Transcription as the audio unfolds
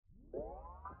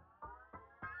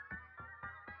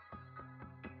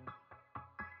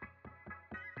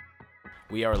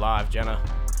We are live, Jenna.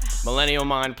 Millennial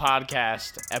Mind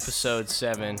Podcast, Episode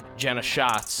 7. Jenna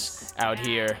Shots out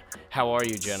here. How are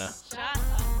you, Jenna? Shots.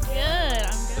 I'm good.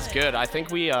 That's good. I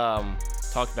think we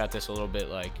talked about this a little bit,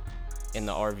 like, in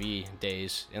the RV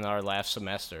days, in our last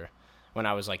semester, when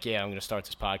I was like, yeah, I'm going to start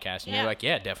this podcast. And you're like,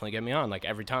 yeah, definitely get me on, like,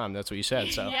 every time. That's what you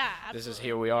said. So yeah, this is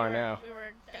here we are now. We were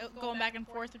going back and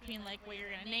forth between, like, what you're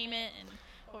going to name it and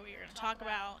what we were going to talk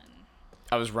about. And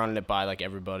I was running it by like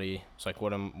everybody. It's like,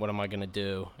 what am I gonna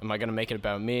do? Am I gonna make it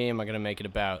about me? Am I gonna make it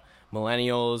about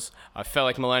millennials? I felt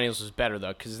like millennials was better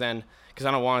though, because I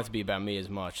don't want it to be about me as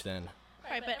much. Then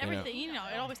right, but everything,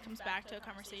 it always comes back to a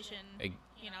conversation. It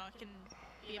can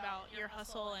be about your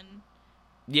hustle and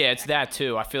yeah, it's that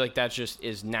too. I feel like that just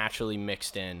is naturally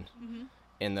mixed in. Mm-hmm.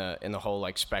 In the whole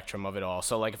like spectrum of it all.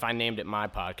 So like if I named it my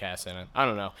podcast, then I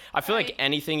don't know. I feel like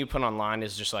anything you put online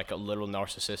is just like a little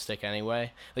narcissistic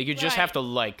anyway. Like you just have to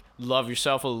like love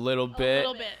yourself a little bit,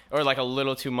 or like a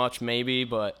little too much maybe.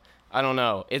 But I don't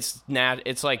know. It's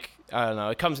like I don't know.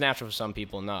 It comes natural for some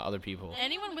people, not other people.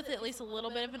 Anyone with at least a little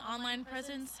bit of an online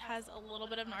presence has a little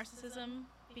bit of narcissism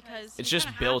because it's just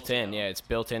built in. Yeah, it's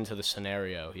built into the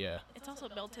scenario. Yeah. It's also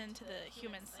built into the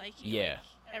human psyche. Yeah.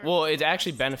 Well, it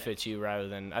actually benefits you rather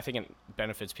than, I think it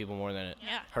benefits people more than it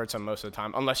hurts them most of the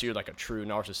time. Unless you're like a true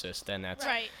narcissist, then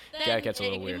that gets a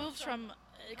little weird. It moves from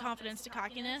confidence to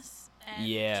cockiness, and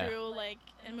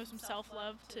it moves from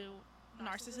self-love to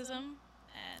narcissism.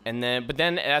 But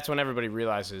then that's when everybody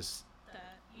realizes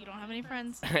that you don't have any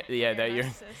friends. Yeah, that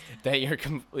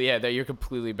you're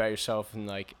completely about yourself in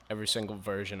like every single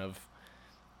version of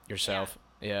yourself.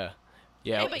 Yeah.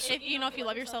 Yeah, but if you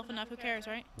love yourself enough, who cares,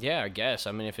 right? Yeah, I guess.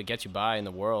 I mean, if it gets you by in the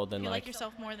world, then you like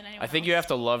yourself more than anyone I think else. You have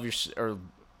to love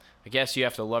I guess you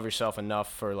have to love yourself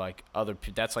enough for like other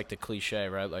people. That's like the cliche,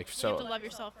 right? Like so. You have to love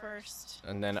yourself first.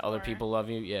 And then other people love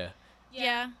you. Yeah.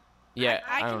 Yeah. Yeah.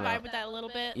 I can vibe with that a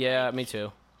little bit. Yeah, me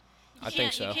too. I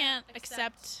think so. You can't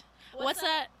accept. What's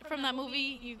that from that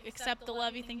movie? You accept the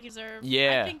love you think you deserve.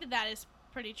 Yeah. I think that is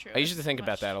pretty true. I used to think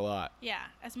about that a lot. Yeah,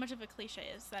 as much of a cliche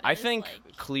as that I think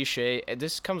cliche,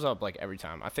 this comes up like every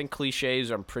time. I think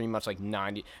cliches are pretty much like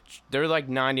 99%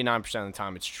 of the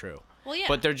time it's true. Well, yeah.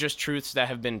 But they're just truths that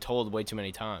have been told way too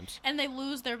many times. And they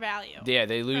lose their value. Yeah,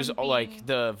 they lose like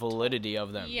the validity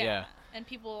of them. Yeah. And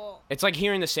people. It's like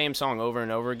hearing the same song over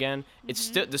and over again. It's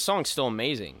still the song's still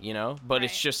amazing, But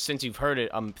it's just since you've heard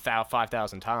it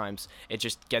 5,000 times, it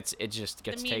just gets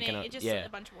taken up. It just a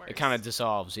bunch of words. It kind of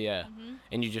dissolves,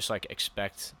 and you just like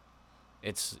expect.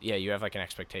 You have like an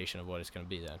expectation of what it's gonna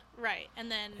be then. Right,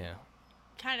 and then. Yeah.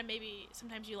 Kind of maybe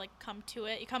sometimes you like come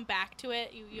back to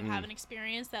it. You have an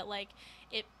experience that like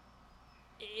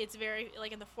it's very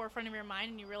like in the forefront of your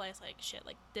mind, and you realize like shit,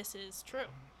 like this is true.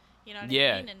 You know what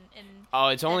I mean?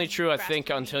 And it's only true, I think,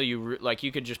 until you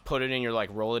you could just put it in your like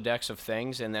Rolodex of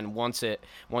things, and then once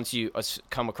you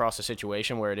come across a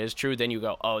situation where it is true, then you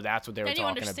go, oh, that's what they were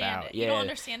talking about. It. Yeah, you don't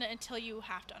understand it until you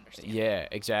have to understand it. Yeah,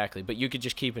 exactly. But you could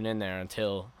just keep it in there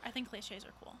until. I think cliches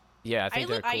are cool. Yeah, I think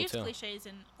they're cool too. I use cliches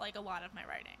in like a lot of my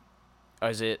writing.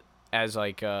 Is it as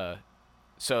like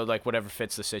so like whatever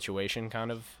fits the situation, kind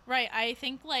of? Right. I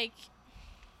think like.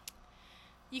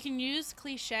 You can use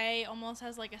cliche almost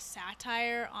as like a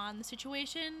satire on the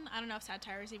situation. I don't know if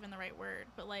satire is even the right word,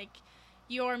 but like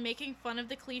you're making fun of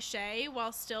the cliche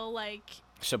while still like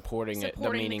supporting the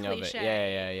meaning of it.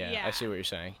 Yeah. I see what you're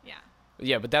saying. Yeah.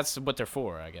 Yeah, but that's what they're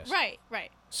for, I guess. Right.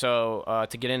 So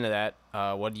to get into that,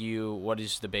 what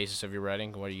is the basis of your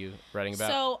writing? What are you writing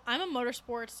about? So I'm a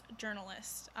motorsports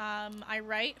journalist. I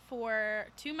write for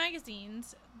 2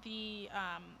 magazines. The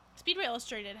Speedway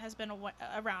Illustrated has been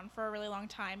around for a really long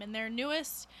time, and their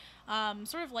newest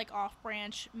sort of like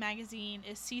off-branch magazine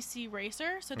is CC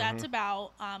Racer. So that's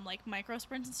about like micro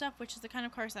sprints and stuff, which is the kind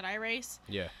of cars that I race.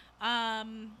 Yeah.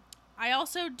 I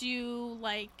also do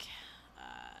like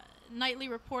nightly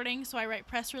reporting, so I write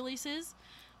press releases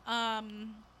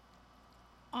on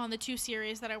the 2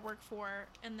 series that I work for,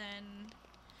 and then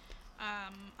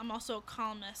I'm also a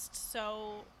columnist,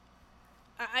 so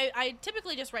I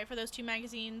typically just write for those 2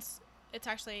 magazines. It's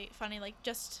actually funny, like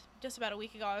just about a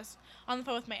week ago I was on the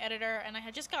phone with my editor, and I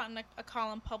had just gotten a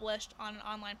column published on an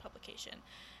online publication,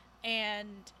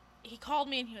 and he called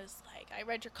me and he was like, I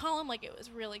read your column, like it was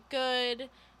really good,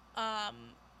 and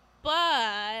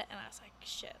I was like,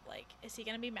 shit, like, is he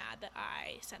going to be mad that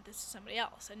I sent this to somebody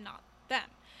else and not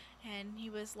them? And he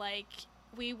was like,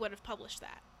 we would have published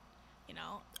that,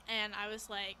 and I was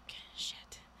like,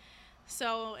 shit.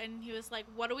 So, and he was like,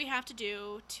 what do we have to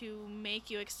do to make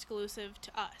you exclusive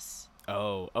to us?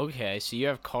 Oh, okay. So you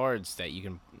have cards that you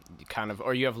can kind of,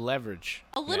 or you have leverage.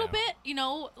 A little now.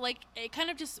 bit, like it kind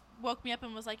of just woke me up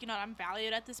and was like, I'm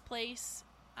valued at this place,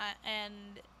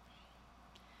 and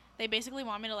they basically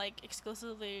want me to like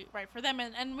exclusively write for them.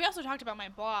 And we also talked about my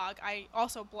blog. I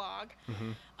also blog.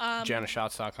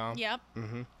 JannaShots.com. Yep.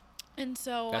 Mm-hmm. And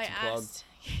so That's I a plug. asked,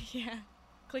 yeah,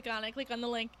 click on the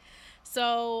link.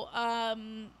 So,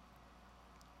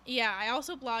 yeah, I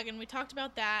also blog, and we talked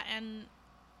about that, and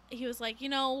he was like,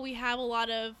 we have a lot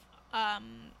of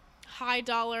high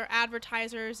dollar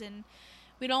advertisers, and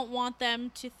we don't want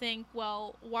them to think,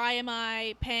 well, why am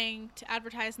I paying to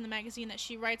advertise in the magazine that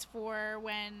she writes for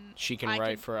when She can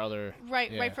write for other.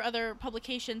 write for other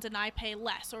publications, and I pay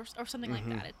less, or something like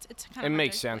that. It's kind of It hard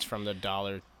makes to sense explain. from the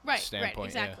dollar standpoint. Right,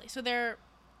 exactly. So they're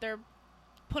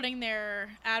putting their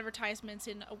advertisements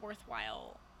in a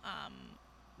worthwhile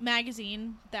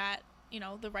magazine that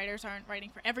the writers aren't writing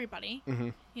for everybody.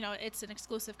 It's an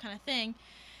exclusive kind of thing.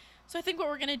 So I think what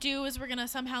we're gonna do is we're gonna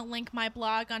somehow link my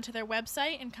blog onto their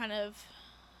website and kind of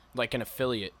Like an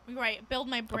affiliate, build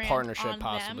my brand, a partnership, on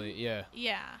possibly. them.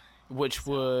 Yeah. Which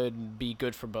would be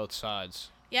good for both sides.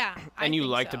 Yeah. And you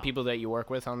like so. the people that you work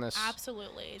with on this?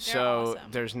 Absolutely. They're so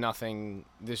awesome.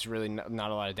 there's really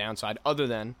not a lot of downside other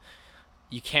than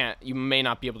you may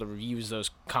not be able to use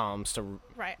those columns to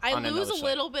Right. I on lose another a site.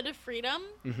 little bit of freedom,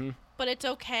 but it's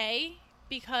okay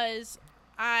because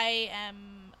I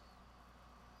am.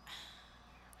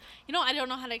 I don't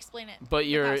know how to explain it. But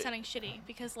without sounding shitty,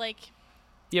 because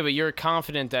yeah, but you're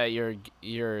confident that you're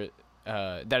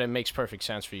that it makes perfect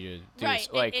sense for you to do right. this.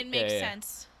 Like It makes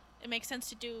sense. It makes sense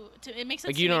to do. It makes sense.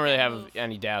 Like to you don't make really that have move.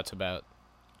 any doubts about.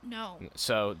 No.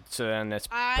 So then that's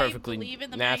I perfectly believe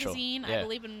in the natural. magazine. Yeah. I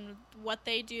believe in what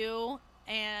they do,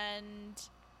 and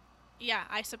yeah,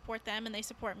 I support them and they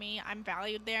support me. I'm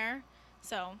valued there.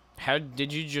 So. How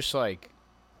did you just like?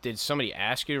 Did somebody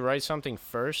ask you to write something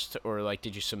first, or like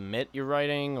did you submit your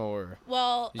writing, or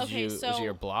well, was okay, so it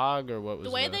your blog, or what was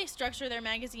the way they structure their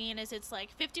magazine is it's like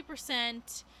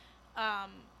 50%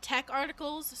 tech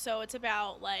articles, so it's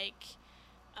about like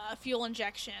fuel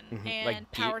injection and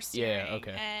Like power steering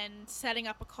okay. and setting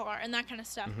up a car and that kind of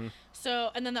stuff. So,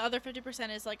 and then the other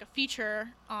 50% is like a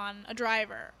feature on a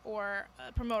driver or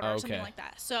a promoter or something Okay. like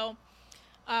that. So,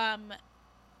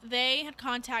 they had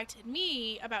contacted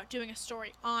me about doing a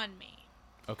story on me.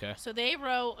 Okay. So they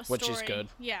wrote a story. Which is good.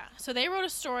 Yeah. So they wrote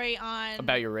a story on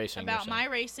About your racing. about you're my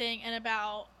saying. racing and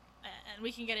about, and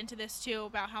we can get into this too,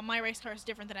 about how my race car is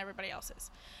different than everybody else's,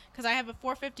 because I have a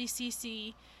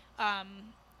 450cc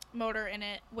motor in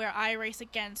it, where I race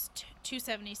against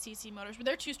 270cc motors, but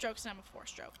they're 2-strokes and I'm a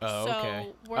 4-stroke. Oh, so okay.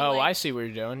 We're Oh, like, I see what you're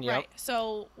doing. Yep. Right.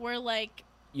 So we're like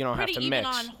You don't have pretty to even mix.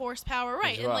 on horsepower,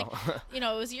 right? as And like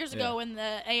well. it was years ago when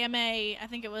the AMA, I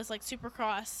think it was like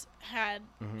Supercross had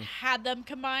them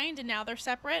combined, and now they're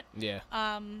separate. Yeah.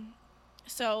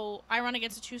 So I run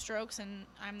against the 2-strokes, and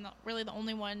I'm not really the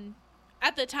only one.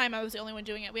 At the time, I was the only one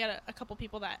doing it. We had a couple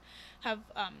people that have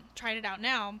tried it out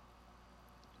now.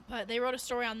 But they wrote a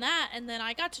story on that, and then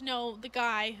I got to know the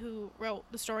guy who wrote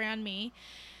the story on me.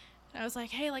 And I was like,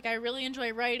 hey, like, I really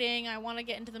enjoy writing. I want to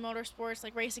get into the motorsports,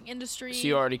 like, racing industry. So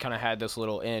you already kind of had this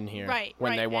little in here. Right,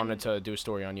 When right, they wanted and- to do a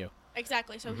story on you.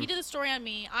 Exactly. So he did the story on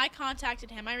me. I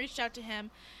contacted him. I reached out to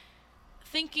him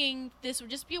thinking this would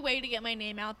just be a way to get my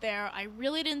name out there. I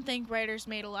really didn't think writers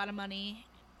made a lot of money,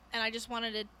 and I just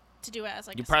wanted to do it as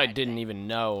like You a probably side didn't thing. even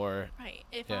know, or Right.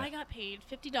 If Yeah. I got paid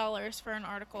 $50 for an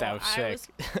article, That was I sick.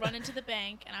 was running to the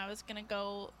bank and I was going to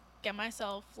go get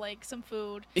myself like some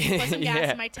food, put some gas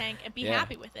Yeah. in my tank, and be Yeah.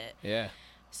 happy with it. yeah.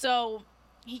 So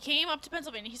he came up to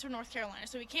Pennsylvania. He's from North Carolina.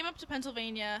 So he came up to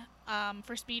Pennsylvania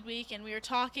for Speed Week, and we were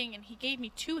talking, and he gave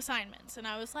me 2 assignments. And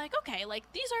I was like, okay, like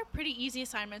these are pretty easy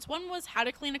assignments. One was how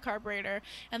to clean a carburetor,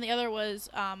 and the other was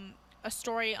a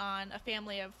story on a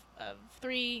family of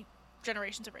 3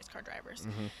 generations of race car drivers.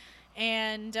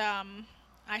 And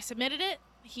I submitted it.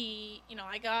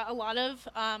 I got a lot of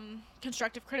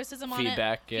constructive criticism on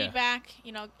Feedback, it. yeah. Feedback,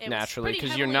 it Naturally, was pretty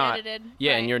because you're heavily not. edited.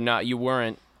 Yeah, right. and you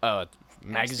weren't a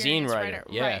magazine Experienced writer.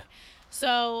 Yeah. Right.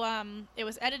 So it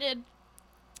was edited,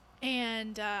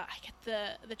 and I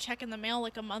get the check in the mail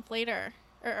like a month later,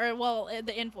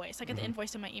 the invoice. I get the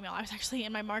invoice in my email. I was actually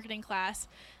in my marketing class,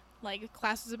 like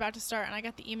class was about to start, and I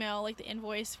got the email, like the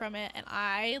invoice from it, and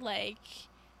I like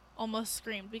almost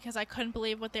screamed because I couldn't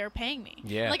believe what they were paying me.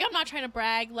 Yeah. Like, I'm not trying to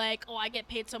brag, like, oh, I get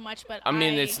paid so much, but I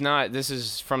mean, it's not. This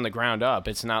is from the ground up.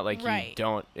 It's not like Right. you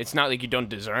don't. It's not like you don't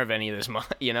deserve any of this money.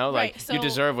 You know, like Right, you so-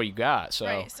 deserve what you got. So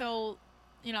Right. So,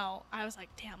 I was like,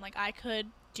 damn, like I could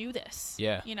do this.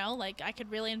 Yeah. Like I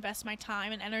could really invest my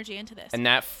time and energy into this. and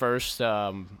that first,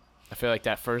 I feel like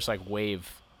that first like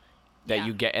wave that Yeah.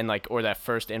 you get, and like, or that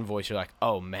first invoice, you're like,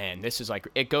 oh man, this is like,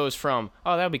 it goes from,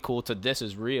 oh, that'd be cool, to this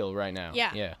is real right now.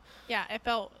 Yeah. Yeah. Yeah,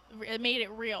 it made it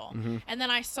real. Mm-hmm. And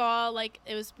then I saw, like,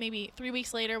 it was maybe 3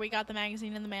 weeks later, we got the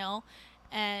magazine in the mail,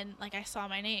 and like I saw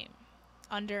my name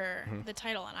under the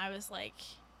title, and I was like,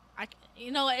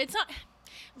 it's not,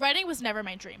 writing was never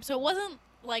my dream, so it wasn't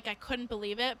like I couldn't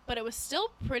believe it, but it was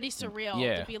still pretty surreal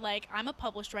to be like, I'm a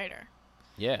published writer.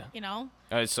 Yeah. You know?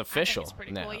 It's official. I think it's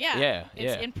pretty now. cool. Yeah. Yeah.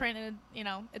 It's in print, and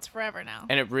it's forever now.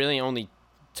 And it really only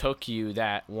took you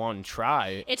that one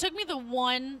try. It took me the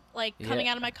one, like, coming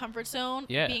out of my comfort zone,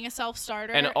 being a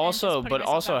self-starter, and also, but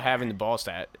also having the balls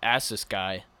to ask this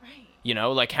guy. Right. You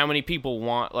know, like, how many people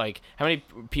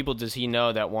does he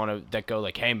know that go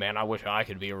like, hey man, I wish I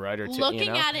could be a writer too. Looking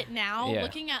at it now, Yeah.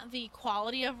 looking at the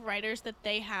quality of writers that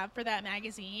they have for that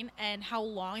magazine and how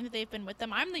long that they've been with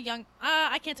them, I'm the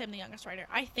I can't say I'm the youngest writer.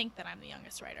 I think that I'm the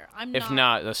youngest writer. I'm if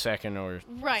not the second or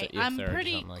right. I'm third,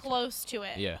 pretty like close to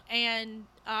it. Yeah. And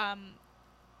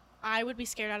I would be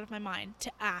scared out of my mind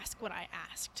to ask what I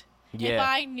asked. Yeah. If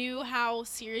I knew how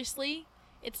seriously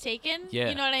it's taken, you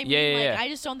know what I mean? Yeah. I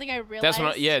just don't think I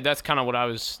realized. That's kind of what I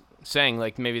was saying.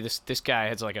 Like, maybe this guy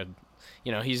has like a,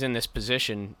 he's in this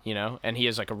position, and he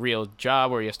has like a real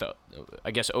job where he has to, I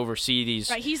guess, oversee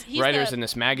these he's writers in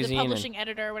this magazine, the publishing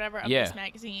editor or whatever of this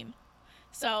magazine.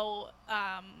 So,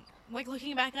 like,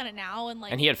 looking back on it now,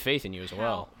 and he had faith in you as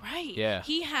well. Right. Yeah.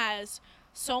 He has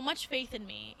so much faith in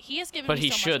me. He has given but me he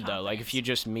so should much though. Like, if confidence. you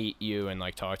just meet you and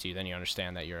like talk to you, then you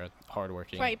understand that you're a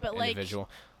hardworking individual. Like,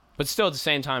 but still, at the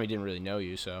same time, he didn't really know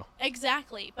you, so.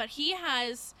 Exactly. But he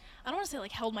has, I don't want to say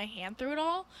like held my hand through it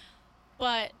all,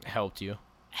 but helped you.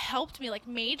 Helped me, like,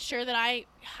 made sure that I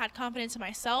had confidence in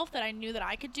myself, that I knew that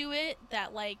I could do it,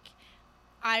 that like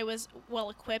I was well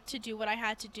equipped to do what I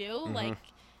had to do, like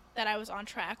that I was on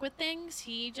track with things.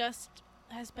 He just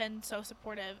has been so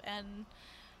supportive, and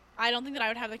I don't think that I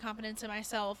would have the confidence in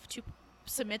myself to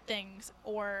submit things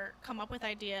or come up with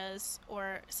ideas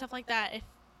or stuff like that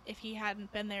if he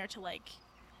hadn't been there to like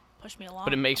push me along.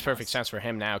 But it makes perfect sense for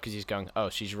him now, because he's going, oh,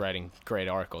 she's writing great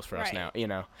articles for us now,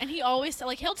 And he always,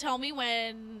 like, he'll tell me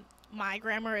when my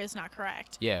grammar is not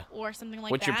correct. Yeah. Or something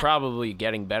like Which that. you're probably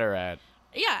getting better at.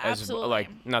 Yeah, absolutely. Like,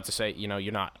 not to say,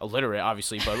 you're not illiterate,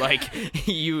 obviously, but like,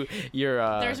 you're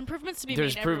there's improvements to be made.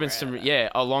 There's improvements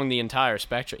along the entire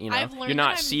spectrum. I've learned you're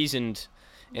not seasoned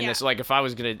in this. Like, if I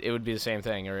was gonna, it would be the same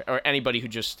thing. Or anybody who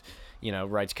just,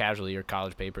 writes casually or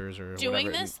college papers or doing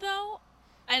whatever. This though,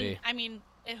 and I mean,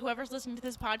 whoever's listening to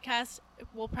this podcast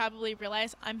will probably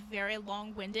realize I'm very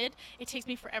long-winded. It takes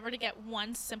me forever to get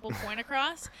one simple point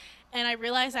across, and I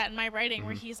realize that in my writing,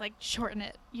 where he's like, shorten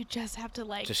it. You just have to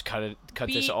like just cut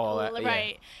this all out.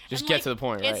 Right. Yeah. Just and, get like, to the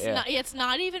point, right? It's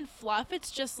not even fluff.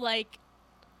 It's just like,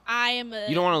 I am a.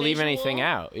 You don't want to leave anything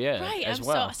out, Right. as I'm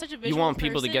well. such a visual You want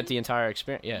people to person. get the entire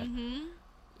experience, yeah. Mm-hmm.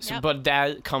 So, Yep. But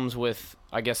that comes with,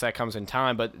 I guess that comes in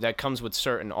time, but that comes with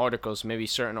certain articles. Maybe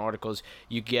certain articles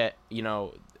you get,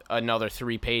 another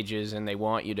 3 pages, and they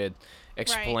want you to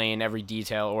explain every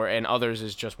detail, and others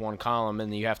is just one column,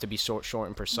 and you have to be short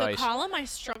and precise. The column I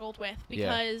struggled with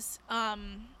because I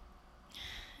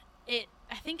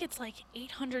think it's like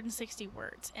 860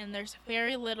 words, and there's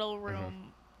very little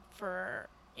room for,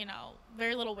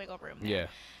 very little wiggle room there.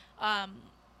 Yeah.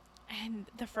 And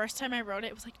the first time I wrote it,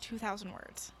 it was like 2,000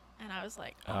 words. And I was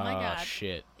like, oh my God.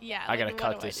 Shit. Yeah. I like, gotta what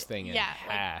cut do I this do? thing in half.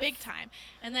 half. Like, big time.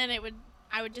 And then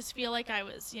I would just feel like I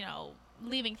was,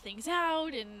 leaving things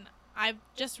out, and I've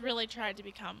just really tried to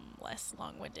become less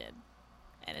long-winded.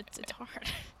 And it's hard.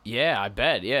 Yeah, I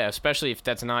bet. Yeah, especially if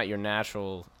that's not your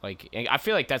natural, like, I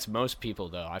feel like that's most people,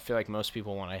 though. I feel like most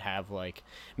people want to have, like,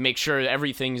 make sure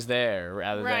everything's there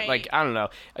rather than, like, I don't know.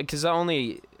 Because the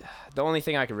only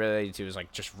thing I could relate to is,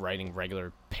 like, just writing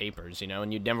regular papers,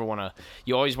 and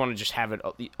you always want to just have it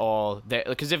all there.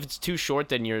 Because if it's too short,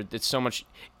 then it's so much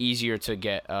easier to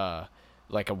get,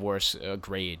 like a worse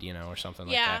grade, or something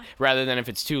like that. Rather than if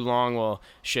it's too long, well,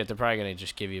 shit, they're probably gonna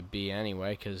just give you a B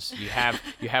anyway, because you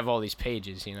have all these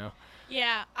pages,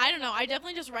 Yeah, I don't know. I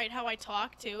definitely just write how I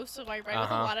talk too, so I write with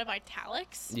a lot of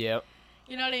italics. Yep.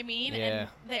 You know what I mean? Yeah. And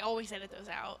they always edit those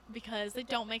out because they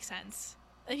don't make sense.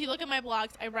 If you look at my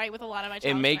blogs, I write with a lot of italics.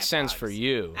 It makes sense blogs. for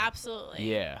you.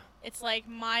 Absolutely. Yeah. It's like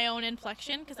my own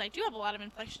inflection, because I do have a lot of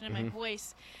inflection in my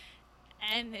voice,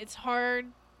 and it's hard.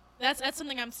 That's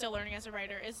something I'm still learning as a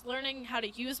writer, is learning how to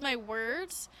use my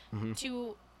words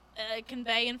to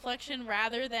convey inflection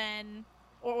rather than,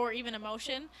 or even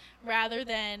emotion, rather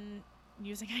than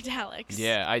using italics.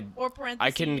 Yeah, or parentheses. I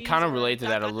can kind of or relate to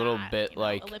that a dot, little dot, bit,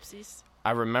 like ellipses.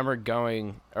 I remember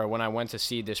when I went to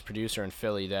see this producer in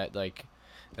Philly, that like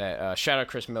that shout out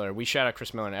Chris Miller. We shout out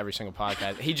Chris Miller in every single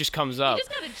podcast. He just comes up. He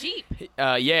just got a Jeep.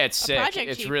 Yeah, it's A sick. project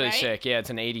It's Jeep, really right? sick. Yeah, it's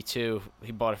an 82.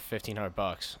 He bought it for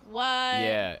 $1,500. What?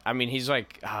 Yeah, I mean he's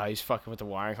like he's fucking with the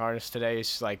wiring harness today.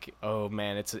 He's like, oh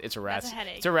man, it's a rat's That's a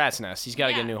headache. it's a rat's nest. He's got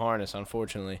to get a Yeah. new harness,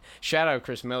 unfortunately. Shout out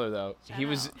Chris Miller though.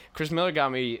 Chris Miller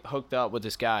got me hooked up with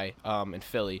this guy in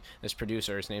Philly. This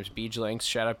producer, his name's Beej Links.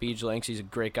 Shout out Beej Links. He's a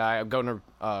great guy. I'm going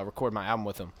to record my album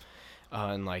with him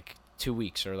in like 2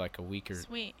 weeks or like a week or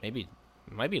Sweet. maybe.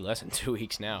 It might be less than 2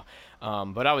 weeks now.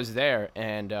 But I was there,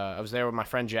 and I was there with my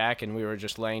friend Jack, and we were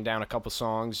just laying down a couple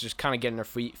songs, just kind of getting our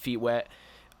feet wet,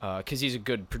 because he's a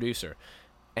good producer.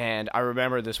 And I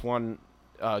remember this one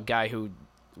guy who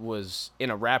was in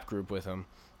a rap group with him,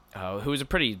 who was a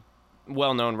pretty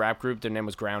well-known rap group. Their name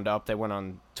was Ground Up. They went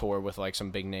on tour with like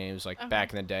some big names, like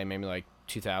back in the day, maybe like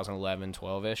 2011,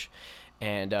 12-ish.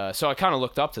 And so I kind of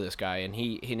looked up to this guy, and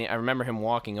I remember him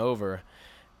walking over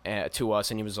to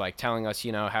us, and he was like telling us,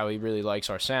 you know, how he really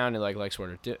likes our sound and like likes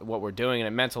what we're doing, and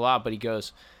it meant a lot. But he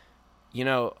goes, you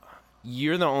know,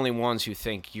 you're the only ones who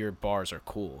think your bars are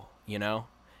cool, you know.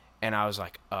 And I was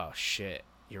like, oh shit,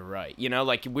 you're right. You know,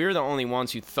 like we're the only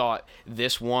ones who thought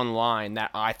this one line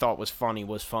that I thought was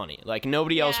funny. Like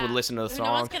nobody else would listen to the song.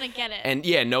 No one's gonna get it. And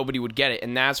yeah, nobody would get it.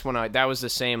 And that's when that was the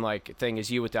same like thing as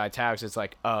you with the Italics. It's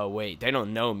like, oh wait, they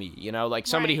don't know me, you know, like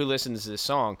somebody who listens to this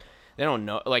song. They don't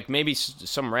know, like maybe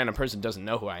some random person doesn't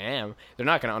know who I am. They're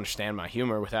not going to understand my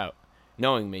humor without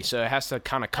knowing me. So it has to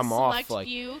kind of come off like. A select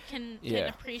few can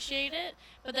appreciate it,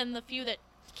 but then the few that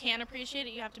can appreciate it,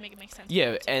 you have to make it make sense.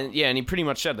 Yeah, and he pretty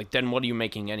much said like, then what are you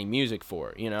making any music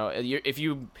for? You know, if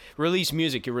you release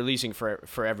music, you're releasing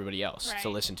for everybody else to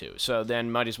listen to. So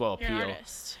then might as well appeal. You're an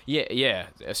artist. Yeah,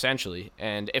 essentially.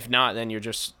 And if not, then you're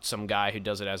just some guy who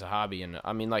does it as a hobby. And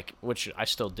I mean, like, which I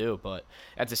still do, but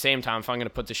at the same time, if I'm gonna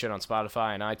put this shit on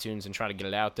Spotify and iTunes and try to get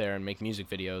it out there and make music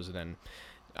videos, then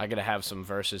I gotta have some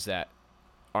verses that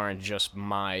aren't just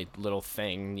my little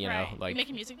thing. You know, like you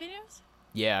making music videos.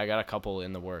 Yeah, I got a couple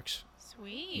in the works.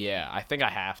 Sweet. Yeah, I think I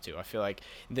have to. I feel like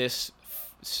the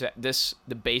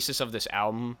basis of this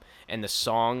album and the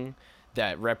song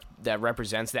that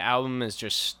represents the album is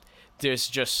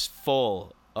just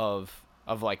full of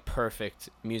like perfect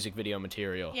music video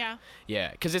material. Yeah.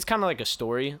 Yeah, because it's kind of like a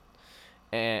story,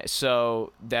 and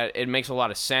so that it makes a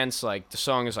lot of sense. Like the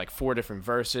song is like 4 different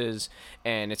verses,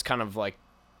 and it's kind of like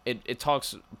it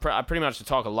talks. I pretty much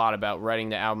talk a lot about writing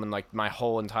the album and like my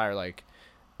whole entire like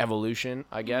evolution,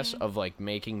 I guess, of like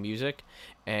making music,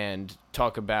 and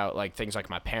talk about like things like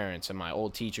my parents and my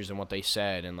old teachers and what they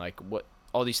said, and like what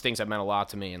all these things that meant a lot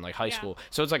to me in like high school.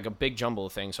 So it's like a big jumble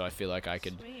of things. So I feel like I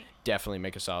could definitely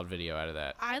make a solid video out of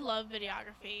that. I love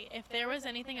videography. If there was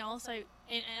anything else, and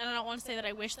I don't want to say that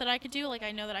I wish that I could do. Like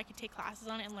I know that I could take classes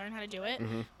on it and learn how to do it.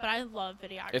 But I love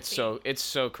videography. It's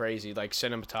so crazy, like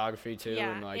cinematography too,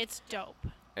 and like it's dope.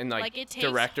 And like it takes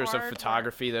directors of hard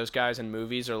photography, work. those guys in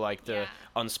movies are like the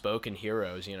unspoken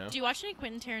heroes, you know. Do you watch any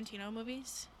Quentin Tarantino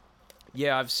movies?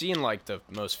 Yeah, I've seen like the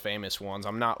most famous ones.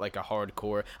 I'm not like a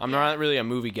hardcore. I'm not really a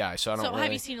movie guy, so I don't. So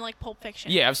have you seen like Pulp Fiction?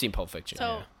 Yeah, I've seen Pulp Fiction.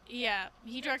 So yeah,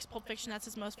 he directs Pulp Fiction. That's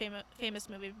his most famous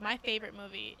movie. My favorite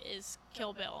movie is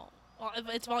Kill Bill. Well,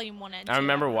 it's Volume 1 and 2. I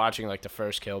remember watching like the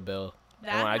first Kill Bill.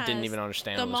 And I didn't even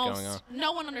understand what was going on.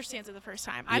 No one understands it the first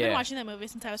time. I've been watching that movie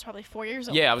since I was probably 4 years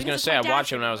old. Yeah, I was going to say I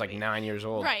watched it when I was like 9 years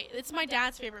old. Right. It's my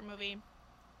dad's favorite movie.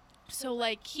 So,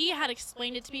 like, he had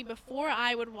explained it to me before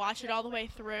I would watch it all the way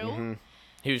through.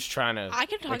 He was trying to. I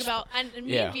could talk about, and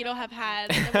me and Vito have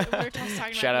had. We were talking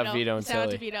about Shout out Vito and Shout out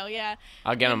Tilly. to Vito, yeah.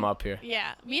 I'll get him up here.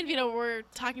 Yeah, me and Vito were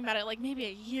talking about it like maybe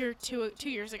a year, 2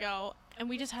 years ago, and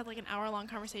we just had like an hour-long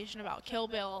conversation about Kill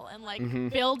Bill and like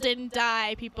Bill didn't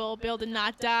die, people. Bill did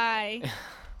not die.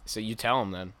 So you tell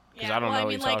him then, because I don't know what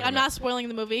what you're you're talking talking I'm about. not spoiling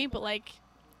the movie, but like,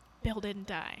 Bill didn't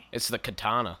die. It's the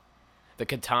katana. The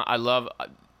katana. I love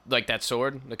like that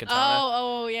sword. The katana.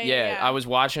 Oh, yeah. I was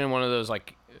watching one of those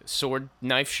like sword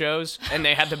knife shows, and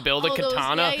they had to build a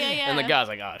katana, and the guy's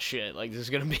like, "Oh shit! Like this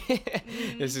is gonna be,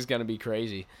 this is gonna be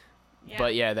crazy." Yeah.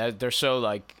 But yeah, they're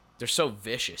so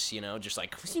vicious, you know, just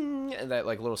like that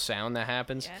like little sound that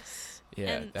happens. Yes.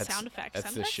 Yeah. And sound effects.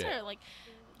 That's the shit. Are like.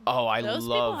 Oh, I those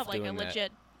love people have like doing a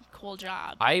legit cool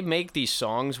job. I make these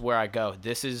songs where I go,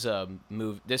 this is a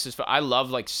move. I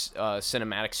love like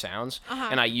cinematic sounds,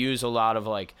 and I use a lot of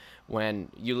like when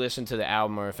you listen to the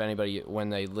album, or if anybody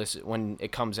when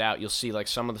it comes out, you'll see like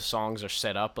some of the songs are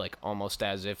set up like almost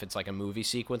as if it's like a movie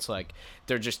sequence. Like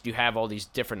they're just, you have all these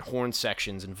different horn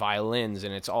sections and violins,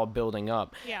 and it's all building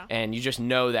up. Yeah. And you just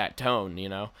know that tone, you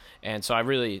know. And so I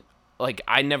really. Like,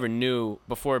 I never knew,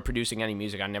 before producing any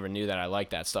music, I never knew that I liked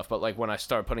that stuff. But, like, when I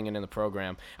start putting it in the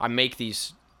program, I make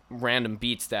these random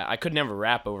beats that I could never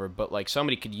rap over, but like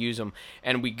somebody could use them,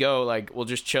 and we go like we'll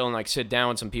just chill and like sit down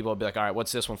with some people. I'll be like, all right,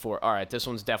 what's this one for? All right, this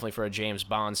one's definitely for a James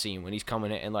Bond scene when he's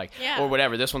coming in, and like or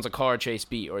whatever. This one's a car chase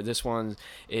beat, or this one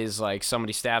is like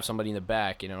somebody stabs somebody in the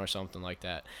back, or something like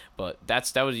that. But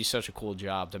that would be such a cool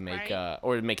job to make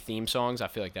or to make theme songs. I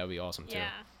feel like that would be awesome too.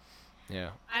 Yeah.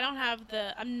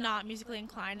 I'm not musically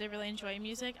inclined. I really enjoy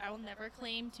music. I will never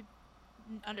claim to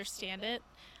understand it.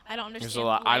 I don't understand the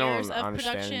layers I don't of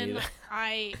understand production. it either.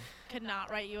 I could not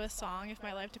write you a song if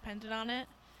my life depended on it.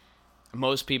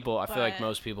 Most people, I feel like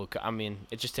most people, I mean,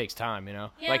 it just takes time, Yeah,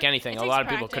 like anything. A lot of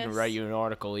people couldn't practice. write you an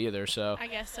article either, so. I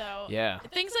guess so. Yeah.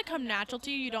 Things that come natural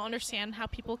to you, you don't understand how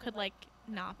people could, like,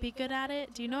 not be good at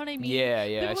it. Do you know what I mean? Yeah,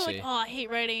 people I are see. like, oh, I hate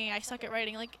writing. I suck at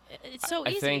writing. Like, it's so I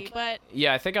easy, think, but.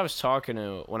 Yeah, I think when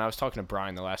I was talking to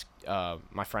Brian, the last,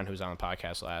 my friend who was on the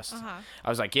podcast last, I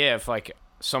was like, yeah, if, like,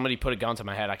 somebody put a gun to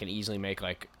my head, I can easily make,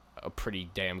 like, a pretty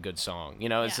damn good song.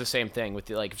 It's the same thing with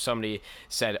like if somebody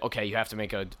said, okay, you have to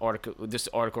make this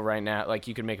article right now, like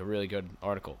you can make a really good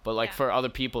article. But like for other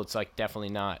people, it's like definitely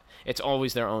not. It's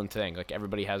always their own thing. Like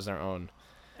everybody has their own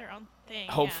thing.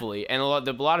 Hopefully, and a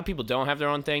lot of people don't have their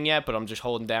own thing yet. But I'm just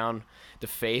holding down the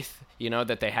faith, that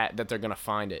that they're gonna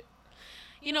find it.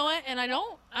 You know what? And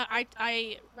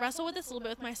I wrestle with this a little bit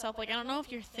with myself. Like I don't know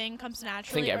if your thing comes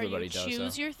naturally I think everybody or you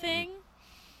choose your thing,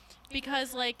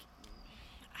 because like.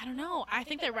 I don't know. I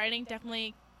think that writing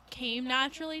definitely came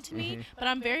naturally to me, but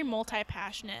I'm very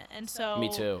multi-passionate, and so... Me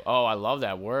too. Oh, I love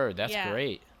that word. That's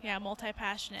great. Yeah,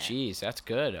 multi-passionate. Jeez, that's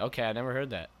good. Okay, I never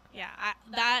heard that. Yeah,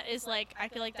 that is like, I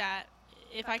feel like that,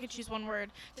 if I could choose one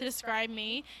word to describe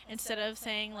me, instead of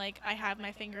saying, like, I have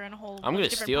my finger in a whole I'm bunch gonna of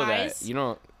different steal pies.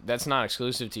 that. That's not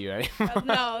exclusive to you anymore.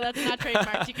 No, that's not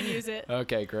trademarked. You can use it.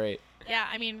 Okay, great. Yeah,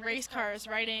 I mean, race cars,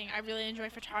 writing, I really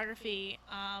enjoy photography,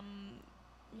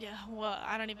 yeah, well,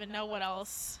 I don't even know what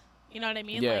else. You know what I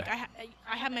mean? Yeah. Like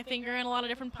I have my finger in a lot of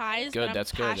different pies. Good, but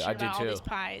that's I'm good. I do about too. All these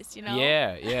pies,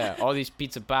 Yeah. All these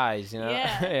pizza pies,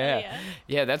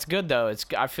 Yeah, that's good though.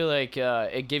 I feel like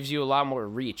it gives you a lot more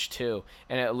reach too,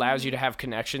 and it allows you to have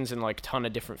connections in like a ton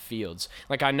of different fields.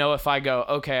 Like I know if I go,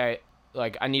 okay,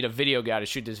 like I need a video guy to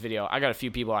shoot this video, I got a few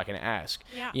people I can ask.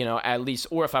 Yeah. At least,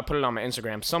 or if I put it on my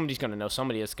Instagram, somebody's gonna know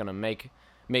somebody that's gonna make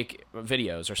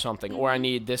videos or something, or I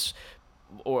need this.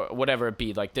 Or whatever it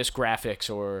be, like this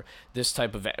graphics or this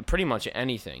type of pretty much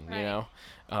anything,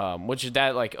 which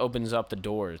that like opens up the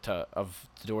doors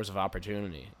of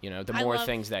opportunity. The more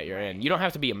things that you're in, you don't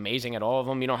have to be amazing at all of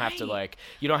them. You don't have to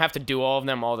you don't have to do all of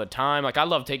them all the time. Like I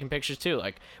love taking pictures too.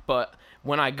 But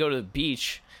when I go to the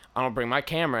beach, I don't bring my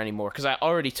camera anymore because I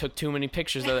already took too many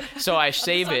pictures of it. So I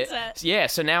save it. Yeah,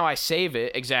 so now I save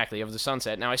it exactly of the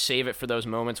sunset. Now I save it for those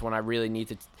moments when I really need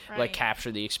to like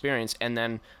capture the experience, and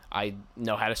then I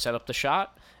know how to set up the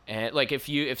shot. And like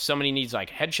if somebody needs like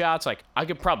headshots, like I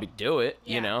could probably do it,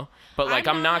 But like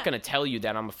I'm not gonna tell you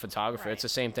that I'm a photographer. It's the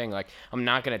same thing. Like I'm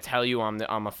not gonna tell you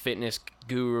I'm a fitness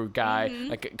guru guy,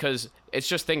 like because it's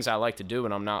just things I like to do,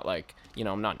 and I'm not like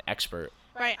I'm not an expert.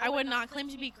 Right, I would not claim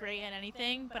to be great at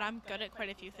anything, but I'm good at quite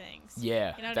a few things.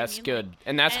 Yeah, that's good, like,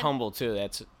 and that's humble too.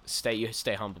 That's you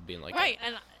stay humble, being like right,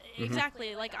 and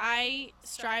exactly. Like I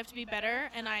strive to be better,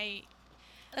 and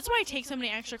that's why I take so many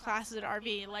extra classes at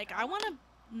RV. Like I want to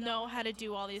know how to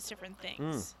do all these different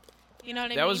things. You know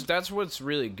what I mean? That's what's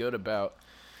really good about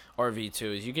RV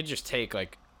too, is you could just take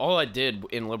like all I did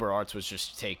in liberal arts was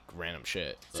just take random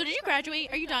shit. So did you graduate?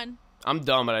 Are you done? I'm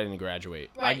done, but I didn't graduate.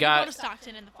 Right, you go to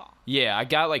Stockton in the fall. Yeah, I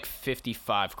got like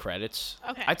 55 credits.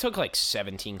 Okay. I took like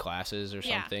 17 classes or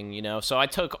something, So I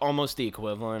took almost the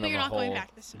equivalent of a whole going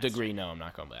back this semester. degree. No, I'm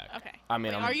not going back. Okay. I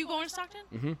mean, are you going to Stockton?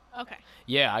 Mm-hmm. Okay.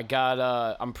 Yeah, I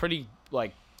got. I'm pretty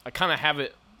like I kind of have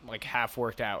it like half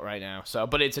worked out right now. So,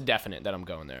 but it's a definite that I'm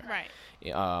going there. Right.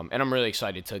 And I'm really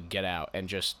excited to get out and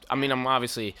just. I mean,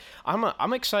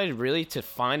 I'm excited really to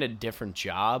find a different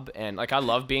job, and like I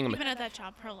love being. You've been at that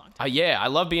job for a long time. Yeah, I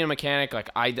love being a mechanic. Like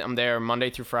I'm there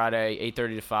Monday through Friday,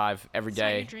 8:30 to 5 every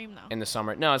day. It's not your dream though. In the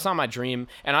summer. No, it's not my dream,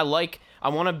 and I want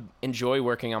to enjoy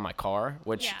working on my car,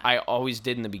 which I always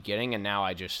did in the beginning, and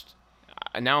now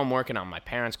now I'm working on my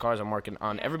parents' cars. I'm working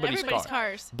on everybody's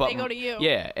cars. But they go to you.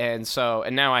 Yeah, and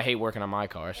now I hate working on my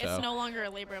car. So it's no longer a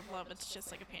labor of love. It's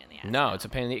just like a pain in the ass. No, it's a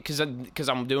pain in the because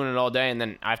I'm doing it all day, and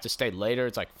then I have to stay later.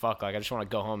 It's like fuck. Like I just want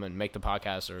to go home and make the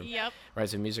podcast or write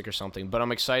some music or something. But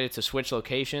I'm excited to switch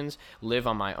locations, live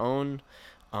on my own,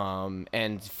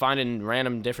 and find a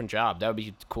random different job. That would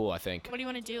be cool, I think. What do you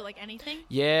want to do? Like anything?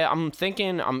 Yeah, I'm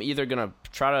thinking I'm either gonna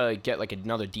try to get like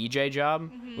another DJ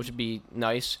job, which would be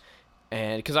nice.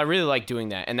 And because I really like doing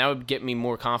that, and that would get me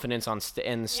more confidence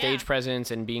in stage Yeah. presence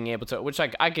and being able to, which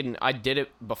like I did it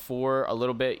before a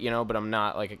little bit, but I'm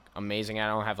not like amazing. I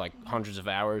don't have like hundreds of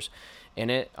hours in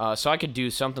it, so I could do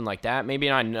something like that.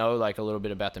 Maybe I know like a little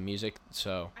bit about the music,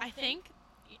 so I think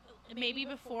maybe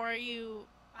before you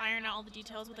iron out all the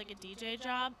details with like a DJ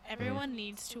job, everyone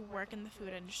needs to work in the food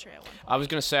industry at one point. I was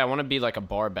gonna say I want to be like a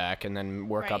bar back and then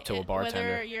work up to a bartender.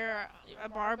 Whether you're a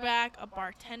bar back, a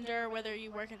bartender, whether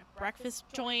you work at a breakfast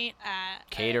joint, at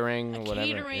Catering, whatever.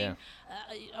 catering, Yeah.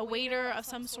 a waiter of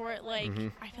some sort. Like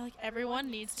I feel like everyone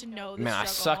needs to know the Man, I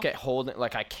struggle. suck at holding.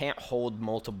 Like I can't hold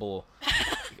multiple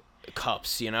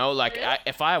cups. Like Really?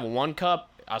 if I have one cup,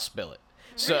 I'll spill it.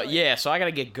 So Really? yeah, so I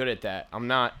gotta get good at that. I'm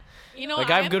not. You know, Like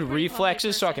I have I'm a good pretty clumsy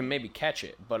reflexes, so I person. can maybe catch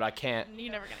it, but I can't.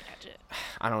 You're never gonna catch it.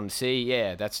 I don't see.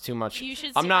 Yeah, that's too much. You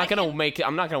should I'm see- not I gonna can- make it.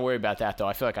 I'm not gonna worry about that though.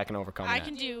 I feel like I can overcome I that.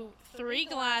 can do 3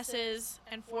 glasses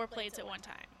and 4 plates at one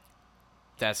time.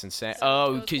 That's insane. So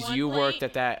Oh, it goes because one you worked plate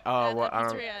at that. at Oh, the well, I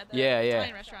don't. pizzeria, the Yeah, Italian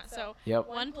yeah. restaurant. So Yep.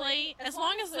 one plate, as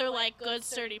long as they're like good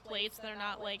sturdy plates, they're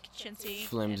not like chintzy,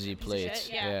 Flimsy and piece of plates.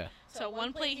 shit. Yeah. So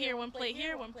one plate here, one plate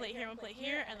here, one plate here, one plate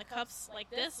here, and the cups like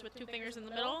this with 2 fingers in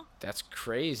the middle. That's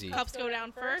crazy. Cups go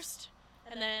down first,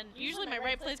 and then usually my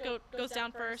right plate goes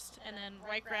down first, and then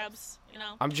right grabs.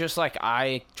 I'm just like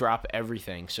I drop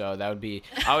everything, so that would be.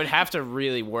 I would have to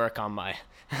really work on my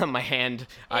my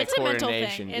hand-eye It's a mental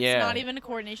coordination. thing. It's yeah. not even a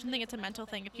coordination thing. It's a mental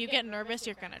thing. If you get nervous,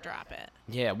 you're gonna drop it.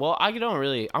 Yeah. Well, I don't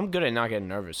really. I'm good at not getting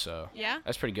nervous, so Yeah.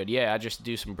 that's pretty good. Yeah, I just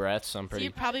do some breaths. I'm So pretty.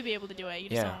 you'd probably be able to do it. You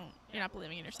just Yeah. don't. You're not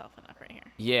believing in yourself enough right here.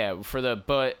 Yeah,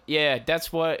 but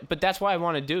that's why I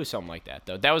want to do something like that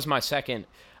though. That was my second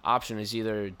option is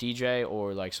either DJ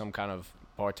or like some kind of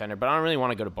bartender, but I don't really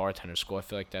want to go to bartender school. I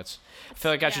feel like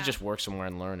I should Yeah. just work somewhere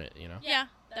and learn it, Yeah,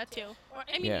 that too. Or,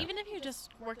 I mean, Yeah. even if you just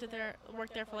worked there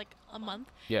for like a month,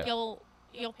 Yeah. you'll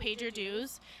pay your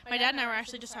dues. My dad and I were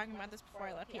actually just talking about this before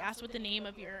I left. He asked what the name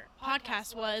of your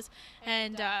podcast was,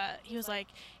 and he was like,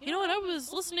 you know what, I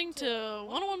was listening to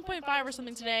 101.5 or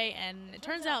something today, and it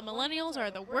turns out millennials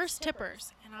are the worst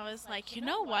tippers. And I was like, you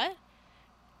know what?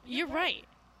 You're right.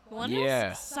 Millennials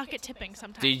Yeah. suck at tipping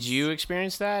sometimes. Did you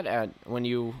experience that when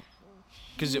you?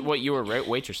 Because you were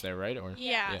waitress there, right? Or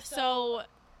Yeah. So,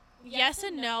 yes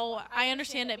and no. I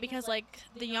understand it because like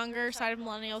the younger side of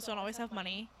millennials don't always have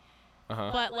money, Uh-huh.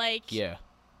 but like Yeah.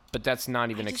 But that's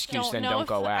not even I an just excuse. Then know don't if-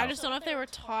 go out. I just don't know if they were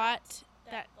taught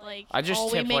that like I just all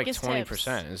we tip make like is 20%.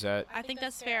 tips. Is that? I think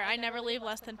that's fair. I never leave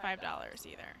less than $5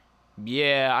 either.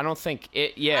 Yeah, I don't think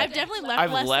it. Yeah, I've definitely left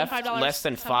I've less left than $5 less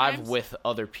than five sometimes. with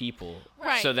other people.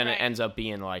 Right, So then right. it ends up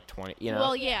being like 20. You know.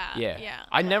 Well, yeah. Yeah. Yeah.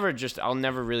 I'll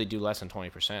never really do less than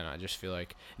 20%. I just feel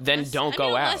like then Unless- don't I go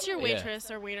mean, out. unless your Yeah. waitress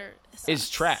or waiter Is sucks.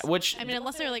 trash. Which I mean,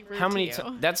 unless they're like rude how many? to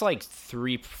you. That's like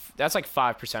That's like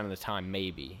 5% of the time,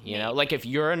 maybe. You know, Maybe. like if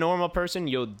you're a normal person,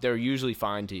 they're usually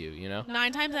fine to you. You know.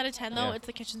 9 times out of 10 though, Yeah. it's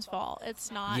the kitchen's fault.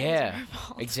 It's not. Yeah, your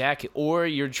fault. exactly. Or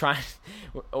you're trying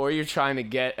to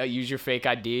get use your fake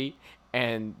ID,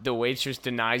 and the waitress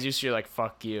denies you, so you're like,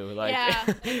 "Fuck you!" Like,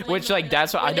 Yeah. which like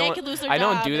that's what Or I they don't. could lose their I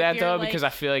don't job do if that you're, though like- because I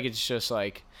feel like it's just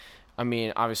like, I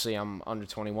mean, obviously I'm under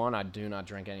 21. I do not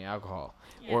drink any alcohol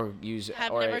Yeah. or use.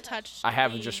 Have or never touched. I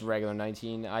have the- just regular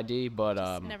 19 ID, but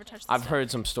just never touched the I've stuff.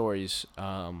 heard some stories.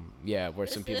 Yeah, where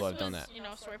some This people have done was, that. You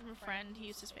know, a story from a friend. He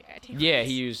used his fake ID. Yeah,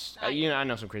 he used. Not you. I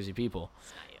know some crazy people.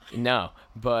 It's not you. No,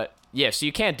 but yeah, so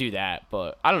you can't do that.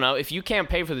 But I don't know. If you can't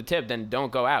pay for the tip, then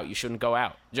don't go out. You shouldn't go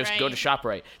out. Just go to Right.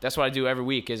 ShopRite. That's what I do every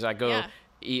week. Is I go Yeah.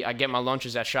 eat. I get my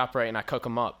lunches at ShopRite and I cook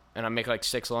them up, and I make like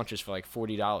 6 lunches for like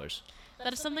 $40.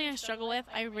 That is something I struggle with.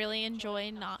 I really enjoy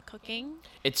not cooking.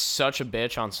 It's such a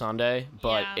bitch on Sunday,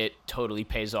 but Yeah. it totally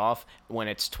pays off when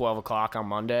it's 12 o'clock on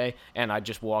Monday, and I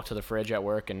just walk to the fridge at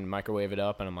work and microwave it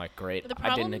up, and I'm like, great. The I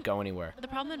problem- didn't go anywhere. The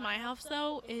problem in my house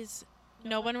though is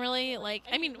no one really like.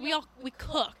 I mean, we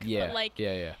cook, Yeah. but like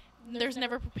yeah. there's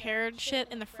never prepared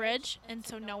shit in the fridge, and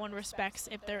so no one respects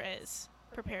if there is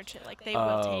prepared shit. Like they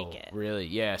will take it. Really?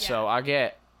 Yeah. So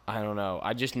I don't know.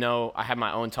 I just know I have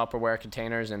my own Tupperware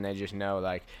containers, and they just know,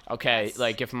 like, okay, Yes.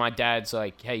 like if my dad's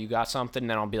like, hey, you got something,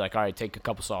 then I'll be like, all right, take a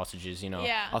couple sausages,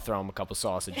 Yeah. I'll throw him a couple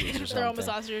sausages or something. Throw 'em a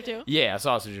sausage or two. Yeah, a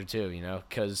sausage or two,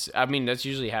 because, I mean, that's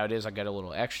usually how it is. I get a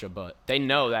little extra, but they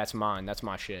know that's mine. That's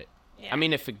my shit. Yeah. I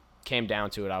mean, if it came down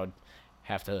to it, I would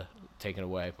have to take it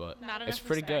away, but Not it's enough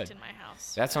pretty respect good. in my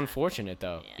house. That's unfortunate,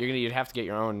 though. Yeah. You'd have to get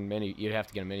your own you'd have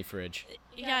to get a mini fridge.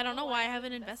 Yeah, I don't know why I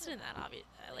haven't invested in that. Obviously,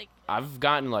 like I've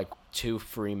gotten like 2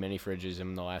 free mini fridges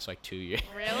in the last like 2 years.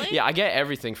 really. Yeah, I get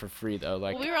everything for free though.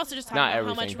 Like, Well, we were also just talking not about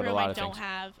how much everything, but a room lot I of don't things.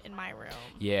 have in my room.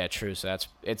 yeah, true. So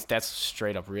that's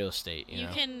straight up real estate. You know.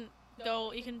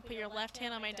 You can put your left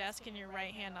hand on my desk and your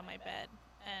right hand on my bed.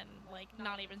 and like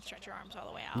not even stretch your arms all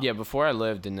the way out. Yeah, before I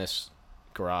lived in this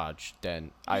garage,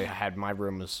 then I had my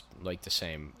room was like the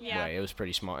same way. It was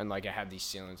pretty small, and like I had these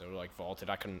ceilings that were like vaulted.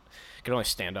 Could only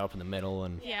stand up in the middle,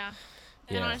 and yeah.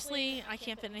 And honestly, I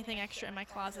can't fit anything extra in my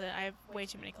closet. I have way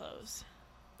too many clothes.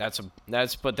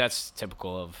 That's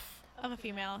typical of a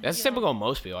female. That's typical of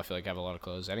most people. I feel like have a lot of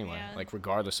clothes anyway. Yeah. Like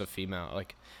regardless of female.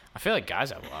 Like I feel like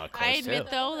guys have a lot of clothes I admit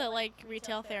too. though that like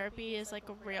retail therapy is like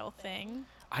a real thing.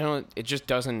 It just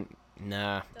doesn't.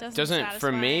 Nah. Doesn't satisfy.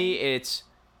 For me. It's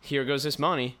here goes this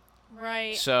money.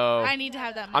 Right. So I need to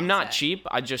have that mindset. I'm not cheap.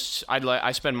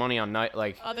 I spend money on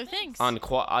other things. On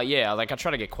like I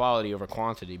try to get quality over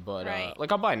quantity, but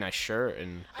like I'll buy a nice shirt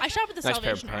and I shop at the nice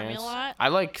Salvation pair of Army pants. a lot. I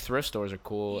like thrift stores are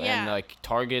cool Yeah. and like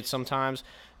Target sometimes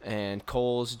and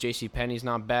Kohl's, JCPenney's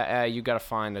not bad. You gotta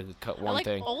find one I like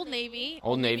thing. Old Navy.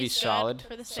 Old Navy's solid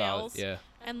for the sales. Solid, yeah.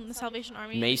 And the Salvation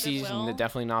Army. Macy's Goodwill.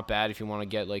 definitely not bad if you want to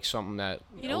get like something that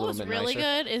you know a little what's bit really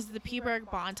nicer. good is the Peaburg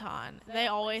Bonton. They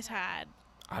always had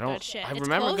good shit. I It's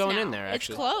remember closed going now. in there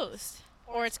actually. It's closed.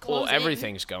 Or it's closing. Well,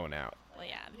 everything's going out. Well,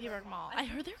 yeah, the Peaburg Mall. I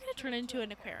heard they're gonna turn it into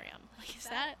an aquarium. Like, is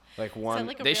that like is one? that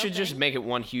like a They real should just thing? make it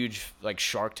one huge like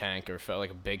shark tank or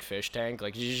like a big fish tank.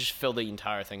 Like you just fill the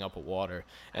entire thing up with water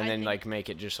and I then think like make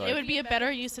it just like. it would be a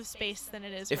better use of space than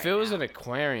it is. If right it was now. an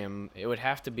aquarium, it would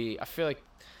have to be. I feel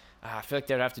like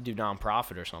they'd have to do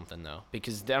nonprofit or something though,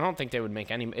 because I don't think they would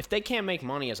make any. If they can't make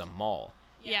money as a mall,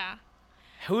 Yeah.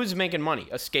 who's making money?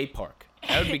 A skate park.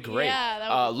 That would be great. Yeah,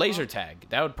 that would be laser cool. tag.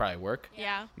 That would probably work.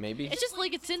 Yeah. Maybe. It's just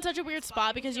like it's in such a weird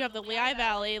spot because you have the Lehigh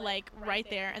Valley like right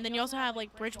there, and then you also have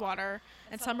like Bridgewater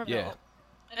and Somerville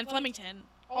and Flemington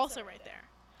also right there.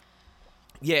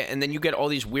 Yeah, and then you get all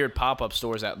these weird pop-up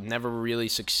stores that never really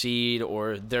succeed,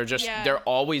 or they're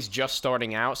always just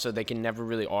starting out, so they can never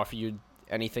really offer you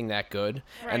anything that good,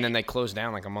 and then Right. they close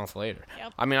down like a month later.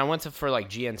 Yep. I mean, I went for like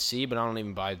GNC, but I don't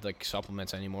even buy like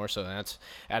supplements anymore, so that's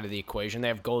out of the equation. They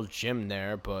have Gold's Gym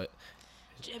there, but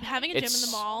Having a gym in it's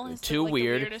the mall is too like the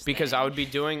weird weirdest because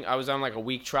thing. I was on like a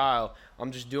week trial.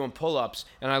 I'm just doing pull-ups,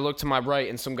 and I look to my right,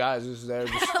 and some guys is there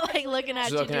just like looking at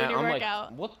just you looking doing at. your I'm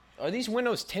workout. like, what? Are these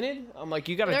windows tinted? I'm like,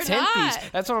 you gotta They're tint these. not.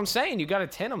 That's what I'm saying. You gotta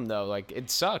tint them though. Like it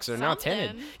sucks. They're not tinted.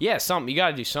 Something. Yeah, something. You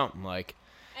gotta do something. Like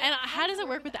And how does it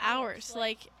work with the hours?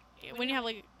 Like when you have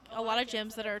like a lot of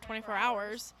gyms that are 24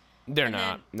 hours. they're And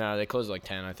not. No, they close at like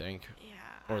 10, I think, Yeah.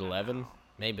 or 11,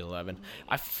 maybe 11.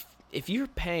 If you're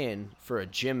paying for a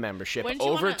gym membership Wouldn't you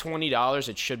over wanna- $20,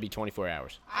 it should be 24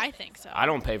 hours. I think so. I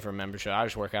don't pay for a membership. I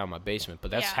just work out in my basement, but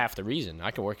that's Yeah. half the reason.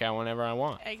 I can work out whenever I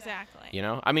want. Exactly. You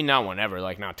know, I mean, not whenever,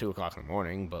 like not 2 o'clock in the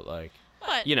morning, but like,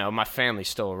 But you know, my family's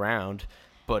still around,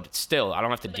 but still, I don't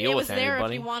have to deal it with was there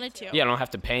anybody. if you wanted to. Yeah, I don't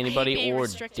have to pay anybody being or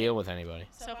restricted. deal with anybody.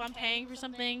 So if I'm paying for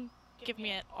something, give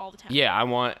me it all the time. Yeah, I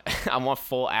want I want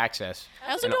full access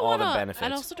I also and don't all want the to. benefits.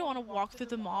 I also don't want to walk through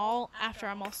the mall after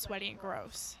I'm all sweaty and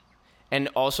gross. And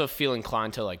also feel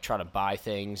inclined to like try to buy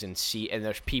things and see, and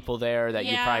there's people there that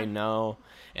you Yeah. probably know,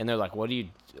 and they're like, why do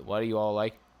you all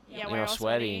like, Yeah, you we're know, all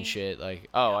sweaty and shit? Like,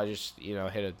 oh, I just, you know,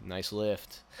 hit a nice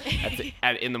lift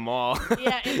in the mall.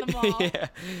 Yeah, in the mall. yeah.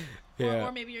 Yeah.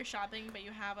 Or maybe you're shopping, but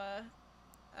you have a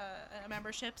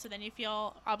membership, so then you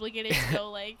feel obligated to go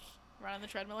like run on the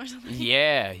treadmill or something.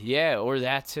 Yeah, or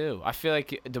that too. I feel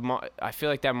like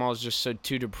that mall is just so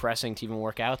too depressing to even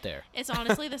work out there. It's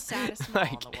honestly the saddest mall in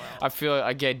the world. I feel like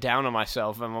I get down on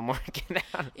myself when I'm working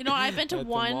out. You know, I've been to at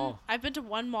the one. mall. I've been to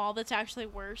one mall that's actually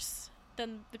worse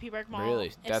than the Peaburg Mall. Really?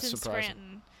 It's That's in surprising.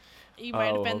 Scranton. You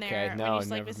might have been okay. there No, when you I've like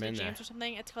never visited been there. James or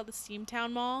something. It's called the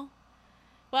Steamtown Mall.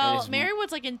 Well, is-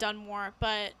 Marywood's like in Dunmore,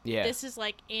 but Yeah. this is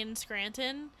like in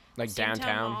Scranton. Like Steamtown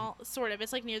downtown. Mall, sort of.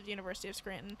 It's like near the University of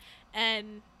Scranton,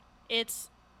 and it's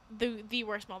the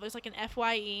worst mall. There's like an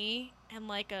FYE and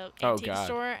like a Oh, antique God.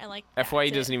 store and like FYE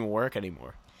that's doesn't it. even work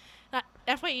anymore.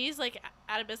 FYE is like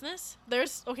out of business.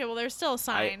 There's still a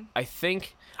sign. I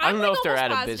think I I'm, don't know like, if they're almost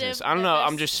out of positive business. I don't that know. I'm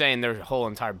there's- just saying their whole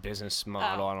entire business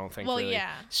model. Oh. I don't think Well, really.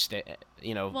 yeah.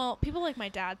 You know, Well, people like my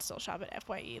dad still shop at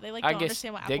FYE. They like I don't guess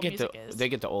understand what they Apple get Music the is. they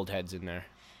get the old heads in there.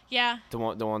 Yeah. The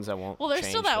ones that won't. Well, there's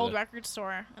still change that for old the- record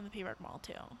store in the Peaburg Mall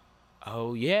too.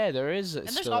 Oh yeah, there is And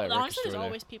there's still that record honestly store there's there.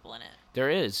 always people in it. There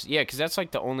is, yeah, because that's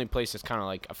like the only place that's kind of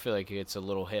like I feel like it's a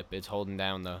little hip. It's holding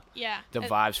down the Yeah. the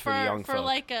vibes for the young For folk.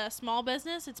 like a small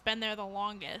business, it's been there the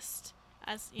longest.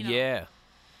 As you know, Yeah,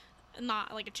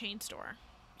 not like a chain store.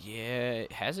 yeah,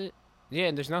 has it? Yeah,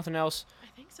 and there's nothing else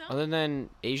I think so. other than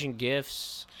Asian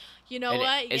Gifts. You know And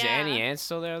what? Is yeah. Annie Ann's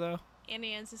still there though?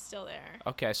 Annie Ann's is still there,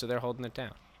 Okay, so they're holding it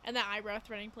down. and that eyebrow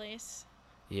threading place.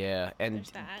 Yeah, and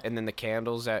There's that. and then the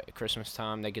candles at Christmas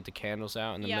time, they get the candles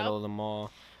out in the Yep. middle of the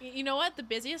mall. You know what? The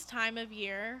busiest time of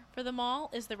year for the mall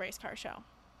is the race car show.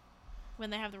 when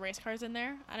they have the race cars in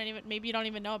there. Maybe you don't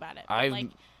even know about it. But I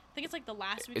think it's like the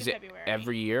last week is of it February.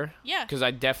 every year? Yeah. Because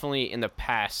I definitely in the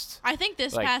past. I think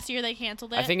this past year they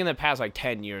canceled it. I think in the past like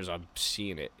 10 years I've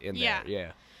seen it in there.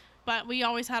 Yeah. But we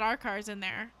always had our cars in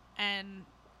there, and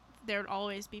there would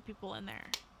always be people in there.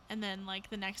 And then like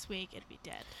the next week it'd be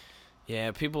dead.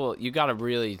 Yeah, people, you gotta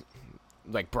really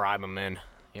like bribe them in.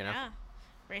 You know. Yeah.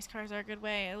 Race cars are a good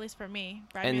way, at least for me.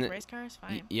 Bribe me with race cars,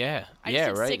 fine. Yeah. I just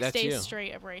did right. 6 That's days you.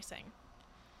 straight of racing.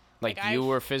 Like you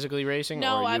were physically racing?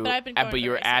 No, or you, but I've been going but to you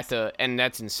were at races. and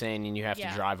that's insane, and you have to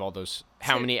drive all those,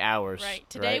 how many hours? Right.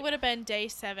 Today would have been day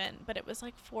 7, but it was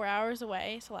like 4 hours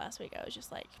away, so last week I was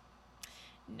just like,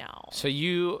 no. So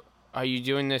are you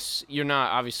doing this, you're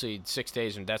not, obviously 6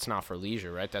 days, and that's not for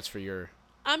leisure, right? That's for your...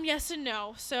 Yes and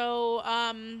no. So,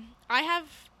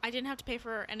 I didn't have to pay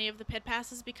for any of the pit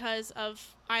passes because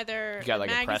of either you got like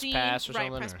magazine, a press pass or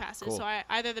something? Right, press passes. Cool. So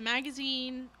either the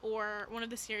magazine or one of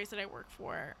the series that I work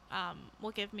for will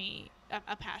give me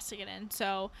a pass to get in.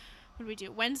 So what did we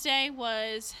do? Wednesday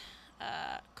was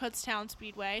Kutztown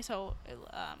Speedway. So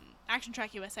Action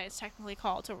Track USA it's technically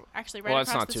called. So actually right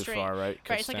across the street. Well, that's not too far, right?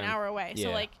 Right, it's like an hour away. Yeah.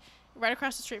 So like right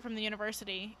across the street from the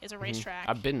university is a racetrack.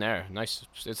 I've been there. Nice.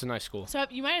 It's a nice school. So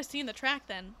you might have seen the track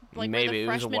then. Like maybe. Where the it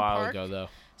was a freshmen while park. ago, though.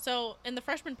 So in the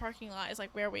freshman parking lot is like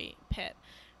where we pit.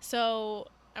 So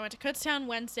I went to Kutztown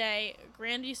Wednesday,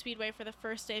 Grandview Speedway for the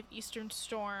first day of Eastern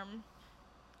Storm.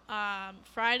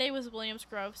 Friday was Williams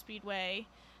Grove Speedway.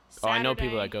 Saturday, I know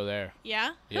people that go there.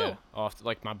 Yeah? Yeah. Who?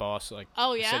 Like my boss. Like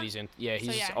oh, yeah? said he's in. Yeah,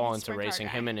 he's he's all a into sprint car racing.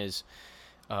 guy. Him and his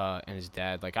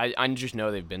dad. Like I just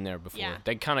know they've been there before. Yeah.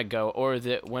 They kind of go. Or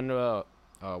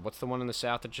what's the one in the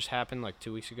south that just happened like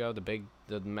 2 weeks ago?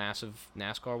 The massive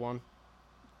NASCAR one.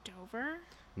 Dover?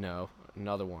 No,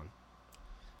 another one.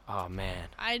 Oh man.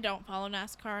 I don't follow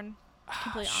NASCAR in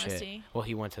complete honesty. Well,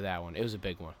 he went to that one. It was a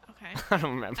big one. Okay. I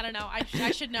don't remember. I don't know.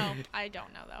 I should know. I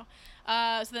don't know,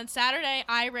 though. So then Saturday,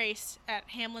 I raced at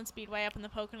Hamlin Speedway up in the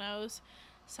Poconos.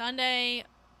 Sunday,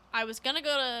 I was going to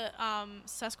go to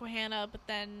Susquehanna, but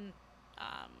then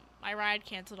my ride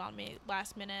canceled on me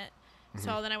last minute. Mm-hmm.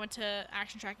 So then I went to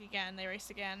Action Track again. They raced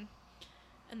again.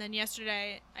 And then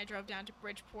yesterday, I drove down to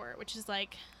Bridgeport, which is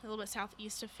like a little bit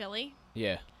southeast of Philly.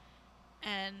 Yeah.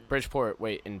 And Bridgeport,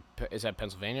 wait, is that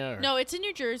Pennsylvania? Or? No, it's in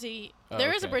New Jersey. Oh,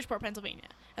 There is a okay. Bridgeport, Pennsylvania.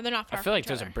 And they're not far I feel from like each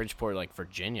there's other. a Bridgeport, like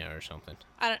Virginia or something.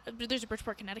 There's a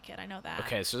Bridgeport, Connecticut. I know that.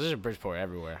 Okay, so there's a Bridgeport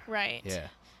everywhere. Right. Yeah.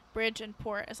 Bridge and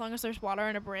port. As long as there's water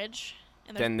and a bridge.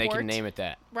 And there's Then they port, can name it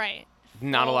that. Right.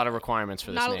 Not a Well, lot of requirements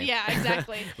for this name. Yeah,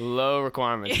 exactly. Low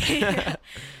requirements.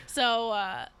 So,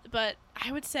 but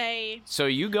I would say So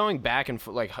you going back and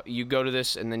like you go to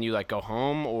this and then you like go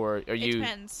home, or are you it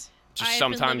depends. just I've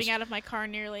sometimes been living out of my car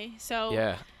nearly. So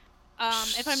yeah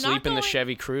if I'm sleep not in the going-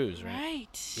 Chevy Cruise, right?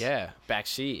 Right. Yeah,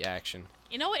 backseat action.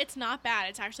 You know what? It's not bad.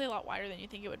 It's actually a lot wider than you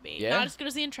think it would be. Yeah? Not as good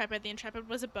as the Intrepid. The Intrepid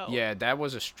was a boat. Yeah, that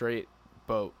was a straight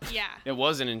boat. Yeah. It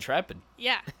wasn't Intrepid.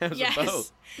 Yeah. It was yes. a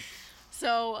boat.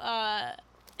 So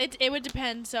it would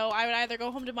depend. So I would either go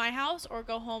home to my house or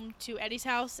go home to Eddie's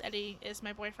house. Eddie is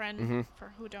my boyfriend, Mhm.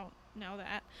 for who don't know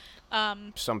that.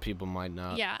 Some people might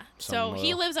not. Yeah. some So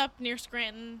he will. lives up near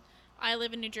Scranton. I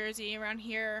live in New Jersey, around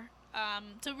here.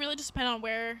 So it really just depends on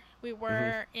where we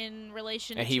were in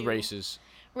relation And to... he races.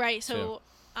 Right. So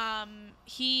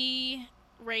he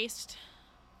raced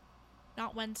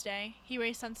not Wednesday. He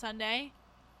raced on Sunday.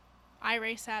 I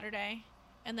raced Saturday.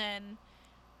 And then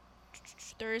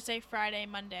Thursday, Friday,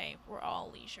 Monday were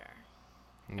all leisure.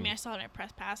 I mean, I still had my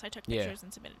press pass. I took Yeah. pictures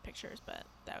and submitted pictures, but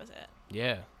that was it.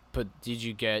 Yeah, but do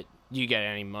you get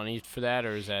any money for that,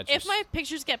 or is that just If my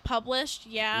pictures get published,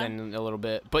 yeah. then a little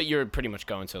bit? But you're pretty much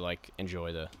going to like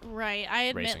enjoy the. Right. I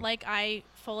admit, racing. like, I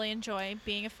fully enjoy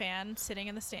being a fan, sitting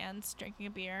in the stands, drinking a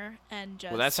beer, and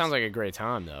just... Well, that sounds like a great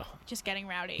time though. Just getting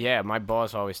rowdy. Yeah, my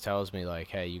boss always tells me like,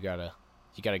 hey, you gotta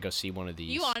go see one of these.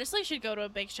 You honestly should go to a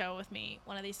big show with me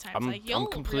one of these times. I'm You'll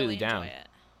completely really down. enjoy it.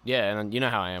 Yeah, and you know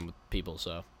how I am with people,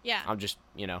 so Yeah. I'm just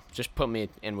just put me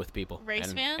in with people. Race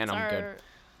and, fans and I'm are good.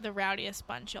 the rowdiest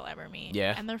bunch you'll ever meet.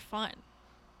 Yeah. And they're fun.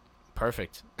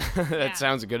 Perfect. That Yeah.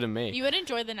 sounds good to me. You would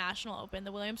enjoy the National Open,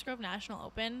 the Williams Grove National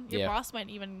Open. Your Yeah. boss might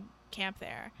even camp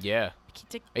there. Yeah.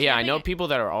 To- Yeah, I camping know at- people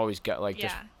that are always go. Like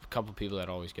there's Yeah. a couple people that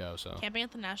always go. So Camping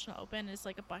at the National Open is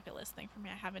like a bucket list thing for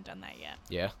me. I haven't done that yet.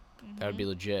 yeah, that would be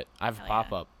legit. I have a Hell pop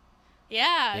yeah. up.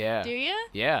 Yeah. Yeah. Do you?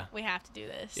 Yeah. We have to do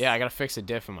this. Yeah, I gotta fix a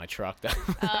diff in my truck though.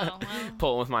 Oh, well.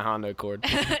 Pull it with my Honda Accord.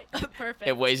 Perfect.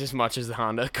 It weighs as much as the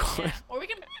Honda Accord. Yeah. Or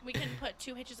we can put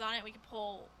 2 hitches on it. We can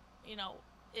pull,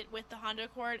 it with the Honda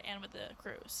Accord and with the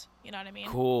Cruise. You know what I mean?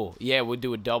 Cool. Yeah, we'll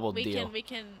do a double deal. We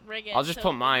can rig it. I'll just so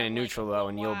put we mine have, in like, neutral a though, full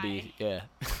and you'll Y. be yeah.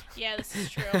 Yeah, this is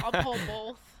true. I'll pull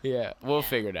both. Yeah, we'll Yeah.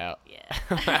 figure it out. Yeah.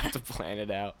 We'll have to plan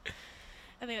it out.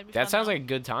 I think that'd be That fun, sounds though. like a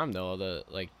good time though. The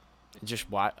like, just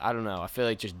I don't know. I feel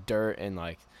like just dirt and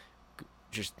like,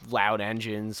 just loud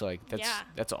engines. Like Yeah.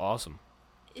 that's awesome.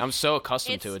 I'm so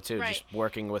accustomed to It's- it too. right. Just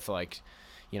working with like,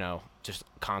 just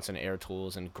constant air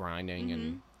tools and grinding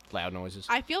and loud noises.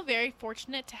 I feel very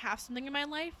fortunate to have something in my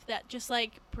life that just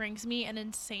like brings me an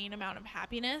insane amount of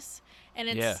happiness, and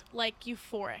it's Yeah. like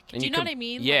euphoric. And Do you know com- what I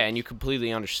mean? Yeah, Like, and you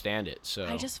completely understand it. So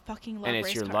I just fucking love and it's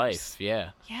race your cars. life.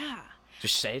 Yeah, Yeah.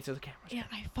 just say it to the camera. Yeah,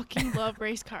 I fucking love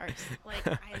race cars. Like,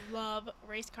 I love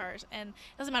race cars. And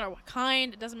it doesn't matter what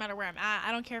kind, it doesn't matter where I'm at.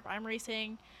 I don't care if I'm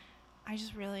racing. I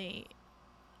just really,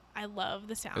 I love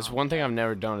the sound. There's one thing I've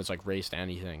never done is like raced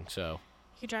anything. So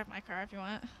You can drive my car if you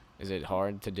want. is it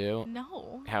hard to do?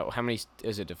 No. How many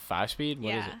is it? A 5-speed?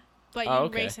 What is Yeah. it? But you Oh,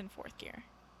 okay. race in fourth gear.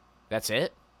 That's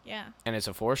it? Yeah. And it's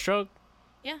a 4-stroke?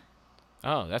 Yeah.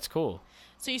 Oh, that's cool.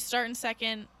 So you start in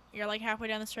second, you're like halfway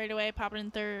down the straightaway, pop it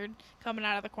in third, coming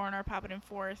out of the corner, pop it in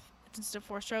fourth. Instead of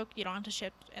 4-stroke, you don't have to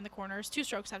shift in the corners. 2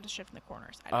 strokes have to shift in the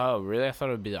corners. I don't Oh, really? I thought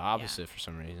it would be the opposite for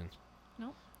some reason.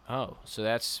 Nope. Oh, so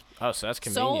that's So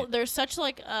convenient. there's such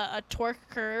like a torque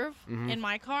curve Mhm. in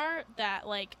my car that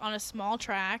like on a small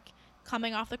track,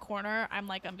 coming off the corner, I'm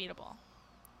like unbeatable.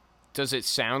 Does it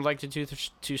sound like the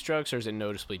two strokes, or is it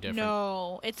noticeably different?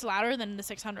 No, it's louder than the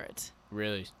 600s.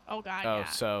 Really? Oh god, Oh, yeah.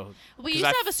 so We 'cause used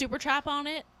I to have f- a super trap on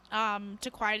it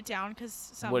to quiet it down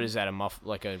because what is that?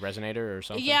 Like a resonator or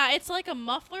something? Yeah, it's like a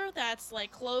muffler that's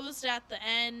like closed at the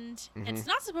end. Mhm. It's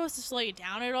not supposed to slow you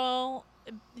down at all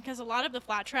because a lot of the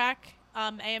flat track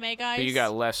AMA guys. But you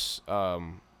got less,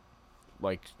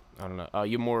 like I don't know.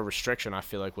 You more restriction. I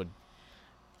feel like would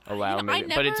allow I maybe,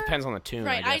 but it never- depends on the tune.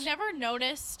 right. I I guess. never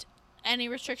noticed any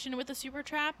restriction with the super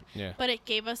trap, Yeah. but it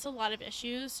gave us a lot of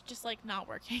issues just like not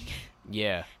working.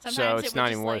 Yeah. Sometimes So it it's would not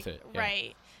just, even like, worth it. Yeah.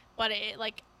 Right. But it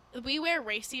like we wear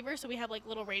receivers, so we have like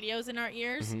little radios in our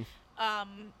ears. Mhm.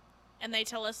 And they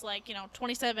tell us like,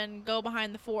 27, go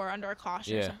behind the 4 under a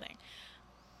caution or Yeah. something.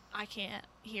 I can't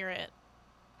hear it.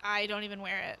 I don't even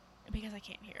wear it because I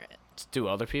can't hear it. Do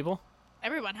other people?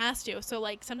 Everyone has to. So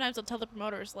like sometimes I'll tell the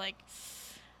promoters like,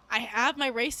 I have my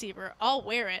receiver. I'll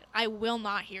wear it. I will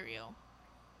not hear you.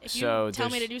 If you So tell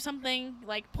me there's- to do something,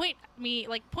 like point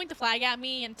the flag at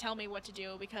me and tell me what to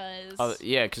do because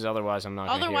Yeah, because otherwise I'm not.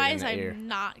 Gonna otherwise hear it in the ear. I'm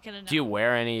not gonna know. Do you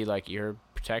wear any like ear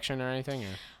protection or anything? Or?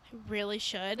 I really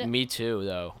should. Me too,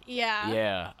 though. Yeah.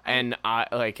 Yeah, and I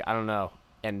don't know,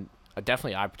 and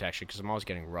definitely eye protection because I'm always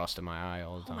getting rust in my eye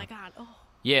all the Oh time. my god. Oh.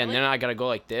 Yeah, and Really? then I gotta go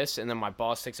like this, and then my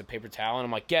boss takes a paper towel, and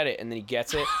I'm like, get it, and then he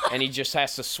gets it, and he just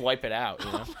has to swipe it out,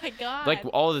 you know, Oh my god. like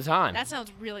all the time. That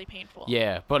sounds really painful.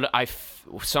 Yeah, but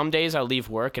some days I leave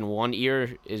work and one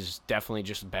ear is definitely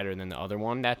just better than the other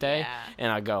one that day, Yeah.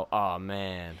 and I go, oh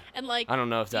man, And like I don't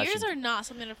know if that ears should. are not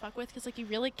something to fuck with because like you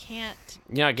really can't.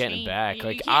 You're not getting change- it back. you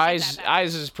Like can't take that back.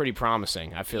 eyes is pretty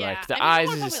promising. I feel Yeah, like the I eyes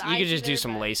mean, there's is no you problem could with just do eyes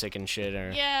some either, but- LASIK and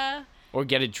shit, Yeah. or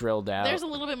get it drilled out. There's a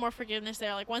little bit more forgiveness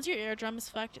there. Like once your eardrum is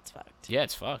fucked, it's fucked. Yeah,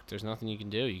 it's fucked. There's nothing you can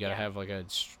do. You gotta Yeah. have like a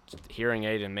hearing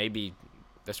aid, and maybe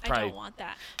that's I probably don't want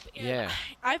that. But, yeah.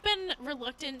 I've been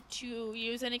reluctant to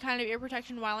use any kind of ear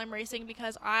protection while I'm racing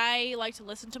because I like to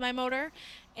listen to my motor,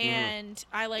 and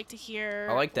I like to hear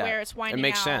I like that. where it's winding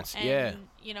makes out sense, and,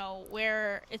 yeah.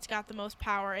 where it's got the most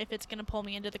power, if it's going to pull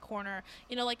me into the corner.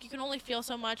 Like you can only feel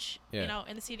so much, Yeah.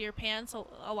 in the seat of your pants.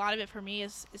 A lot of it for me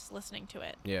is listening to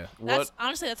it. Yeah. That's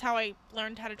honestly that's how I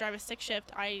learned how to drive a stick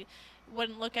shift. I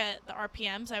wouldn't look at the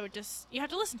RPMs. I would just you have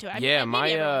to listen to it. Yeah,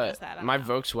 maybe everyone my does that, I don't my know.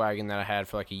 Volkswagen that I had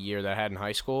for like a year that I had in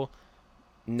high school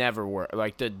never worked.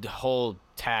 Like the whole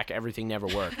tack, everything never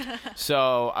worked.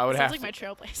 So I would Sounds have like to.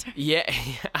 my Trailblazer. Yeah,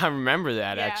 I remember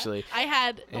that Yeah. actually. I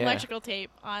had Yeah. electrical tape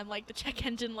on like the check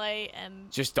engine light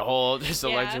and Just Yeah.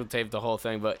 electrical tape, the whole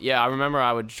thing. But yeah, I remember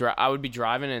I would be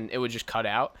driving and it would just cut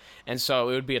out, and so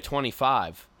it would be a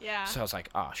 25. yeah. So I was like,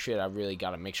 oh shit, I really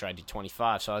got to make sure I do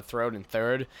 25. So I'd throw it in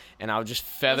third, and I would just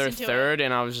feather Listen to third,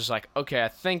 and I was just like, okay, I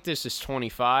think this is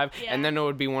 25. Yeah. And then it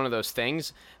would be one of those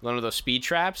things, one of those speed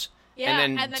traps. Yeah,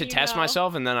 and then to you test know.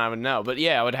 myself, and then I would know. But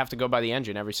yeah, I would have to go by the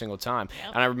engine every single time. Yep.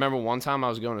 And I remember one time I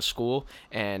was going to school,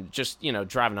 and just,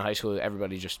 driving to high school,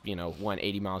 everybody just, went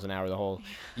 80 miles an hour the whole.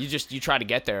 You try to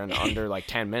get there in under like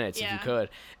 10 minutes if you Yeah. could.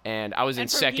 And I was in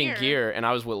And from second here- gear, and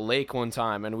I was with Lake one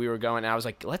time, and we were going, and I was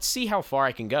like, let's see how far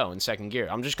I can go in second gear.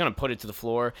 I'm just going to put it to the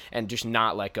floor and just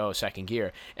not let go of second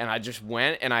gear. And I just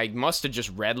went, and I must have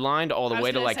just redlined all the I was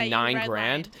way to gonna like say you $9,000.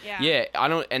 redlined,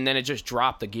 yeah. And then it just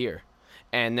dropped the gear.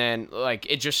 and then like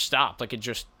it just stopped. Like it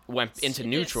just went into Did it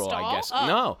neutral, I stall? guess. Oh.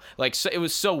 No, like so, it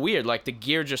was so weird. Like the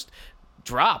gear just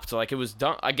dropped. Like it was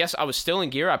done. I guess I was still in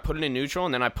gear. I put it in neutral,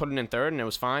 and then I put it in third, and it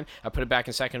was fine. I put it back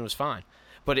in second, it was fine.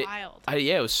 But Wild.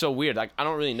 yeah, it was so weird. Like I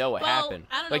don't really know what Well, happened.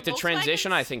 I don't know, Like the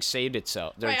transition, Volkswagens- I think saved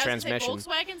itself. Their Right, I was gonna say,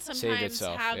 transmission. Volkswagen saved sometimes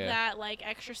itself, have yeah. that like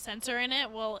extra sensor in it,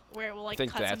 where it will like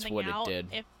think cut that's something what it out did.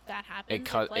 if that happens.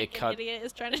 cut- if, like, it cut- An idiot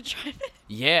is trying to drive it.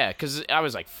 Yeah, because I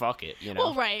was like, fuck it, you know.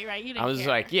 Well, right. You didn't I was care.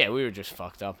 like, yeah, we were just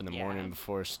fucked up in the Yeah. morning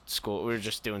before school. We were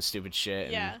just doing stupid shit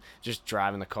and Yeah. just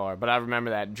driving the car. But I remember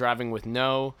that driving with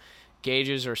no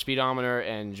gauges or speedometer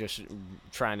and just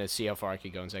trying to see how far I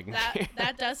could go in second gear.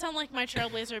 That does sound like my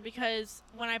Trailblazer, because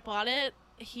when I bought it,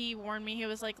 he warned me. He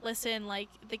was like, "Listen, like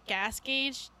the gas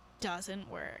gauge doesn't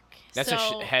work." That's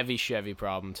so, a heavy Chevy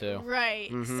problem too.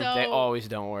 right. Mhm, So they always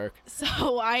don't work. So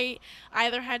I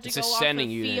either had to It's go a off sending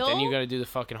of unit. feel. Then you got to do the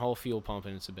fucking whole fuel pump,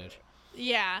 and it's a bitch.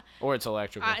 Yeah. Or it's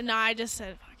electrical. No, I just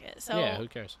said fuck it. So yeah, who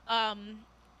cares?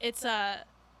 it's I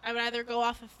would either go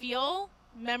off of feel,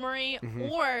 memory,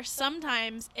 or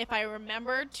sometimes if I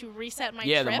remembered to reset my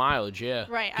Yeah, trip, the mileage. Yeah.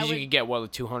 Right, I Because you would- could get what,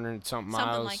 like 200 something miles.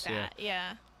 something like Yeah. that.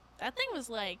 Yeah. That thing was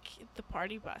like the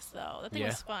party bus, though. That thing Yeah.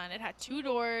 was fun. It had 2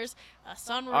 doors, a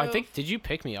sunroof. Oh, I think. Did you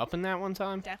pick me up in that one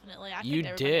time? Definitely. I You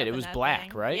picked everybody did. up It in was that black,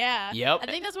 thing. right? Yeah. Yep. I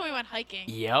think that's when we went hiking.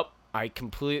 Yep.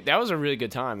 That was a really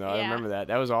good time though. I Yeah. remember that.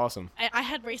 That was awesome. I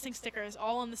had racing stickers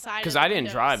all on the side. Because of the I didn't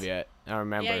windows. drive yet. I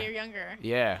remember. Yeah, you're younger.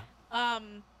 Yeah.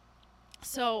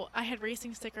 So I had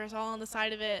racing stickers all on the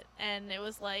side of it, and it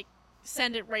was like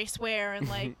send it raceware and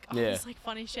like all Yeah. this like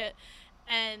funny shit.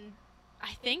 And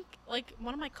I think like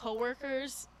one of my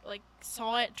coworkers like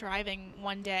saw it driving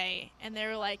one day, and they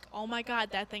were like, "Oh my god,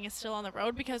 that thing is still on the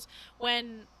road." Because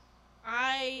when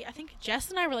I think Jess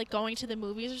and I were like going to the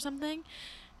movies or something,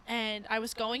 and I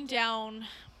was going down.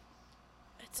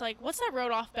 It's like, what's that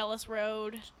road off Bellis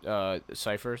Road?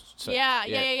 Cypher. Yeah.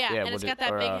 And what it's got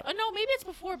that big. Oh no, maybe it's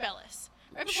before Bellis.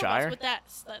 Right before Shire?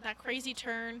 Bellis with that crazy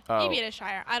turn. Oh. Maybe it is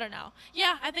Shire. I don't know.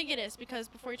 Yeah, I think it is, because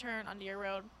before you turn onto your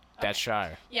road. That's Okay.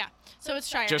 Shire. Yeah. So it's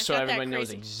Shire. Just It's so got that everyone knows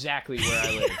crazy- exactly where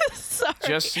I live. Sorry.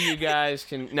 Just so you guys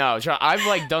can. No, I've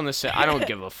like done this. I don't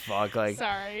give a fuck. Like,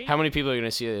 Sorry. how many people are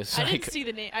gonna see this? I Like, didn't see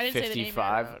the name. I didn't say the name. of the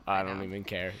 55. road. I don't know. even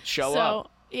care. Show So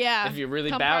up. yeah. If you're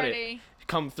really come about it. party.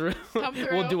 Come through. Come We'll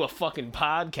through. do a fucking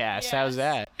podcast. How's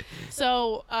Yes. that?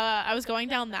 So I was going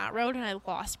down that road, and I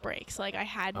lost brakes. Like I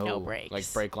had no brakes.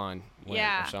 Like brake line went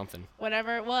Yeah. or something.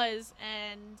 Whatever it was,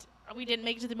 and we didn't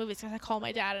make it to the movies because I called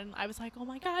my dad, and I was like, "Oh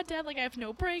my god, Dad! Like I have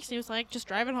no brakes." And he was like, "Just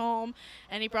drive it home,"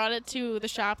 and he brought it to the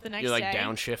shop the next You're like day.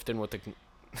 downshifting with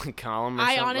the column. Or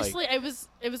I something? honestly, it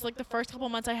was like the first couple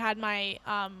months I had my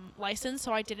license,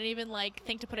 so I didn't even like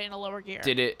think to put it in a lower gear.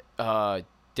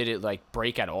 Did it like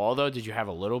break at all though? Did you have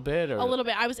a little bit or A little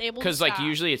bit. I was able to. Because like stop.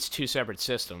 usually it's two separate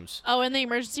systems. Oh, and the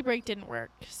emergency brake didn't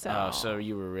work. So. So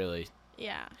you were really.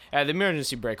 Yeah. The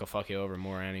emergency brake will fuck you over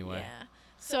more anyway. Yeah.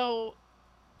 So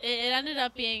it ended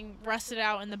up being rusted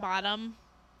out in the bottom,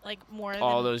 like more.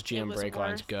 All than those it GM was brake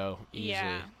lines worth. go easily.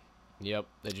 Yeah. Yep,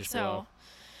 they just So. blow.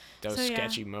 That was so, yeah.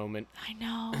 sketchy moment. I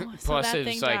know. So Plus, that it's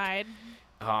thing like- died.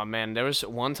 Oh man, there was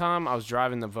one time I was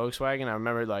driving the Volkswagen. I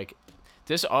remember like,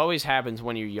 this always happens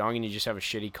when you're young and you just have a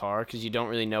shitty car because you don't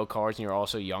really know cars and you're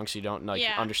also young, so you don't like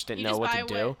Yeah. understand You know just what buy to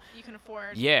do. you can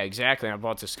afford. Yeah, exactly. I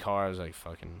bought this car. I was like,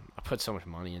 fucking. I put so much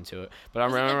money into it. But I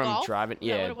Was it the remember I'm Golf? driving. Is that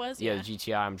Yeah, what it was? yeah, Yeah. the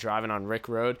GTI. I'm driving on Rick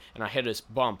Road and I hit this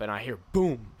bump and I hear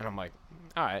boom and I'm like,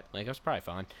 all right, like that's probably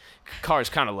fine. Car's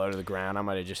kind of low to the ground. I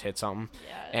might have just hit something.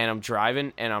 Yeah. And I'm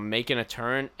driving and I'm making a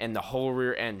turn and the whole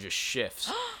rear end just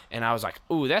shifts. And I was like,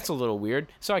 ooh, that's a little weird.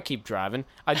 So I keep driving.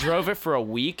 I drove it for a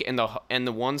week and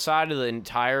the one side of the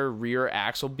entire rear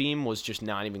axle beam was just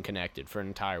not even connected for an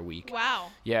entire week. Wow.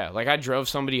 Yeah, like I drove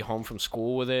somebody home from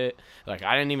school with it. Like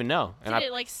I didn't even know. And Did I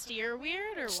it like steer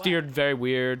weird or steered very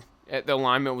weird. The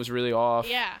alignment was really off.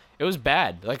 what? Yeah. It was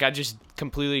bad. Like I just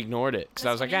completely ignored it because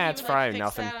I was like, funny, it's you would, probably fix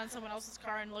nothing. That on someone else's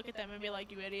car and look at them and be like,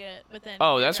 "You idiot!" But then.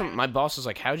 Oh, you're that's what driving my boss was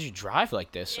like. How'd you drive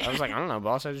like this? I was like, I don't know,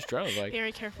 boss. I just drove. Like,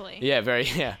 very carefully. yeah,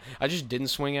 yeah. I just didn't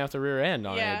swing out the rear end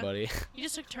on Yeah. anybody. You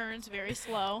just took turns very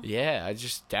slow. Yeah, I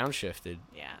just downshifted.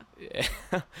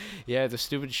 Yeah. Yeah, the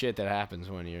stupid shit that happens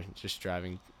when you're just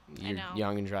driving. You're know.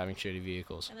 young and driving shitty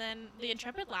vehicles. And then the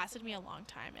Intrepid lasted me a long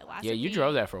time. It lasted. Yeah, you me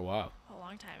drove that for a while. a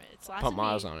long time. It's lasted Pump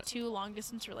miles me on it. 2 long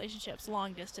distance relationships.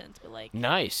 Long distance, but like.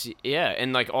 Nice. Yeah,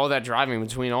 and like all that driving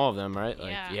between all of them, right?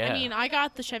 Like, Yeah. yeah. I mean, I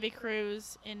got the Chevy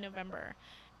Cruze in November,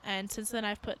 and since then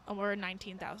I've put over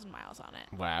 19,000 miles on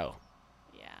it. Wow.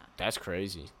 Yeah. That's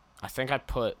crazy. I think I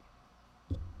put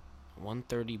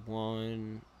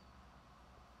 131.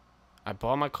 I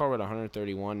bought my car with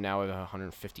 131. Now I have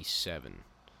 157.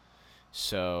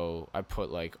 So I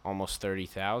put like almost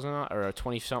 30,000 or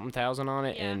 20-something thousand on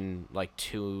it in like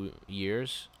 2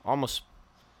 years,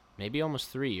 maybe almost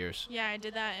 3 years. Yeah, I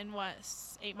did that in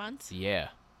 8 months. Yeah,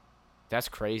 that's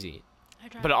crazy.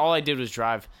 But all I did was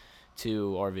drive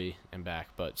to RV and back.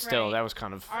 But still, that was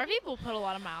kind of. RV will put a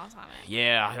lot of miles on it.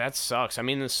 Yeah, that sucks. I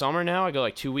mean, in the summer now, I go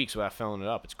like 2 weeks without filling it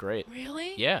up. It's great.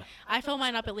 Really? Yeah. I fill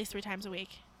mine up at least 3 times a week.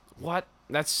 What?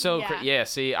 That's so crazy. Yeah,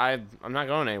 see, I'm not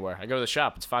going anywhere. I go to the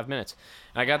shop. It's 5 minutes.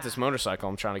 And I got this motorcycle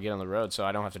I'm trying to get on the road, so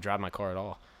I don't have to drive my car at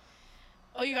all.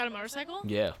 Oh, you got a motorcycle?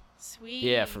 Yeah. Sweet.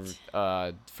 Yeah,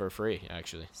 for free,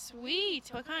 actually. Sweet.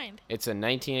 What kind? It's a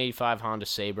 1985 Honda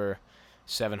Sabre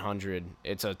 700.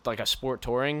 It's like a sport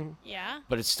touring. Yeah.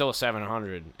 But it's still a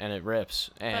 700, and it rips.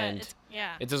 And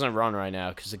it doesn't run right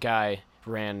now because the guy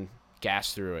ran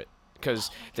gas through it.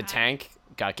 Because the tank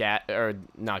got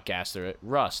not gas through it,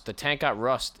 rust. The tank got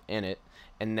rust in it,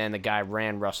 and then the guy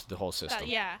ran rust through the whole system.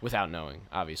 Without knowing,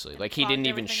 obviously. Like, he didn't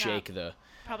even shake the.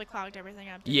 Probably clogged everything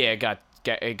up. Yeah,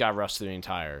 it got rust through the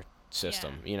entire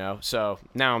system, you know? So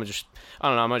now I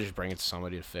don't know, I might just bring it to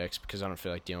somebody to fix because I don't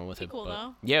feel like dealing with it. Cool,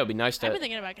 though. Yeah, it'd be nice to. I've been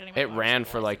thinking about getting my It ran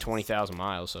for like 20,000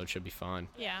 miles, so it should be fine.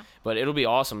 Yeah. But it'll be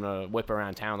awesome to whip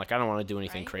around town. Like, I don't want to do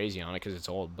anything crazy on it because it's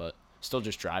old, but still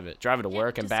just drive it. Drive it to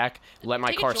work and back. Let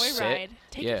my car sit.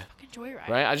 Take a fucking joyride.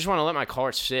 Right? I just want to let my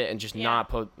car sit and just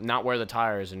not wear the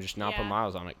tires and just not put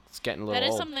miles on it. It's getting a little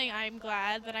old. That is something I'm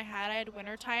glad that I had. I had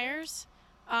winter tires.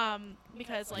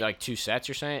 Because like 2 sets,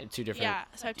 you're saying? 2 different. Yeah,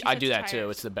 so I have 2 I sets do of that tires. too.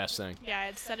 It's the best thing. Yeah,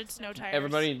 it's studded snow tires.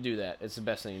 Everybody do that. It's the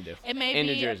best thing to do. It may in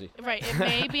be New Jersey. Right. It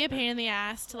may be a pain in the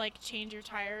ass to like change your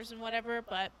tires and whatever,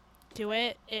 but do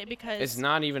it because it's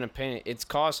not even a pain. It's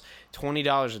cost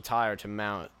 $20 a tire to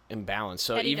mount and balance.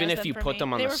 So Eddie even if you put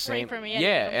them on the same, free for me.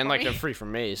 and like they're free for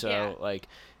me. So like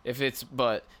if it's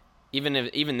even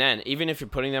if you're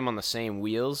putting them on the same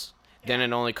wheels, then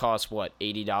it only costs what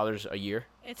 $80 a year.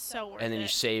 It's so worth it. And then you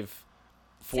save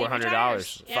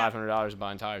 $400, $500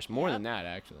 buying tires. More than that,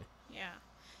 actually.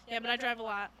 Yeah, but I drive a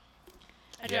lot.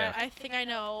 I think I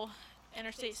know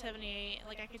Interstate 78.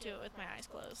 Like I could do it with my eyes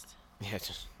closed. Yeah,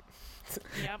 just.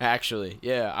 Actually,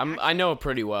 yeah, I know it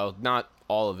pretty well. Not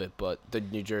all of it, but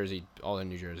all in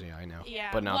New Jersey, I know.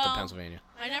 Yeah, but not the Pennsylvania.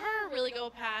 I never really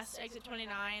go past exit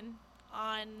 29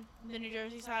 on the New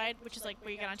Jersey side, which is like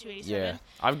where you get on 287. Yeah,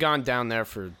 I've gone down there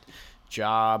for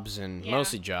jobs and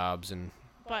mostly jobs, and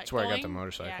that's where I got the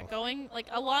motorcycle. Yeah, going like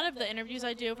a lot of the interviews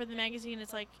I do for the magazine,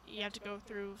 it's like you have to go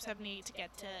through 78 to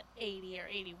get to 80 or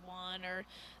 81 or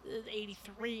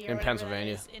 83 or in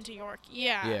Pennsylvania into York.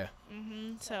 Yeah. Yeah.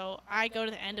 So I go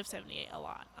to the end of 78 a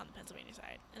lot on the Pennsylvania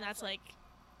side, and that's like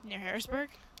near Harrisburg.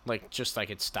 Like just like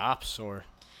it stops, or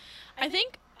I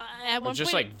think at one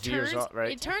just point like veers off,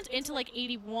 right? It turns into like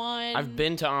 81. I've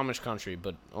been to Amish country,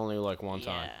 but only like one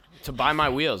time to buy my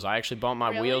wheels. I actually bought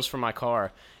my wheels for my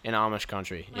car in Amish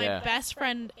country. My best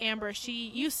friend Amber,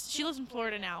 she lives in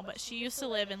Florida now, but she used to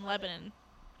live in Lebanon,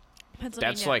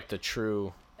 Pennsylvania. That's like the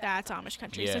true. That's Amish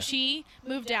country. Yeah. So she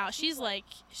moved out. She's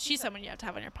someone you have to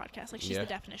have on your podcast. Like she's the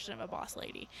definition of a boss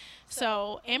lady.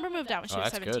 So Amber moved out when she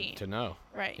was 17. That's good to know.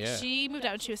 Right. Yeah. She moved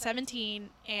out when she was 17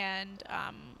 and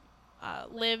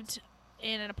lived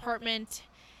in an apartment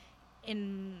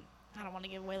in, I don't want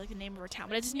to give away like the name of her town,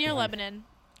 but it's near Lebanon.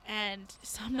 And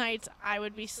some nights I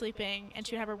would be sleeping and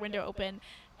she would have her window open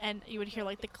and you would hear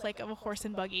like the click of a horse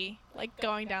and buggy like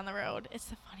going down the road. It's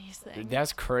the funniest thing.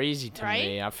 That's crazy to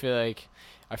me. I feel like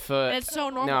and it's so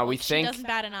normal. No, we like, think she doesn't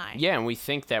bat an eye. Yeah, and we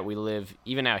think that we live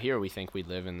even out here. We think we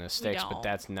live in the sticks, but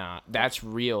that's not. That's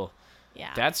real.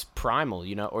 Yeah. That's primal,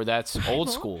 or that's old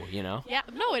school, Yeah.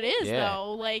 No, it is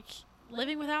though. Like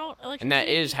living without electricity. And that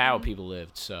is how people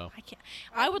lived. So.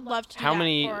 I would love to. How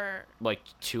many? Like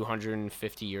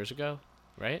 250 years ago,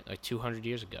 right? Like 200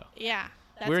 years ago. Yeah.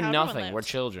 We're nothing. We're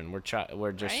children. We're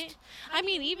just. Right? I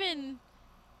mean, even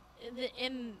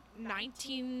in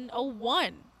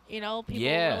 1901, people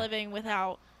were living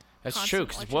without. That's true.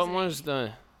 Because what was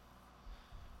the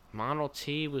Model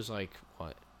T was like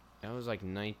what? That was like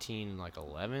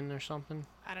 1911 or something.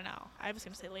 I don't know. I was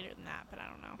gonna say later than that, but I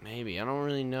don't know. Maybe I don't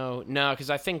really know. No, because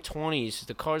I think 20s.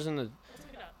 The cars in the. Let's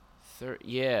look it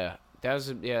up.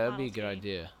 That'd be a good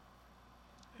idea.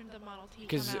 The Model T.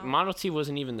 Because Model T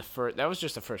wasn't even the first. That was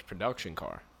just the first production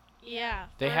car. Yeah.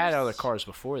 They had other cars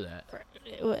before that.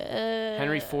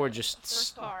 Henry Ford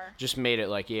just made it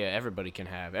like everybody can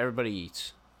have. Everybody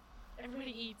eats.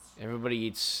 Everybody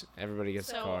gets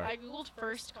a car. So I googled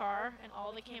first car, and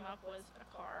all that came up was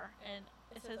a car, and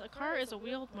it says a car is a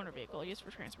wheeled motor vehicle used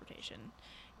for transportation.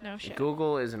 No shit.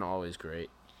 Google isn't always great.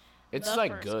 It's the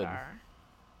like first good. Car.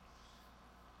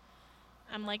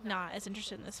 I'm like not as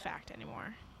interested in this fact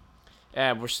anymore.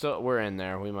 Yeah, we're in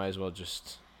there. We might as well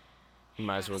just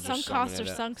Some costs are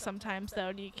sunk sometimes,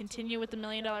 though. Do you continue with the $1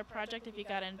 million project if you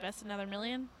got to invest another $1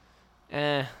 million?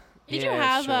 Did you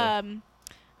have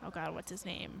oh God, what's his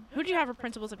name? Who did you have for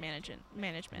Principles of Management?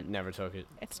 Never took it.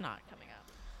 It's not coming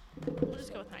up. We'll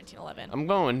just go with 1911. I'm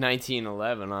going with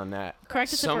 1911 on that.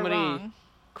 Correct us if we're wrong.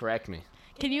 Correct me.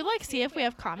 Can you see if we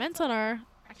have comments on our?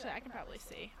 Actually, I can probably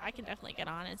see. I can definitely get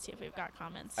on and see if we've got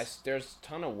comments. There's a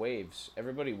ton of waves.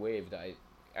 Everybody waved. I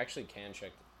actually can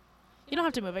check. You don't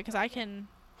have to move it because I can.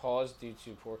 Pause due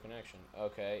to poor connection.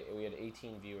 Okay, we had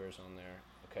 18 viewers on there.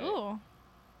 Okay. Ooh.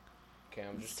 Okay,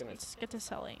 I'm just gonna. Let's get to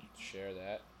Sully. Share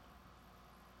that.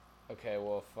 Okay,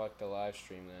 well, fuck the live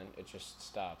stream then. It just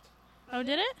stopped. Oh,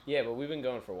 did it? Yeah, but we've been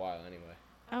going for a while anyway.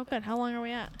 Oh, good. How long are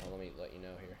we at? Let me let you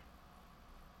know here.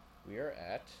 We are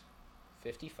at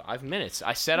 55 minutes.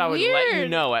 I said I would let you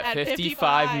know at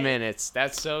 55 minutes.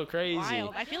 That's so crazy.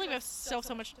 Wild. I feel like we have so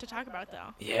much to talk about,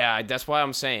 though. Yeah, that's why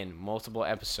I'm saying multiple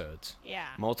episodes. Yeah.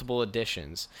 Multiple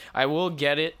editions. I will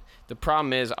get it. The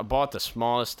problem is I bought the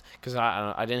smallest because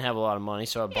I didn't have a lot of money,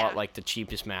 so I bought the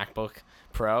cheapest MacBook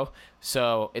Pro.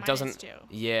 So it doesn't.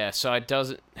 Yeah, so it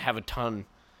doesn't have a ton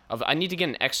of. I need to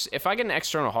get if I get an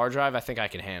external hard drive, I think I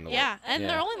can handle it. Yeah, and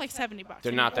they're only like $70.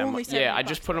 They're not that much. Yeah, I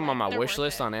just put them on my wish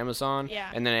list on Amazon. Yeah.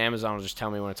 And then Amazon will just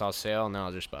tell me when it's on sale, and then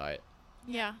I'll just buy it.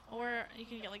 Yeah, or you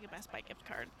can get a Best Buy gift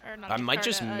card or not. I might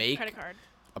just make credit card.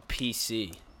 A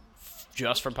PC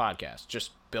just for podcasts.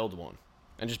 Just build one.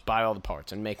 And just buy all the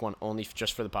parts and make one only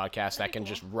just for the podcast that can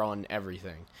just run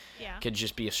everything. Yeah. Could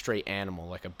just be a straight animal,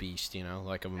 like a beast,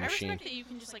 like a machine. I respect that you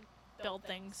can just build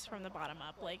things from the bottom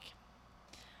up.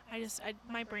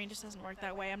 My brain just doesn't work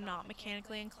that way. I'm not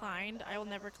mechanically inclined. I will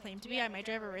never claim to be. I might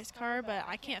drive a race car, but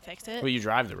I can't fix it. Well, you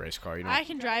drive the race car, I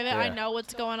can drive it. Yeah. I know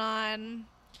what's going on.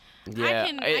 Yeah,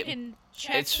 I can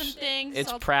check some things.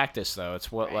 It's practice, though.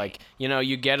 It's what,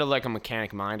 you get a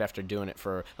mechanic mind after doing it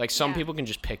for, some people can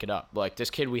just pick it up. Like, this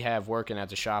kid we have working at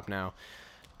the shop now,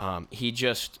 we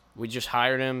just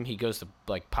hired him. He goes to,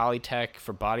 Polytech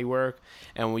for body work,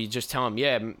 and we just tell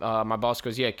him, my boss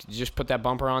goes, could you just put that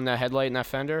bumper on that headlight and that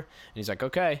fender? And he's like,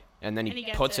 okay. And then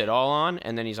he puts it all on,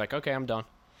 and then he's like, okay, I'm done.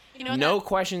 No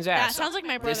questions asked. That sounds like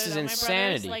my brother. This is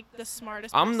insanity. My brother's, the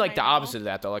smartest. I'm the opposite of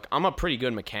that, though. I'm a pretty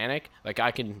good mechanic. I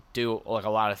can do a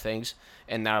lot of things,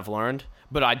 and that I've learned.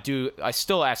 But I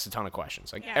still ask a ton of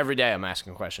questions. Every day I'm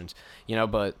asking questions.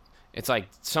 But it's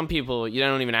some people you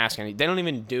don't even ask any. They don't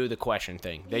even do the question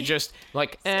thing. They just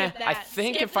I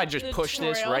think if I just push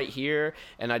this right here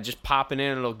and I just pop it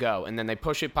in, it'll go. And then they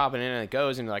push it, pop it in, and it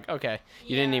goes. And they're like, okay,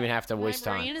 you didn't even have to waste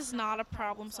time. My brain is not a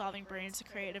problem-solving brain. It's a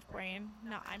creative brain.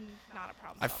 No, I'm not a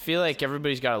problem. I feel like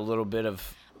everybody's got a little bit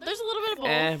of. There's a little bit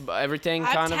of both. Everything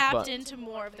kind of. I've tapped into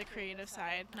more of the creative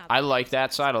side. I like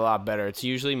that side a lot better. It's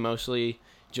usually mostly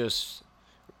just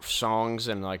songs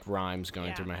and rhymes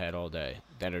going through my head all day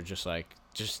that are just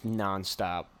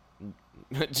nonstop.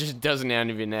 It just doesn't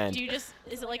even end. Is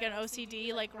it like an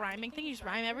OCD rhyming thing? You just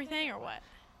rhyme everything or what?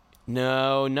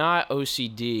 No, not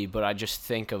OCD, but I just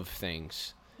think of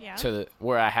things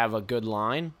where I have a good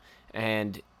line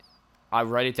and I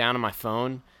write it down on my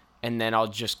phone and then I'll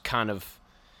just kind of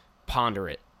ponder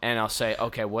it and I'll say,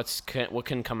 okay, what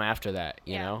can come after that,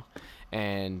 you know?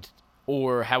 And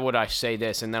or how would I say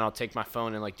this? And then I'll take my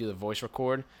phone and do the voice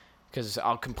record because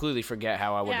I'll completely forget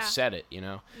how I would have said it,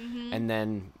 Mm-hmm. And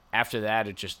then after that,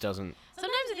 it just doesn't.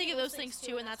 Sometimes I think of those things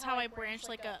too, and that's how I branch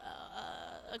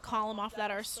a column off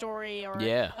that or a story or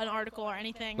an article or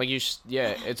anything.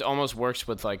 It almost works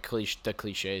with the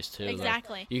cliches too.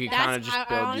 Exactly. You can kind of just build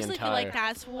the entire. I honestly feel like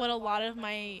that's what a lot of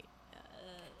my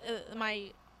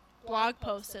my blog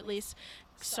posts at least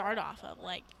start off of.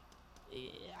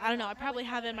 I don't know. I probably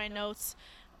have in my notes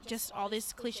just all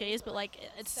these cliches, but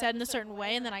it's said in a certain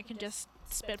way, and then I can just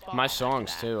spitball. My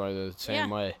songs too are the same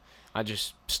way. I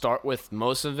just start with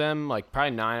most of them,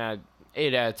 probably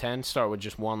 8 out of 10 start with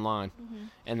just one line,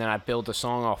 and then I build the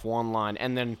song off one line,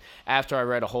 and then after I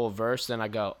write a whole verse, then I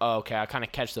go, oh, okay, I kind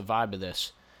of catch the vibe of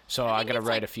this, so I gotta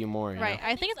write a few more. Right.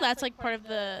 I think that's part of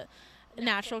the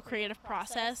natural creative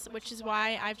process, which is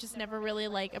why I've just never really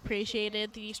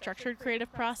appreciated the structured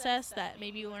creative process that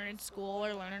maybe you learn in school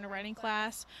or learn in a writing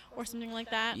class or something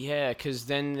like that. Yeah, because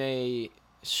then they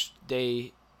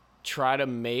try to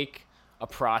make a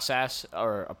process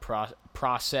or a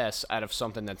process out of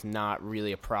something that's not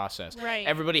really a process. Right.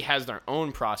 Everybody has their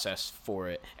own process for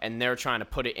it, and they're trying to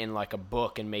put it in a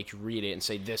book and make you read it and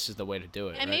say this is the way to do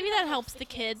it. And maybe that helps the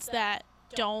kids that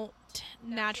don't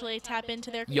naturally tap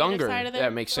into their creative younger side of their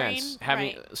that makes brain.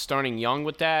 Sense starting young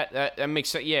with that makes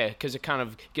sense, because it kind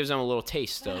of gives them a little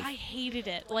taste of. I hated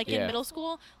it in middle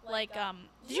school. Did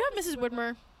you have Mrs.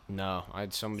 Woodmer? No, I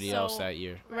had somebody else that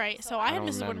year. Right. So I had don't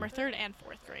Mrs. remember. Whitmer 3rd and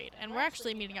 4th grade, and we're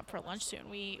actually meeting up for lunch soon.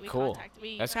 We Cool.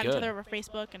 We That's got each good. other over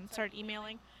Facebook and started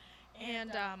emailing,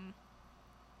 and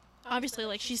obviously,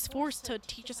 like, she's forced to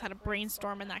teach us how to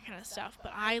brainstorm and that kind of stuff.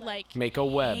 But I Make a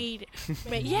web. hate it.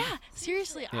 But yeah,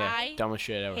 seriously, Yeah, I dumbest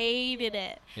shit ever. hated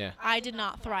it. Yeah. I did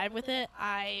not thrive with it.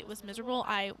 I was miserable.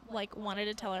 I wanted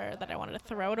to tell her that I wanted to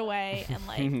throw it away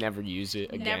and Never use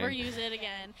it again. never use it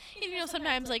again. And,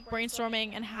 sometimes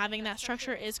brainstorming and having that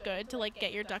structure is good to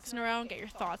get your ducks in a row and get your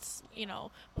thoughts,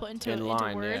 put into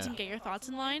line, words yeah. and get your thoughts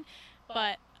in line.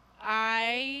 But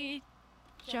I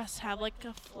just have a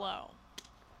flow.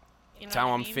 That's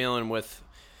how I'm feeling with.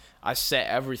 I set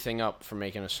everything up for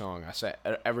making a song. I set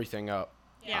everything up.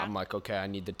 Yeah. I'm like, okay, I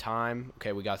need the time.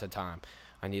 Okay, we got the time.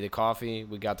 I need the coffee.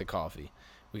 We got the coffee.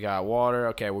 We got water.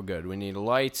 Okay, we're good. We need the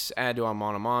lights. Do I'm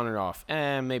on them on or off?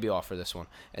 Maybe off for this one.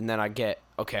 And then I get,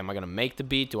 okay, am I going to make the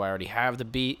beat? Do I already have the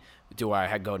beat? Do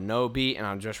I go no beat and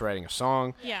I'm just writing a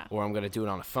song? Yeah. Or I'm going to do it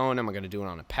on a phone? Am I going to do it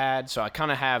on a pad? So I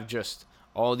kind of have just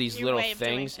all these Your little way of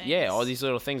doing things. Yeah, things. all these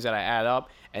little things that I add up,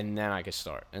 and then I can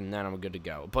start. And then I'm good to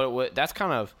go. But that's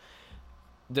kind of...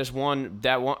 There's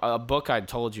a book I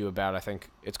told you about, I think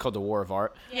it's called The War of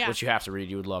Art, Yeah. which you have to read.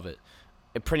 You would love it.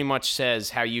 It pretty much says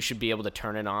how you should be able to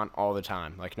turn it on all the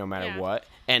time, no matter Yeah. what.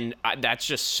 And that's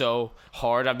just so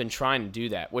hard. I've been trying to do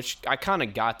that, which I kind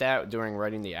of got that during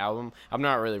writing the album. I'm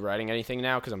not really writing anything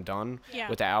now because I'm done Yeah.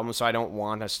 with the album, so I don't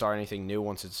want to start anything new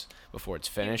before it's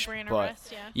finished. brain a But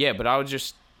rest, yeah. but I would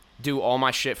just do all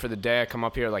my shit for the day. I come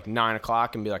up here 9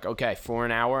 o'clock and be like, okay, for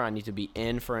an hour, I need to be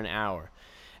in for an hour.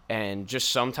 And just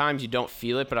sometimes you don't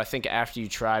feel it, but I think after you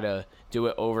try to do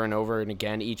it over and over and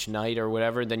again each night or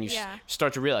whatever, then you Yeah.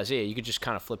 start to realize, you could just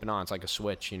kind of flip it on. It's like a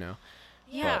switch, Yeah.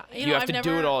 But you have I've to never,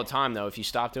 do it all the time, though. If you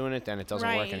stop doing it, then it doesn't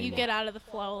right, work anymore. you get out of the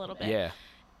flow a little bit. Yeah.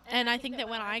 And I think that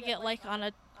when I get on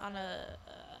a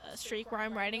streak where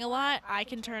I'm writing a lot, I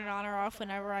can turn it on or off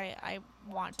whenever I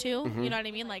want to. Mm-hmm. You know what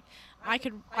I mean?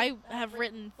 I have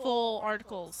written full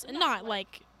articles, and not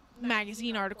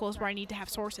magazine articles where I need to have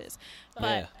sources,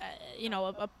 but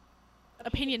a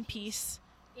opinion piece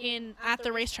at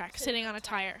the racetrack, sitting on a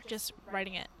tire, just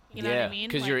writing it. You know what I mean?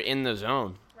 because you're in the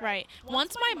zone. Right.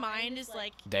 Once my mind is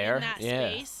There? in that Yeah.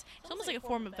 space, it's almost like a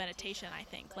form of meditation, I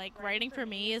think. Writing for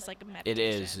me is like a meditation.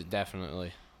 It is,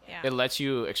 definitely. Yeah. It lets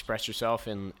you express yourself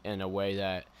in a way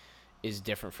that is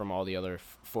different from all the other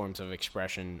forms of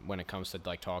expression when it comes to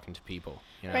talking to people.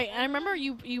 Right. And I remember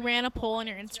you ran a poll on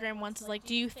your Instagram once.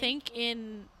 Do you think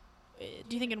in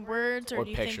words or do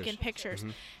you pictures. think in pictures?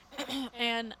 Mhm.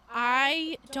 And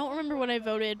I don't remember what I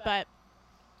voted, but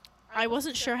I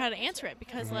wasn't sure how to answer it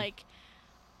because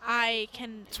I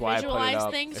can That's why I put it visualize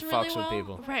up. things It really fucks with well.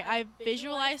 people. Right. I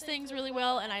visualize things really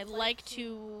well, and I like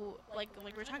to like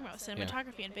we were talking about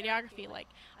cinematography and videography.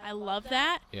 I love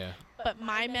that. Yeah. But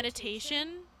my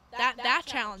meditation, that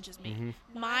challenges me.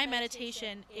 Mm-hmm. My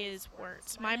meditation is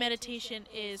words. My meditation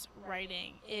is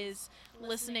writing, is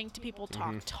listening to people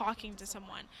talk, talking to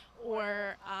someone,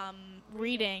 or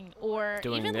reading, or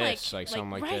Doing even this,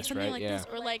 something like this, something right? like Yeah. this,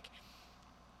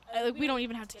 or we don't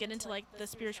even have to get into the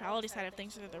spirituality side of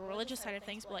things or the religious side of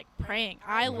things, but praying.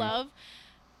 I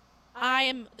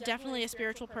am definitely a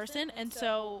spiritual person, and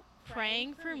so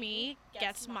praying for me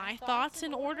gets my thoughts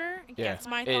in order, gets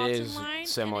my thoughts in line.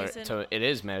 Similar and to it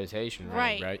is meditation,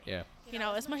 Right. Right. Yeah.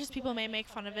 as much as people may make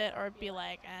fun of it or be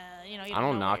like, you don't I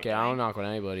don't know knock what it. you're I don't doing. knock what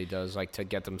anybody does Right. to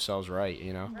get themselves right.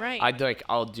 Right.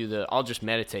 I'll just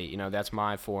meditate. That's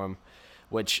my form,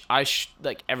 which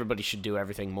everybody should do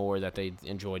everything more that they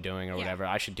enjoy doing or Yeah. whatever.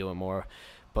 I should do it more.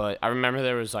 But I remember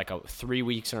there was 3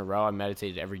 weeks in a row I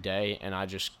meditated every day, and I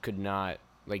just could not.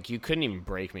 You couldn't even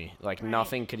break me.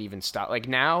 Nothing could even stop.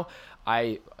 Now,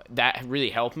 that really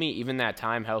helped me. Even that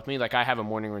time helped me. I have a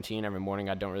morning routine every morning.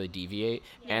 I don't really deviate,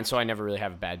 Yeah. and so I never really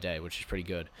have a bad day, which is pretty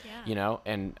good. Yeah.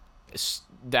 And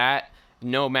that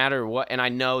no matter what, and I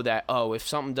know that if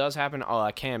something does happen,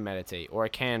 I can meditate, or I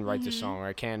can write the song, or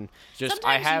I can just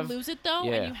Sometimes you lose it though,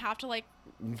 yeah. and you have to get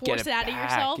force it out of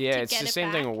back. yourself. Yeah, to it's get the it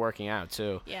same thing back. with working out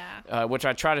too. Yeah. Which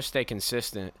I try to stay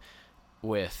consistent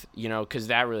with, because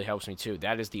that really helps me too.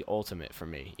 That is the ultimate for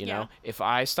me, Yeah. If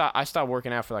I stopped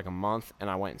working out for a month and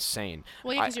I went insane.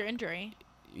 Well, yeah, because your injury.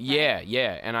 Yeah,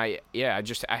 and I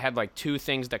had 2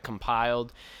 things that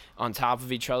compiled on top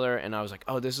of each other, and I was like,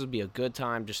 this would be a good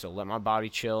time just to let my body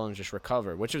chill and just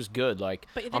recover, which was good.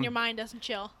 But then your mind doesn't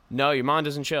chill. No, your mind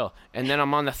doesn't chill. And then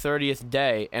I'm on the 30th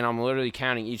day, and I'm literally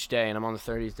counting each day, and I'm on the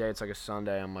 30th day. It's a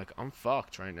Sunday. I'm like, I'm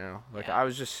fucked right now. Yeah. I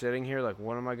was just sitting here,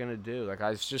 what am I going to do? I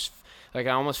was just, I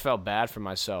almost felt bad for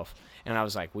myself. And I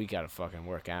was like, we got to fucking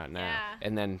work out now. Yeah.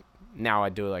 And then now I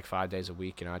do it like 5 days a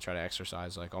week, and I try to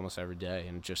exercise like almost every day,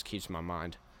 and it just keeps my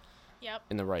mind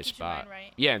in the right Keeps your spot. mind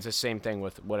right. Yeah, it's the same thing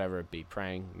with whatever it be: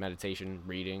 praying, meditation,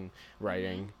 reading,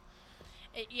 writing,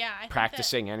 I think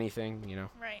practicing anything.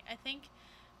 right. I think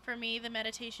for me, the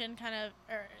meditation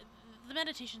the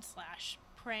meditation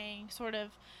 / praying sort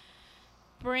of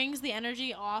brings the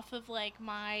energy off of like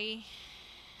my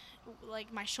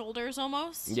shoulders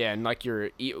almost. Yeah, and like your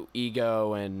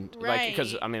ego and like,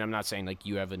 because Right. I mean, I'm not saying like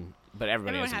you haven't, but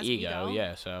everybody Everyone has an has ego. ego.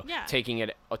 Yeah, so Yeah. taking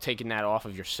that off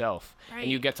of yourself, Right.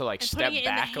 and you get to like And step putting it in the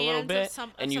back a little hands of bit,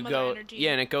 some and you other go, energy.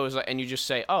 yeah, and it goes like, and you just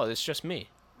say, oh, it's just me.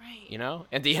 Right.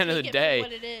 At the Just end of the take it for day,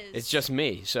 what it is. it's just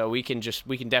me. So we can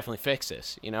definitely fix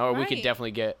this, or we can Right.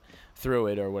 definitely get through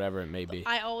it, or whatever it may be.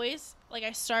 I always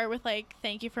I start with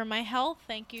thank you for my health.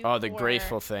 Thank you. Oh, the for,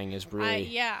 grateful thing is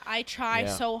really. I try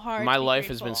so hard. My to be life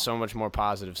has been grateful. so much more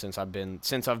positive since I've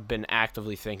been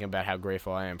actively thinking about how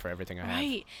grateful I am for everything I have.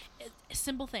 Right.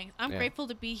 Simple things. I'm Yeah. grateful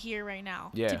to be here right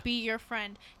now. Yeah. To be your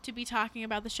friend. To be talking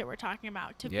about the shit we're talking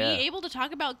about. To Yeah. be able to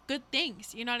talk about good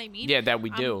things. You know what I mean? Yeah, that we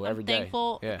do every I'm day.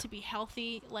 thankful Yeah. to be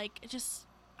healthy.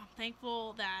 I'm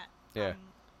thankful that. Yeah.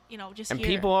 Just And here.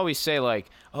 people always say like,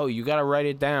 "Oh, you gotta write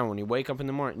it down when you wake up in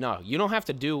the morning." No, you don't have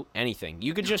to do anything.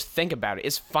 You could just think about it.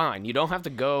 It's fine. You don't have to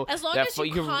go. As long that as far.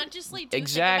 you can- consciously do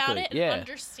exactly. think about it Yeah. and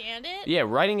understand it. Yeah,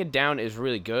 writing it down is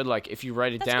really good. Like if you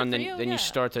write it That's down, good then for you, then yeah. you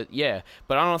start to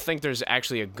But I don't think there's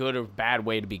actually a good or bad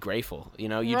way to be grateful. You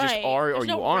just Right. are or There's you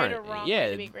no aren't. right or wrong Yeah,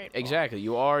 way to be grateful. exactly.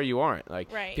 You are or you aren't. Like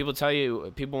Right.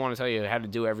 people want to tell you how to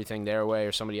do everything their way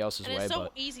or somebody else's And way, it's so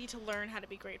but easy to learn how to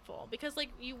be grateful because we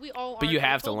all are. But you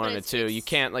have to grateful, but learn it it's- too. You it's-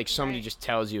 can't like somebody right. just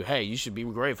tells you, "Hey, you should be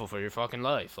grateful for your fucking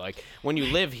life." Like when you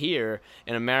live here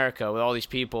in America with all these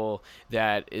people,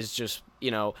 that is just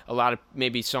a lot of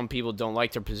maybe some people don't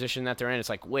like their position that they're in. It's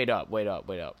like, wait up.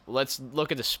 Let's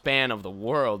look at the span of the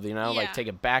world. Yeah. Like take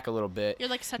it back a little bit. You're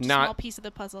like such a Not- small piece of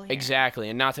the puzzle here. Exactly,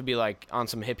 and not to be like on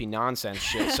some hippie nonsense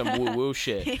shit, some woo woo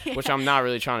shit, which I'm not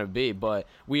really trying to be. But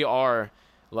we are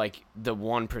like the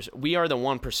 1%. We are the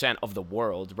 1% of the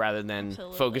world, rather than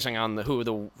Absolutely. focusing on who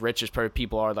the richest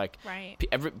people are. Like Right.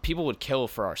 people would kill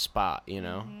for our spot,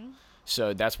 Mm-hmm.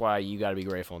 So that's why you got to be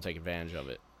grateful and take advantage of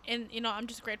it. And I'm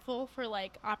just grateful for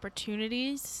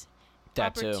opportunities.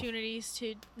 That too. Opportunities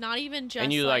to not even just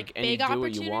And you like and you big do what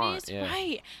opportunities. you want. Yeah.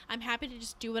 Right. I'm happy to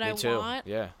just do what Me I too. want.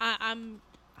 Yeah. I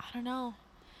don't know.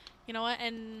 You know what?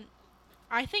 And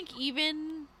I think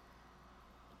even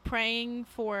praying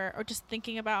for or just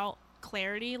thinking about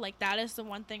clarity, like that is the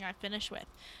one thing I finish with.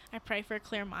 I pray for a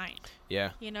clear mind.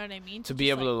 Yeah. You know what I mean? To be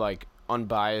able to like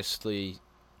unbiasedly,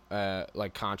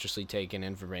 like consciously take in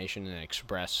information and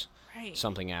express right.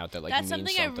 something out that like That's means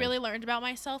something something. I really learned about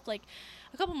myself. Like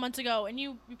a couple months ago, and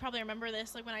you probably remember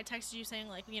this. Like when I texted you saying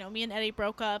like me and Eddie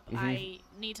broke up. I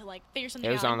need to like figure something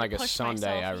out. It was I on need like to a push Sunday.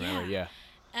 myself. I remember. Yeah.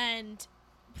 And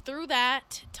through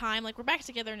that time, like we're back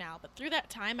together now, but through that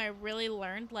time, I really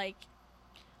learned like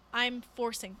I'm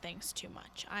forcing things too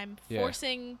much. I'm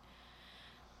forcing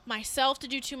myself to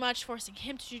do too much, forcing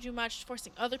him to do too much,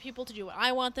 forcing other people to do what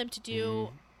I want them to do,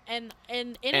 and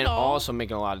in it all, also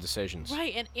making a lot of decisions.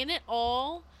 right? And in it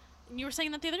all, and you were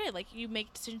saying that the other day, like you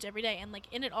make decisions every day, and like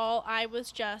in it all, I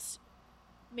was just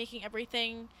making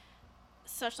everything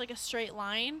such like a straight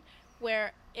line.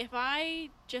 Where if I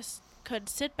just could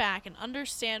sit back and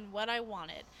understand what I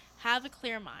wanted, have a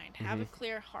clear mind, have a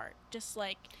clear heart, just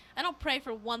like I don't pray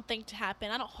for one thing to happen.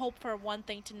 I don't hope for one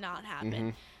thing to not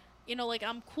happen. Like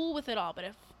I'm cool with it all. But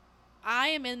if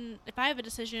I have a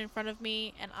decision in front of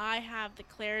me and I have the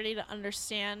clarity to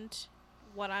understand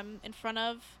what I'm in front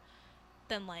of,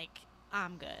 then like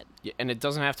I'm good. Yeah, and it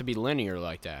doesn't have to be linear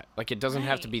like that. Like it doesn't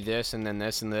have to Right. be this and then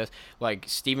this and this. Like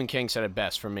Stephen King said it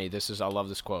best for me. I love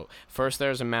this quote. First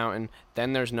there's a mountain,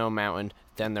 then there's no mountain,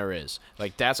 then there is.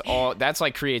 Like that's all. That's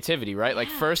like creativity, right? Like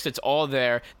Yeah. first it's all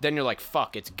there, then you're like,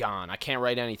 fuck, it's gone. I can't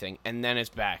write anything, and then it's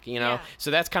back. Yeah.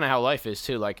 So that's kind of how life is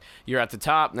too. Like you're at the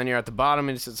top, and then you're at the bottom,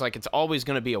 and it's like it's always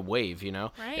gonna be a wave.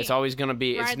 It's Right. always gonna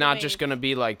be. Ride It's the not just wave. gonna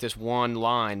be like this one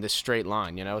line, this straight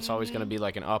line. It's always gonna be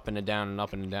like an up and a down and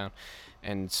up and a down.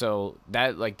 And so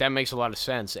that makes a lot of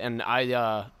sense. And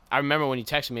I remember when you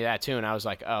texted me that too, and I was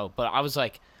like, oh, but I was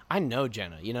like, I know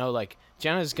Jenna, like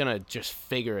Jenna's gonna just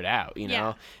figure it out,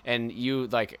 Yeah. And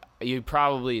that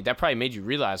probably made you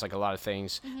realize like a lot of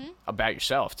things about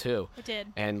yourself too. It did.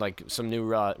 And like some new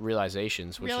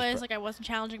realizations. Which Realized like I wasn't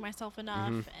challenging myself enough,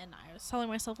 and I was selling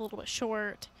myself a little bit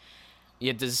short.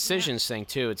 Yeah, the decisions thing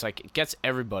too. It's like it gets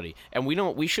everybody, and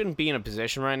we shouldn't be in a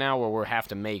position right now where we have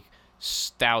to make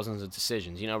thousands of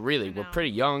decisions. Really, we're know. pretty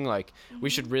young. Like we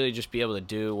should really just be able to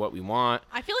do what we want.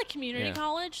 I feel like community Yeah.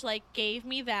 college like gave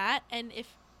me that, and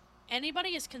anybody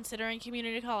is considering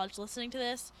community college listening to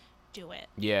this, do it.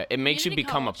 Yeah, it makes you Community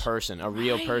become college. a person, a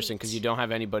real person, Right. because you don't have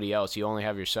anybody else. You only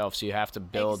have yourself, so you have to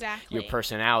build Exactly. your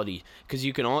personality. Because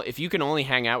if you can only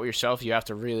hang out with yourself, you have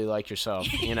to really like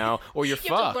yourself, you know, or you're You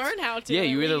fucked. have to learn how to. Yeah, at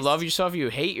you either least. love yourself or you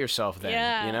hate yourself. Then,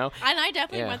 Yeah. you know. And I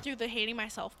definitely Yeah. went through the hating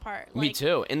myself part. Me Like,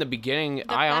 too. In the beginning,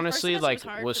 I that honestly first semester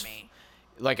like was hard for me.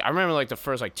 like I remember like the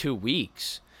first like 2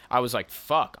 weeks, I was like,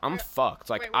 "Fuck, I'm fucked."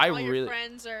 Like Right, I all your really,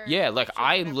 friends are yeah, like watching,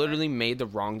 I whatever. literally made the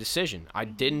wrong decision. I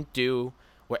Mm-hmm. didn't do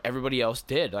what everybody else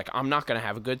did. Like I'm not gonna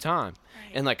have a good time,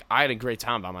 Right. and like I had a great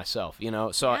time by myself, you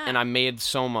know. So Yeah. and I made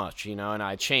so much, you know, and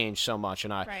I changed so much,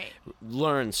 and I Right.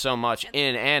 learned so much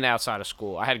in and outside of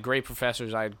school. I had great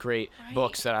professors. I had great Right.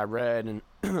 books that I read,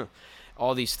 and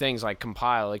all these things like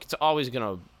compile. Like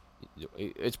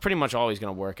it's pretty much always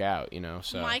gonna work out, you know.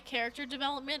 So My character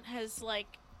development has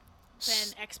like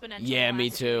been exponential. yeah, the me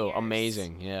last few too. years.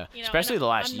 Amazing, yeah. You know, Especially and the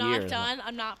last I'm year. not done.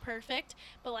 I'm not perfect,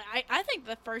 but like I think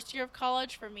the first year of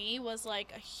college for me was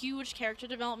like a huge character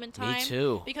development time. Me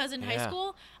too. Because in high Yeah.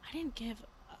 school, I didn't give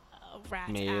a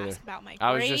rat's Me ass either. about my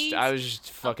I grades. was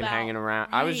just fucking about- hanging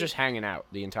around. I was right. just hanging out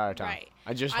the entire time. Right.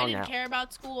 I just I hung didn't out. care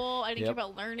about school. I didn't Yep. care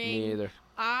about learning. Me either.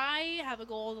 I have a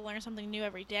goal to learn something new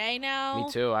every day now.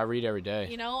 Me too. I read every day.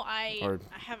 You know, I Or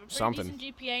have a pretty something. decent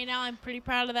GPA now. I'm pretty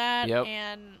proud of that. Yep.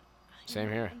 And you Same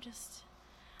know, here. I'm just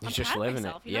You're I'm just proud of living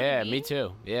myself, it. you know what Yeah, I me mean?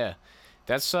 too. Yeah.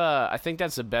 That's I think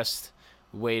that's the best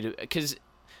way to, cuz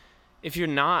if you're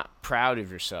not proud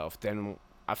of yourself, then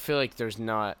I feel like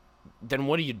then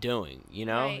what are you doing, you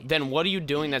know? Right. Then what are you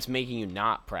doing that's making you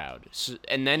not proud?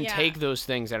 And then Yeah. take those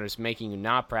things that is making you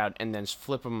not proud and then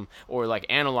flip them or like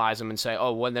analyze them and say,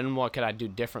 "Oh, well then what could I do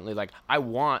differently?" Like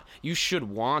you should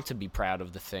want to be proud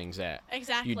of the things that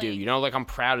exactly. you do. You know, like I'm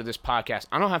proud of this podcast.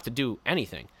 I don't have to do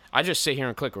anything. I just sit here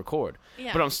and click record.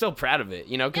 Yeah. But I'm still proud of it,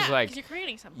 you know, Yeah, cuz like 'cause you're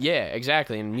creating something. yeah,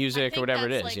 exactly, in I music think or whatever it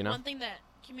that's, is, like, you know. One thing that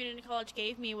community college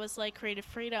gave me was like creative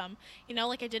freedom. You know,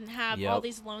 like I didn't have Yep. all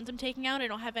these loans I'm taking out. I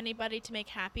don't have anybody to make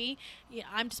happy. Yeah,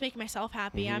 I'm just making myself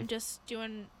happy. Mm-hmm. I'm just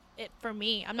doing it for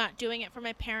me. I'm not doing it for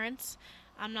my parents.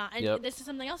 I'm not. And Yep. this is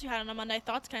something else you had on a Monday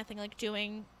Thoughts kind of thing, like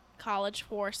doing college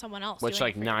for someone else. Which doing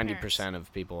like it for your 90%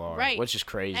 of people are, Right. which is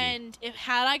crazy. And if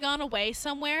had I gone away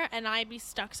somewhere and I'd be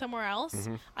stuck somewhere else,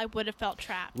 I would have felt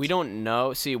trapped. Mm-hmm. We don't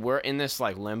know. See, we're in this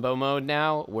like limbo mode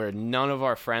now where none of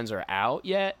our friends are out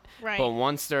yet. Right. But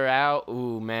once they're out,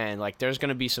 ooh man, like there's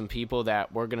gonna be some people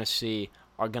that we're gonna see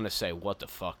are gonna say, "What the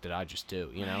fuck did I just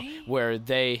do?" You know, Right. where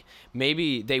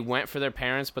maybe they went for their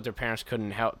parents, but their parents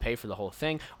couldn't help pay for the whole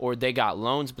thing, or they got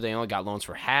loans, but they only got loans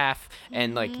for half,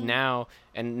 and like Mm-hmm. now,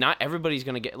 and not everybody's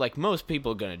gonna get like most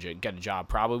people are gonna get a job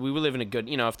probably. We live in a good,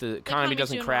 you know, if the economy economy's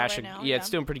doesn't doing well crash, right now, yeah, it's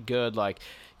yeah. doing pretty good. Like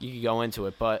you could go into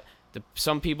it, but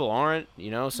some people aren't. You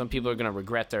know, some people are gonna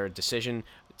regret their decision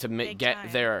to Big get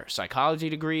time. their psychology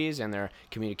degrees and their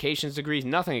communications degrees.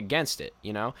 Nothing against it,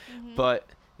 you know, Mm-hmm. but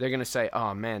they're gonna say,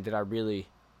 "Oh man, did I really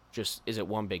just? Is it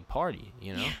one big party?"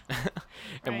 You know,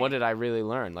 and what Right. did I really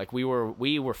learn? Like we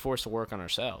were forced to work on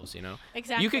ourselves. You know,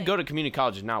 Exactly. you could go to community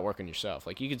college and not work on yourself.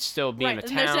 Like you could still be right. in a And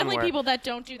town there's definitely where, people that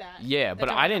don't do that. yeah, that but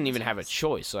don't I work didn't on even have a themselves.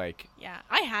 choice. Like Yeah,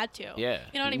 I had to. yeah,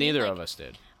 You know what I mean? neither Like, of us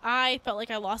did. I felt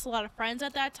like I lost a lot of friends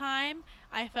at that time.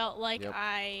 I felt like Yep.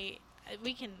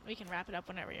 we can wrap it up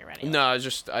whenever you're ready. No, I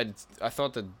just I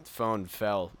thought the phone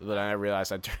fell, but I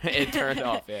realized it turned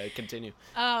off. Yeah, continue.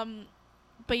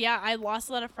 But yeah, I lost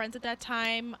a lot of friends at that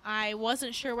time. I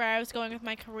wasn't sure where I was going with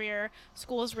my career.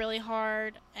 School was really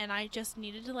hard, and I just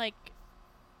needed to like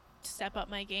step up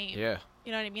my game. Yeah,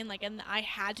 You know what I mean? Like, and I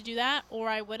had to do that, or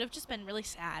I would have just been really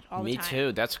sad all me the time.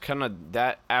 too. That's kind of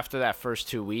that after that first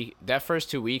 2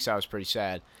 weeks, I was pretty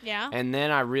sad, Yeah. and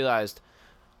then I realized,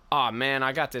 oh man,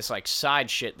 I got this like side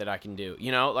shit that I can do.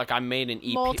 You know, like I made an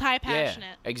EP. Multi-passionate.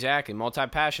 Yeah, exactly,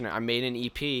 multi-passionate. I made an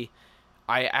EP.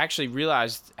 I actually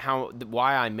realized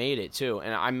why I made it too,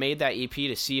 and I made that EP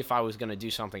to see if I was gonna do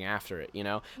something after it. You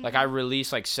know, like I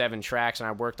released like 7 tracks and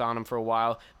I worked on them for a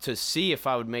while to see if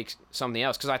I would make something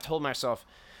else. Because I told myself,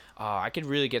 I could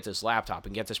really get this laptop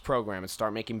and get this program and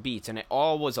start making beats, and it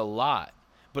all was a lot.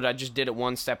 But I just did it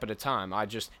one step at a time. I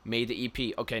just made the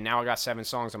EP. Okay, now I got 7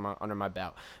 songs under my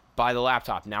belt. Buy the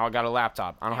laptop. Now I got a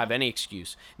laptop. I don't have any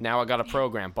excuse. Now I got a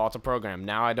program. Bought the program.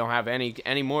 Now I don't have any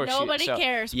more excuse. Nobody So,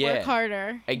 cares. yeah. Work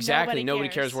harder. Exactly. Nobody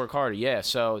cares. Work harder. Yeah.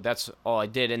 So that's all I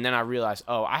did. And then I realized,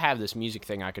 I have this music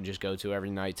thing I could just go to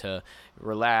every night to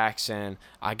relax. And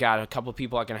I got a couple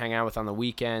people I can hang out with on the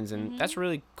weekends. And that's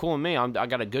really cool in me. I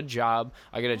got a good job.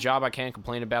 I get a job I can't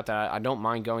complain about that I don't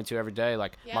mind going to every day.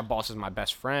 Like Yeah. my boss is my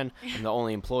best friend. I'm the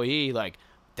only employee. Like,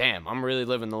 damn, I'm really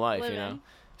living the life, you know? Living.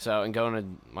 So, and going to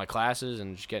my classes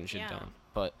and just getting shit Yeah. done.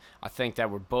 But I think that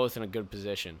we're both in a good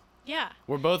position Yeah.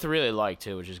 We're both really alike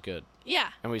too, which is good. Yeah.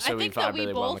 And we I think vibe that we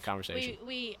really both, well in the conversation.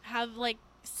 We have like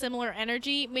similar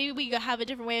energy. Maybe we have a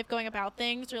different way of going about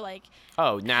things, or like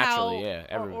Oh, naturally, how,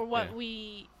 yeah. or what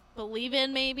we believe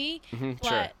in, maybe. Mm-hmm,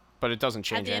 sure. But it doesn't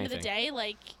change anything. At the anything. end of the day,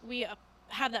 like we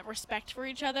have that respect for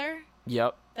each other.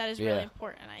 Yep. That is really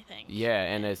important, I think. Yeah,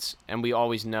 and we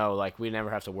always know, like, we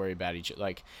never have to worry about each other.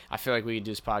 Like, I feel like we could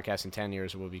do this podcast in 10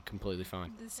 years and we'll be completely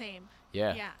fine. The same.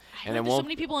 Yeah. Yeah. And there's so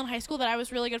many people in high school that I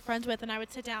was really good friends with, and I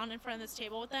would sit down in front of this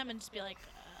table with them and just be like,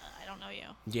 I don't know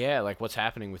you. Yeah, like, what's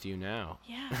happening with you now?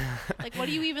 Yeah. Like, what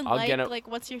do you even like,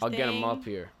 what's your I'll thing? get them up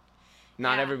here.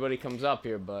 Not everybody comes up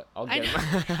here, but I'll get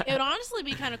them. It would honestly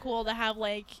be kind of cool to have,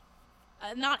 like,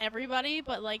 not everybody,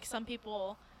 but, like, some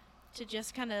people to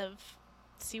just kind of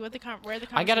see where the conversation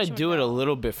I gotta do it go. a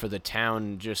little bit for the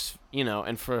town, just, you know,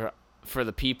 and for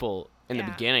the people in the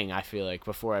beginning. I feel like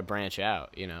before I branch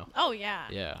out, you know. Oh yeah.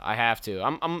 Yeah, I have to.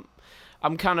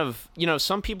 I'm kind of, you know,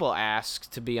 some people ask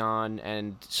to be on,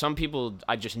 and some people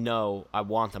I just know I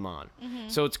want them on. Mm-hmm.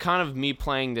 So it's kind of me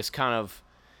playing this kind of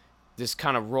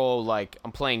role, like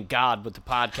I'm playing God with the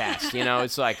podcast. You know,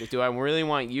 it's like, do I really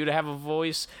want you to have a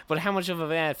voice? But how much of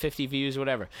a 50 views,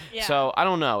 whatever. Yeah. So I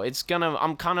don't know.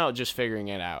 I'm kind of just figuring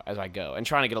it out as I go and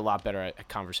trying to get a lot better at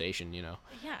conversation. You know.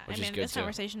 Yeah, which I is mean, good this too.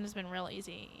 conversation has been real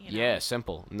easy. You know? Yeah,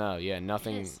 simple. No, yeah,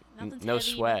 nothing, Nothing's no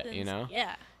heavy, sweat. You know.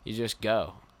 Yeah. You just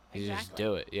go. You Exactly. just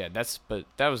do it. Yeah, but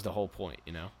that was the whole point,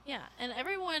 you know. Yeah, and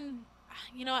everyone,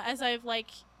 you know, as I've like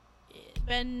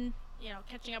been, you know,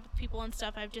 catching up with people and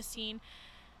stuff, I've just seen,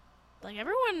 like,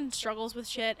 everyone struggles with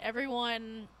shit.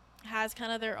 Everyone has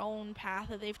kind of their own path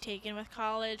that they've taken with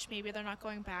college. Maybe they're not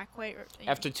going back quite.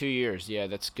 After 2 years, yeah,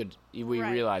 that's good. We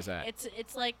Right. realize that.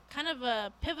 It's like kind of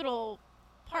a pivotal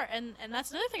part, and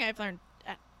that's another thing I've learned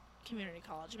at community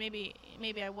college. Maybe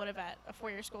I would have at a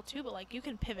 4-year school too, but like you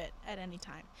can pivot at any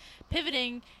time.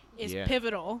 Pivoting is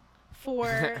pivotal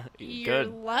for your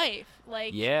life.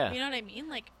 Like, you know what I mean?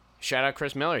 Like, shout out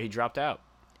Chris Miller, he dropped out.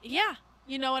 Yeah,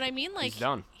 you know what I mean? Like, he's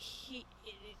done.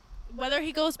 Whether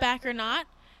he goes back or not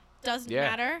doesn't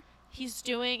matter. He's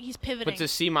pivoting. But to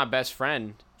see my best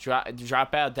friend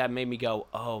drop out, that made me go,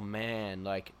 oh man,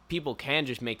 like people can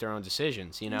just make their own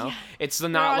decisions, you know? Yeah. It's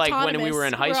not like when we were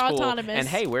in high school autonomous. and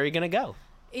hey, where are you gonna go?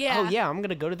 Yeah. Oh yeah, I'm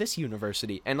gonna go to this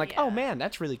university, and like, oh man,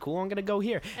 that's really cool. I'm gonna go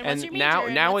here. And what's your now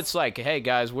major? it's like, hey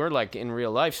guys, we're like in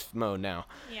real life mode now.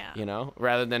 Yeah. You know,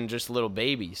 rather than just little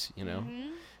babies. You know, Mm-hmm.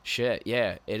 shit.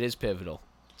 Yeah, it is pivotal.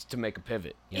 It's to make a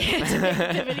pivot. You know? To make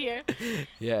a pivot here.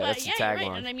 Yeah, But that's the you're tagline.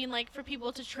 right. And I mean, like, for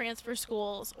people to transfer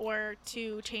schools or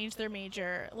to change their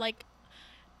major, like,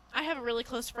 I have a really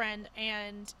close friend,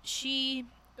 and she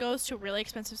goes to a really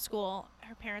expensive school.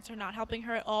 Her parents are not helping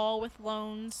her at all with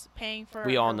loans, paying for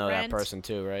We all her know rent. that person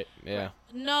too, right? Yeah.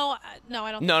 No,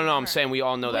 I don't. No, think I'm her. saying we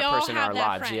all know We that all person in have our that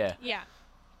lives. friend. Yeah. Yeah.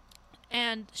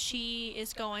 And she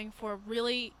is going for a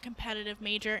really competitive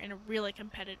major in a really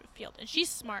competitive field. And she's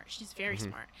smart. She's very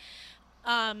smart.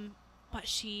 But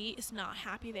she is not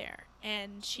happy there.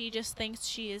 And she just thinks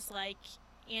she is, like,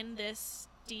 in this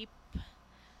deep,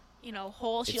 you know,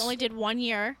 hole. She only did 1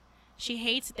 year. She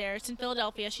hates it there. It's in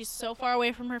Philadelphia. She's so far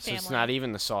away from her So family. it's not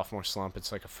even the sophomore slump.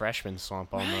 It's like a freshman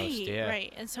slump almost. Right, Yeah.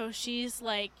 right. And so she's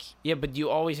like... Yeah, but you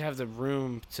always have the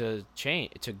room to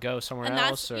change, to go somewhere And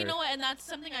else. that's, you know what, and that's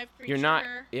something I've preached You're not. to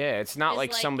her. Yeah, it's not is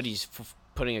like like- somebody's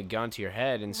putting a gun to your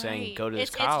head and saying, Right. "Go to this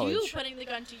it's college." It's you putting the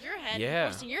gun to your head Yeah.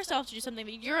 and forcing yourself to do something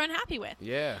that you're unhappy with.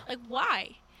 Yeah. Like,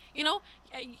 why? You know,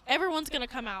 everyone's going to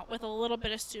come out with a little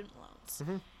bit of student loans,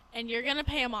 Mm-hmm. and you're going to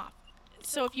pay them off.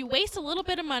 So if you waste a little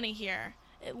bit of money here,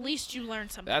 at least you learn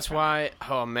something. That's from why. it.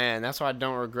 Oh man, that's why I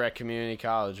don't regret community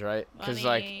college, right? Because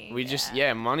like Money, we just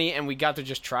yeah. money, and we got to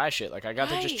just try shit. Like I got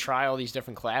to just Right. try all these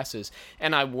different classes,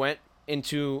 and I went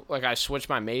into like I switched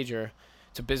my major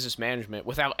to business management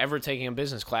without ever taking a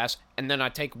business class, and then I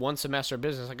take one semester of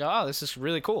business. I go, oh, this is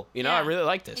really cool. You know, I Yeah. really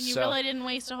like this. And you so, really didn't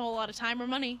waste a whole lot of time or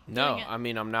money no, doing it. I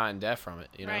mean I'm not in debt from it.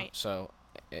 You know, Right. so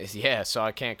yeah, so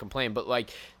I can't complain. But like,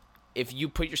 if you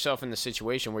put yourself in the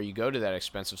situation where you go to that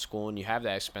expensive school and you have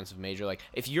that expensive major, like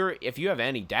if you have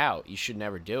any doubt, you should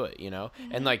never do it. You know,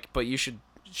 and like, but she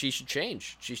should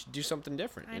change. She should do something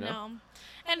different. I You know.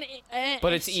 And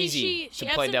But it's she easy to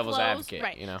ebbs play and devil's flows, advocate,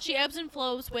 right? you know? She ebbs and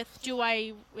flows with,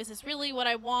 is this really what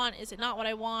I want? Is it not what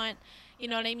I want? You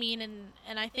know what I mean?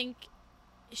 And I think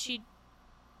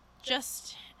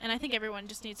I think everyone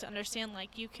just needs to understand,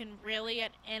 like, you can really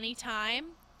at any time,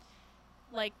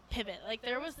 like, pivot. Like,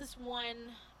 there was this one,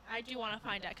 I do want to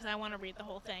find out because I want to read the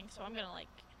whole thing, so I'm gonna like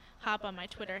hop on my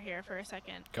Twitter here for a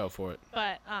second. Go for it.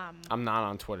 But I'm not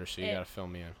on Twitter, so you gotta fill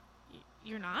me in.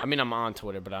 you're not. I mean, I'm on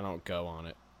Twitter, but I don't go on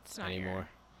it it's not anymore.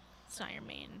 It's not your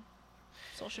main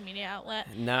social media outlet.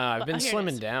 No, I've been here it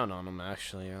is. slimming down on them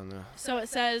actually. So it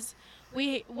says,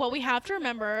 what we have to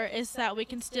remember is that we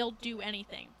can still do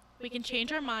anything. We can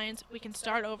change our minds. We can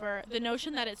start over. The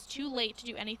notion that it's too late to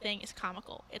do anything is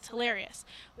comical. It's hilarious.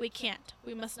 We can't.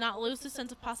 We must not lose the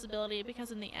sense of possibility because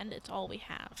in the end, it's all we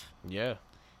have. Yeah.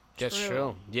 That's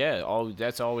true. Yeah,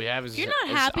 that's all we have is if you're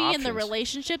not happy options. in the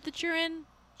relationship that you're in,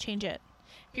 change it.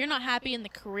 If you're not happy in the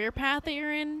career path that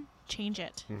you're in, change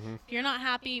it. Mm-hmm. If you're not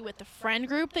happy with the friend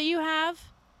group that you have,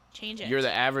 change it. You're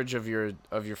the average of your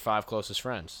 5 closest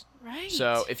friends. Right.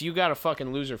 So if you got a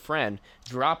fucking loser friend,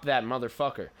 drop that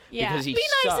motherfucker. Yeah. Because he Be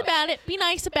nice sucks. about it. Be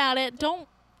nice about it. Don't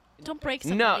break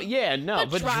somebody.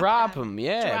 But drop him.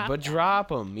 Yeah,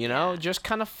 drop him. You know, just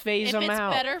kind of phase him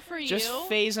out. If it's better for you, just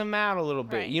phase him out a little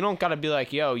bit. Right. You don't gotta be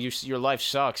like, yo, your life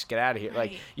sucks. Get out of here.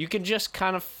 Right. Like you can just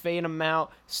kind of fade him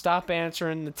out. Stop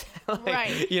answering the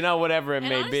right. You know, whatever it and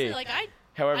may honestly, be. Like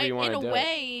however you want to do it. In a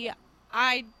way,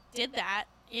 I did that.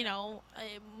 You know,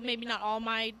 maybe not all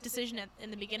my decision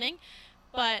in the beginning,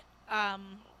 but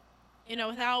you know,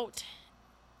 without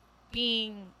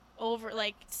being over,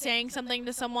 like, saying something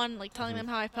to someone, like, telling them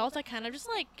how I felt, I kind of just,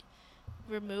 like,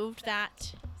 removed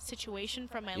that situation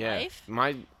from my life.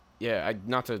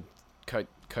 Not to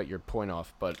cut your point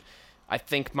off, but I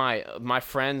think my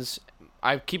friends,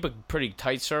 I keep a pretty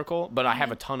tight circle, but I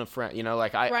have a ton of friends, you know,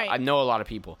 like, I know a lot of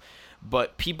people.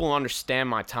 But people understand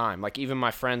my time. Like, even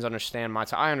my friends understand my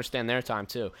time. I understand their time,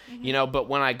 too. Mm-hmm. You know, but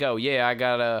when I go, I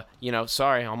got to, you know,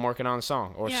 sorry, I'm working on a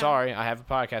song. Or, sorry, I have a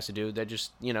podcast to do. They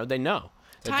just, you know, they know.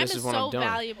 Time this is what so I'm doing.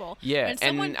 valuable. Yeah, when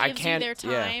someone and gives I can't, you their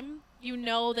time, you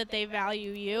know that they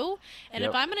value you. And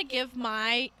if I'm going to give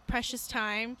my precious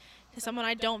time to someone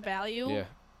I don't value,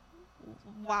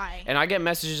 why? And I get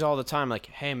messages all the time like,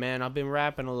 hey, man, I've been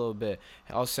rapping a little bit.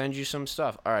 I'll send you some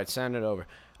stuff. All right, send it over.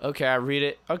 Okay, I read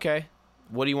it. Okay,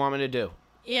 what do you want me to do?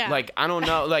 Yeah. Like, I don't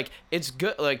know. Like, it's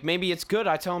good. Like, maybe it's good.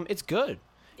 I tell them it's good.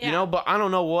 Yeah. You know, but I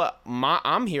don't know what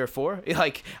I'm here for.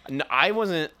 Like, I'm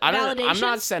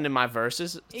not sending my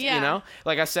verses, you know?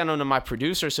 Like, I sent them to my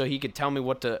producer so he could tell me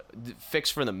what to fix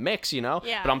for the mix, you know?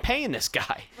 Yeah. But I'm paying this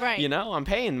guy, right. You know? I'm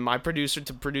paying my producer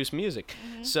to produce music.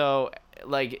 Mm-hmm. So,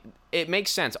 like, it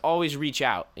makes sense. Always reach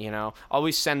out, you know?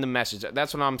 Always send the message.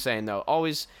 That's what I'm saying, though.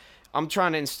 I'm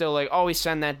trying to instill, like, always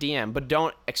send that DM, but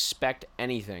don't expect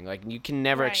anything. Like, you can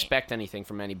never expect anything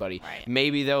from anybody. Right.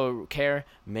 Maybe they'll care,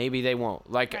 maybe they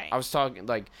won't. Like, I was talking,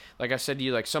 like I said to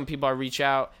you, like, some people I reach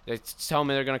out, they tell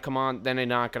me they're going to come on, then they're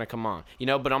not going to come on. You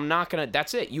know, but I'm not going to,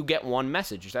 that's it. You get one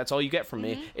message. That's all you get from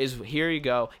me is, here you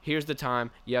go, here's the time,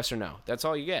 yes or no. That's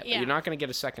all you get. Yeah. You're not going to get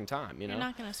a second time, you know? You're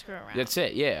not going to screw around. That's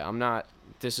it, yeah. I'm not...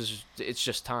 It's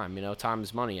just time, you know. Time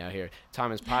is money out here.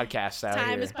 Time is podcasts out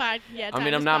here.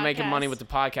 I'm not making money with the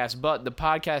podcast, but the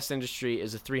podcast industry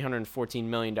is a $314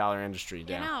 million industry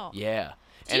now. Yeah.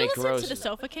 Do you listen to the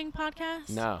Sofa King podcast?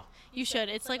 No. You should.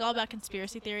 It's like all about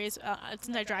conspiracy theories.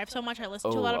 Since I drive so much, I listen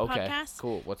to a lot of podcasts.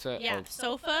 Cool. What's that? Yeah,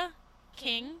 Sofa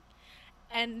King.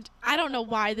 And I don't know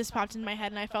why this popped in my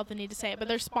head, and I felt the need to say it, but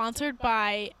they're sponsored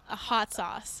by a hot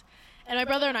sauce. And my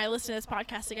brother and I listen to this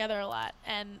podcast together a lot,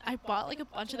 and I bought like a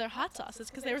bunch of their hot sauces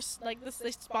because they were like this.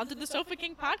 They sponsored the Sofa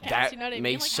King podcast. That you know what I mean?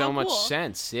 makes like, so much cool.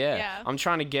 sense. Yeah. I'm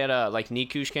trying to get like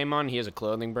Nikush came on. He has a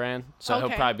clothing brand, so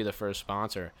he'll probably be the first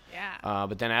sponsor. Yeah.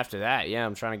 But then after that,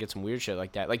 I'm trying to get some weird shit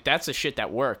like that. Like that's the shit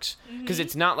that works because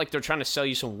it's not like they're trying to sell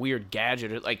you some weird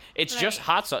gadget. Or, like it's just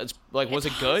hot sauce. It's like was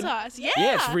it good? Hot sauce. Yeah.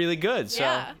 Yeah, it's really good. So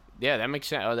yeah, that makes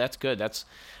sense. Oh, that's good.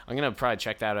 I'm gonna probably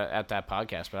check that out at that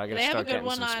podcast, but I gotta start getting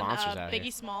some sponsors out here.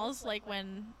 Biggie Smalls, like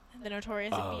when the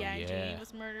Notorious B.I.G.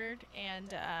 was murdered,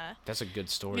 and that's a good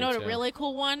story. You know what a really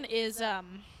cool one is? Oh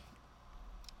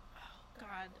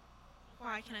God,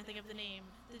 why can't I think of the name?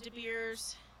 The De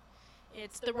Beers.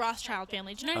 It's the Rothschild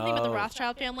family. Do you know anything about the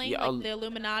Rothschild family? Yeah, like the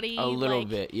Illuminati? A little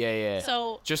bit, yeah.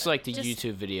 So just like the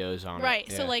YouTube videos on it. Right.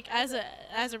 Yeah. So like as a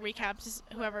recap, just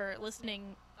whoever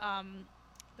listening,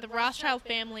 the Rothschild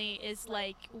family is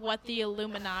like what the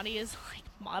Illuminati is like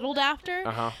modeled after.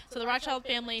 Uh-huh. So the Rothschild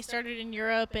family started in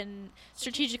Europe and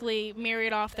strategically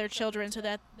married off their children so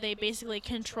that they basically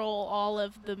control all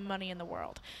of the money in the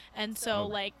world. And so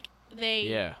like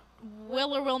they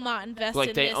will or will not invest like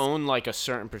in they this. own like a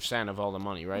certain % of all the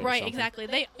money, right? Right, exactly.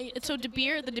 So the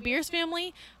De Beers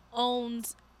family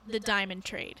owns the diamond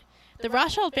trade. The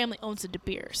Rothschild family owns the De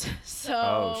Beers.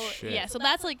 So shit. yeah, so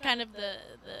that's like kind of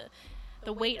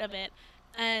the weight of it.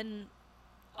 And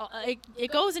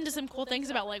it goes into some cool things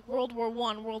about like World War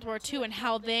I, World War II, and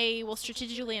how they will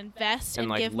strategically invest and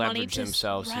like give money leverage to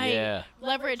themselves. right, Yeah.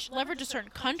 leverage a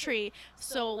certain country.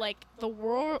 So like the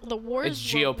wars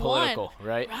It's were geopolitical, won,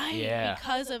 right? right? Yeah.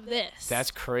 Because of this.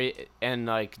 That's crazy, and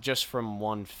like just from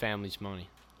one family's money,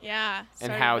 yeah. and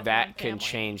started how with that one can family.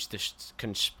 change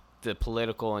the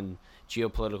political and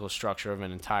geopolitical structure of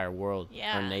an entire world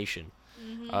Yeah. or nation.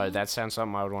 Mhm. That sounds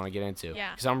something I would want to get into.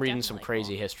 Yeah, Because I'm reading some definitely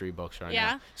crazy cool. history books right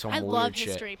Yeah, now. Some I weird love shit.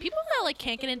 history. People that like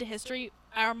can't get into history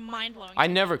are mind blowing. I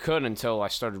never could until I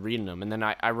started reading them. And then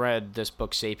I read this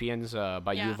book, Sapiens,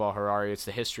 by Yeah. Yuval Harari. It's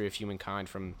the history of humankind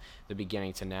from the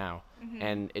beginning to now. Mm-hmm.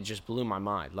 And it just blew my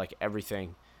mind. Like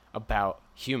everything about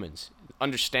humans,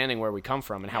 understanding where we come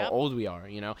from and how Yep. old we are,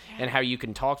 Yeah. and how you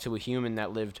can talk to a human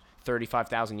that lived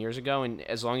 35,000 years ago. And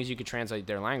as long as you could translate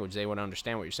their language, they would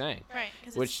understand what you're saying. Right,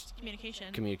 because Which- it's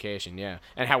communication. Communication, yeah.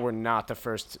 And how we're not the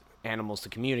first animals to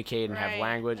communicate and have Right.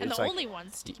 language. And It's the like, only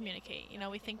ones to communicate.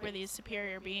 We think we're these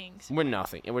superior beings. we're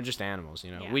nothing. We're just animals,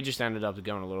 Yeah. We just ended up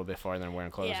going a little bit farther and wearing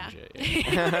clothes Yeah. and shit.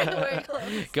 Yeah. Wearing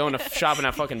clothes. Going to shopping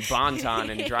at fucking Bonton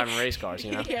and driving race cars,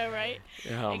 Yeah, right.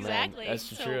 Oh, Exactly. man, that's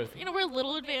the So, truth. we're a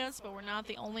little advanced, but we're not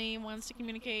the only ones to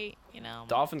communicate.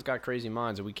 Dolphins got crazy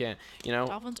minds and we can't,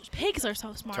 Dolphins, pigs are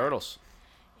so smart. turtles.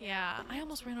 Yeah, I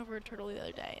almost ran over a turtle the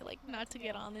other day. Like, not to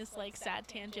get on this like sad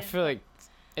I tangent. feel like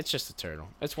it's just a turtle.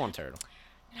 It's one turtle.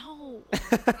 No,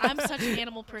 I'm such an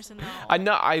animal person though. I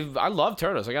know. I love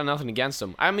turtles. I got nothing against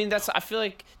them. I mean, I feel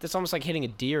like that's almost like hitting a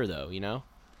deer, though.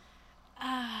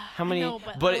 How many? I know,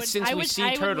 but since we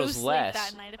see turtles less,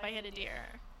 that night if I hit a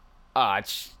deer.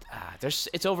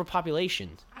 it's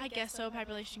overpopulation. I guess so.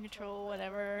 Population control,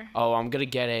 whatever. Oh, I'm gonna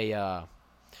get a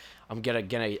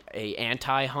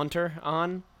anti-hunter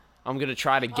on. I'm gonna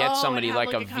try to get and somebody have,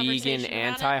 like a like, a vegan conversation about it?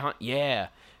 anti-hunt. Yeah,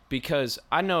 because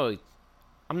I know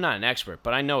I'm not an expert,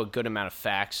 but I know a good amount of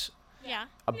facts Yeah.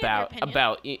 you have your opinion.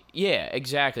 about yeah,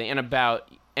 exactly, and about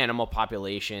animal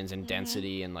populations and Mm-hmm.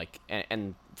 density and like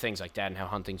and things like that and how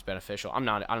hunting's beneficial. I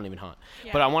don't even hunt.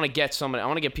 Yeah. But I want to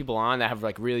get people on that have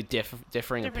like really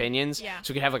differing opinions, yeah.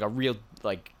 so we can have like a real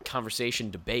like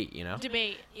conversation debate,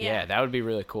 Debate. Yeah, that would be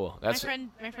really cool. my friend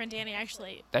Danny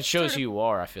actually. That shows sort of- who you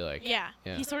are, I feel like. Yeah.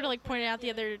 Yeah. He sort of like pointed out the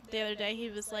other day. He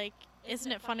was like,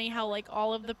 "Isn't it funny how like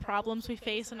all of the problems we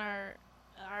face in our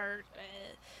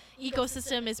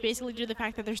ecosystem is basically due to the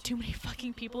fact that there's too many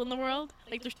fucking people in the world?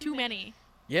 Like there's too many."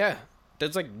 Yeah.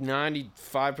 That's like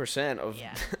 95% of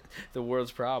Yeah. the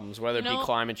world's problems, whether it You know, be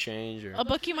climate change or... A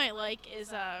book you might like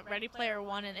is Ready Player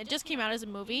One, and it just came out as a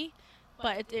movie,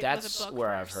 but it was a That's book where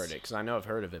first. I've heard it, because I know I've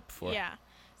heard of it before. Yeah.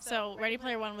 So Ready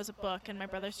Player One was a book, and my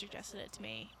brother suggested it to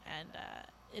me, and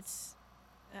it's.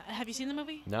 Have you seen the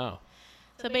movie? No.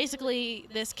 So basically,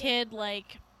 this kid,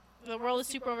 like, the world is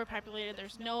super overpopulated.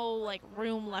 There's no like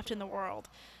room left in the world,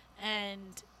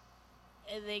 and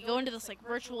they go into this like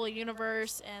virtual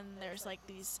universe, and there's like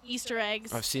these Easter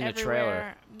eggs. I've seen the everywhere.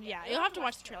 trailer. Yeah, you'll have to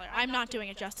watch the trailer. I'm not doing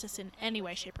it justice in any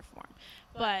way, shape, or form,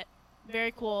 but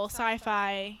very cool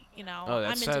sci-fi. Oh, that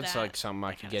I'm into sounds that. like something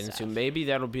I that could kinda get into. stuff. Maybe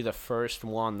that'll be the first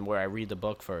one where I read the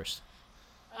book first.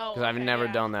 Oh, Because I've okay, never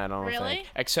yeah. done that, I don't Really? think.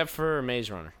 Except for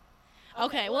Maze Runner.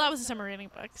 Okay, well that was a summer reading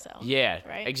book, so. Yeah,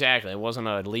 Right? exactly. It wasn't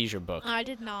a leisure book. I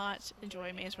did not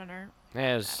enjoy Maze Runner.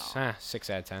 Yeah, it was at all. 6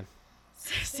 out of 10.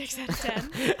 6 out of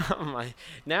 10.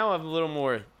 Now I'm a little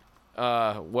more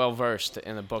well-versed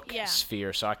in the book Yeah.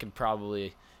 sphere, so I could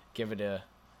probably give it a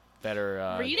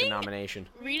better Reading? denomination.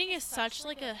 Reading is such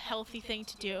like a healthy thing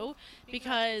to do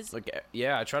because Like,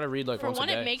 yeah, I try to read like for once one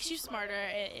a day. it makes you smarter.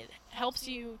 It helps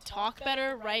you talk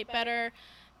better, write better,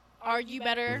 argue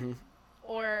better, Mhm.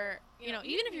 or even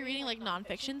if you're reading like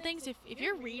nonfiction things, if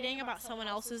you're reading about someone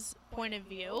else's point of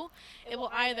view, it will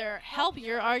either help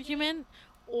your argument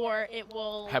or it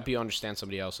will Help you understand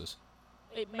somebody else's.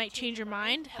 it might change your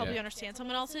mind, help Yeah. you understand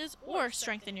someone else's, or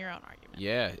strengthen your own argument.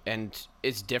 Yeah, and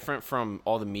it's different from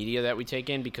all the media that we take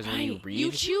in because when you Right. read,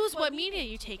 You choose what media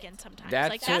you take in sometimes. That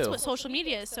like that's too. what social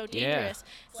media is so Yeah. dangerous.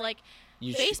 It's like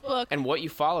you Facebook. and what you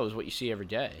follow is what you see every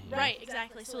day. you know? Right,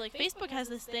 exactly. So like Facebook has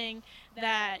this thing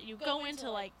that you go into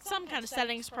like some kind of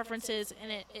settings, preferences, and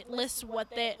it lists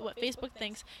what Facebook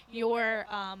thinks your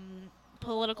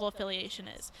political affiliation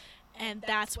is. And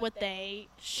that's what they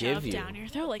shove you. down your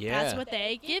throat. Like Yeah. that's what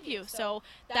they give you. So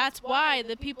that's why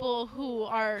the people who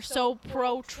are so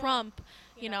pro Trump,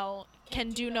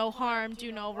 can do no harm,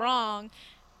 do no wrong,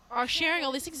 are sharing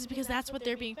all these things is because that's what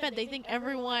they're being fed. They think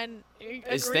everyone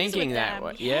Is agrees thinking with that them.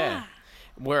 way. Yeah.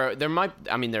 Where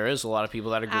there is a lot of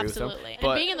people that agree with Absolutely. them. And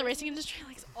But being in the racing industry,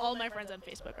 like all my friends on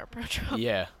Facebook are pro Trump.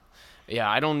 yeah,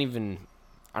 I don't even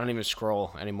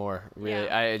scroll anymore. Really,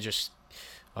 Yeah.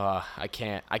 I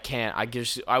can't.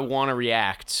 I want to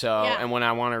react. So, Yeah. and when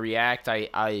I want to react,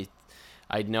 I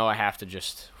know I have to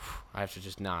just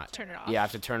not. Turn it off. Yeah, I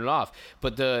have to turn it off.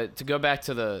 But to go back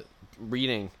to the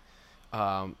reading,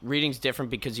 reading's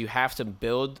different because you have to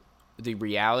build the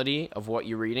reality of what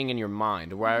you're reading in your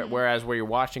mind. Whereas where you're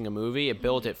watching a movie, it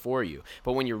builds it for you.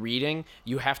 But when you're reading,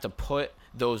 you have to put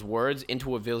those words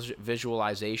into a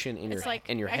visualization in It's like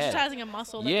your head. exercising a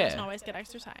muscle that Yeah. doesn't always get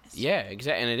exercised. Yeah,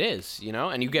 exactly, and it is,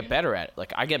 and you get better at it.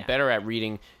 Like I get better at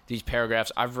reading these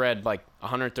paragraphs. I've read like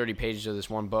 130 pages of this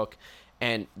one book,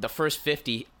 and the first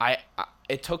 50,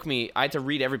 it took me. I had to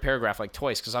read every paragraph like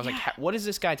twice because I was like, "What is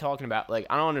this guy talking about?" Like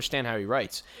I don't understand how he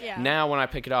writes. Yeah. Now when I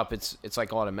pick it up, it's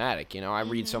like automatic. I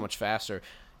read so much faster.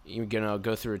 You're gonna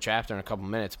go through a chapter in a couple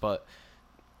minutes, but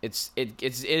it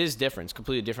is different. It's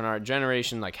completely different. Our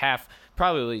generation, like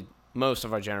probably most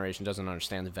of our generation doesn't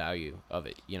understand the value of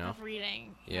it, Of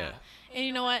reading. Yeah. And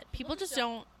you know what? People just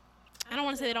don't. I don't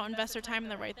want to say they don't invest their time in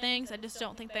the right things. I just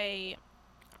don't think they.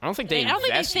 I don't think they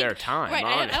invest their time. Right.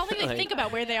 I don't think they Like, think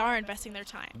about where they are investing their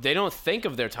time. They don't think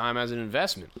of their time as an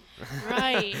investment.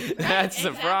 Right. That's the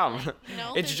exactly. problem.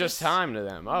 They're It's just time to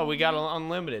them. Oh, we got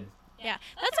unlimited. Yeah.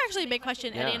 That's actually a big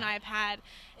question Eddie Yeah. and I have had.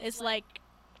 Is like.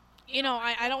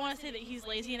 I don't want to say that he's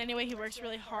lazy in any way. He works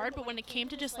really hard, but when it came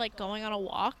to just like going on a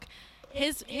walk,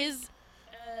 his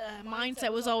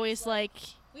mindset was always like,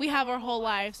 we have our whole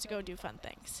lives to go do fun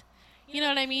things. You know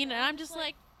what I mean? And I'm just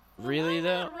like, well, Really, why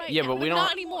not? though? Right. Yeah, but we don't-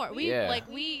 Not anymore. Yeah.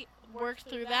 We worked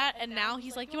through that, and now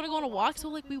he's like, you want to go on a walk? So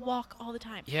we walk all the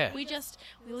time. Yeah. We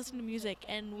listen to music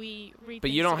and we read.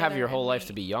 But you things don't have together your whole and life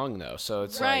to be young, though. So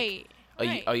it's right.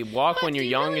 like a walk But when you're do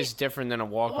you young really- is different than a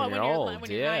walk Well, when you're old.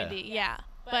 When you're Yeah. 90, yeah.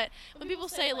 But when people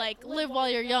say like live while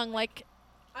you're young, like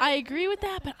I agree with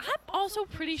that, but I'm also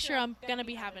pretty sure I'm gonna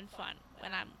be having fun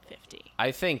when I'm 50.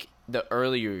 I think the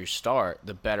earlier you start,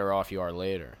 the better off you are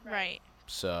later. Right.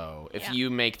 So if Yeah. you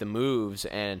make the moves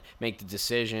and make the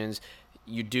decisions,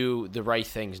 you do the right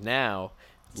things now.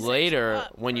 Sets Later, you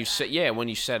up when for you that. when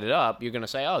you set it up, you're gonna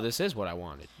say, "Oh, this is what I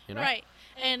wanted," Right.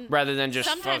 And Rather than just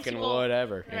sometimes fucking people-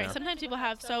 whatever. you right. know? Sometimes people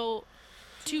have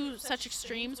such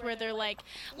extremes where they're like,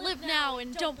 live now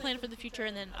and don't plan for the future,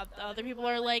 and then other people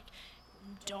are like,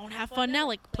 don't have fun now,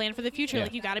 like plan for the future. Yeah.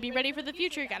 Like you got to be ready for the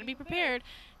future, you got to be prepared.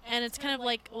 And it's kind of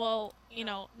like, well,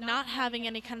 not having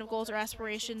any kind of goals or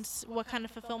aspirations, what kind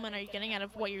of fulfillment are you getting out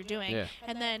of what you're doing? Yeah.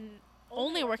 And then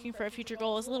only working for a future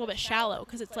goal is a little bit shallow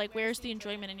because it's like, where's the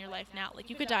enjoyment in your life now? Like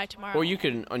you could die tomorrow. Or you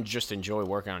can just enjoy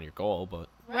working on your goal, but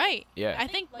Right. Yeah. I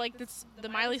think like this the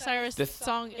Miley Cyrus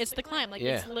song, it's The Climb. Like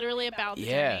Yeah. it's literally about the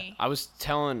yeah, journey.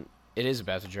 it is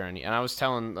about the journey, and I was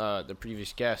telling the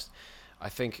previous guest, I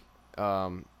think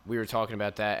we were talking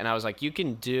about that, and I was like, you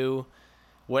can do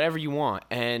whatever you want,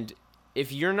 and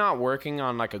if you're not working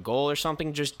on like a goal or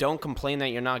something, just don't complain that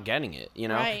you're not getting it.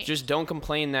 Right. Just don't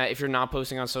complain that if you're not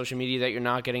posting on social media that you're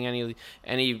not getting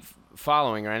any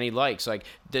following or any likes. Like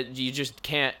that, you just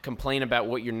can't complain about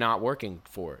what you're not working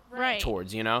for Right.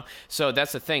 towards. So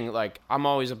that's the thing. Like I'm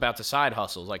always about the side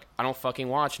hustles. Like I don't fucking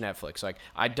watch Netflix. Like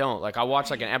I don't. Like I watch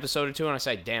like an episode or two and I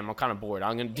say, damn, I'm kind of bored.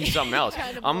 I'm gonna do something else.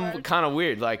 Kinda I'm bored. kind of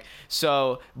weird. Like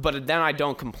so, but then I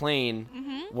don't complain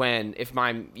when if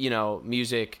my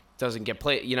music doesn't get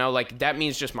played, like that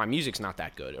means just my music's not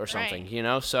that good or something,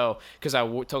 Right. So because I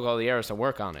took all the hours to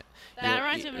work on it. That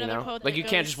reminds me of another quote Like that you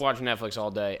can't goes- just watch Netflix all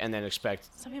day and then expect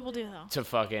Some people do though. to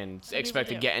fucking people expect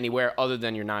to do. get anywhere other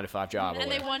than your 9-to-5 job. or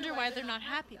And they whatever. wonder why they're not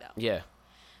happy though. Yeah.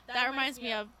 That reminds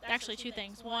me of actually two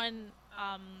things. One,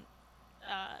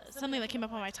 something that came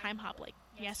up on my time hop like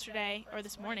yesterday or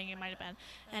this morning it might have been,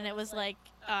 and it was like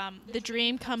the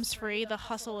dream comes free, the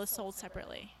hustle is sold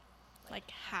separately. Like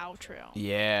how true.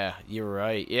 Yeah, you're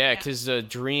right. Yeah, Yeah. because the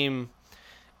dream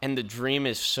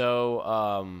is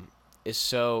so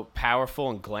powerful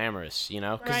and glamorous,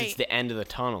 because it's Right. the end of the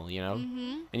tunnel,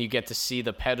 and you get to see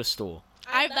the pedestal.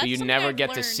 That's But you something never I've get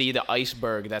to learned. see the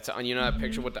iceberg. That's on. That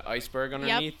picture with the iceberg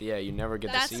underneath. Yeah, you never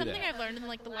get That's to see something that. I've learned in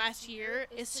like the last year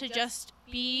is to just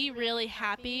be really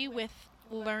happy with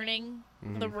learning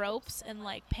the ropes and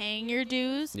like paying your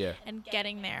dues Mm-hmm. Yeah. and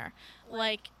getting there.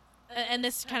 Like, and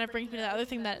this kind of brings me to the other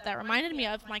thing that reminded me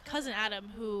of my cousin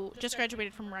Adam, who just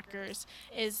graduated from Rutgers,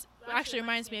 is actually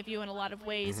reminds me of you in a lot of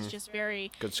ways. Is just very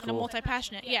Good kind of school.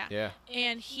 multi-passionate. Yeah. Yeah.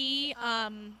 And he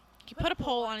put a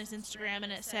poll on his Instagram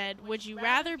and it said, would you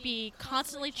rather be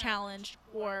constantly challenged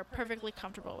or perfectly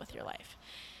comfortable with your life?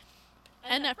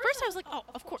 And at first I was like, oh,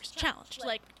 of course, challenged.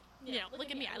 Like,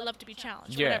 look at me. I love to be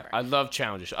challenged. Yeah, Whatever. I love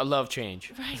challenges. I love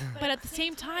change. Right. But at the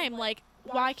same time, like,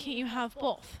 why can't you have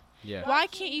both? Yeah. Why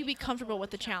can't you be comfortable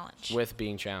with the challenge? With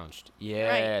being challenged.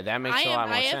 Yeah, that makes a lot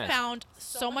more sense. I have found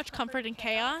so much comfort in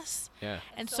chaos. Yeah.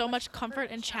 And so much comfort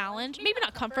in challenge. Maybe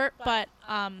not comfort, but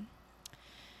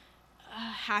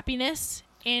happiness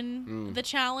in the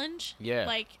challenge. Yeah.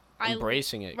 Like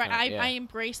embracing it. Right. Yeah. I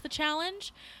embrace the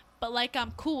challenge, but like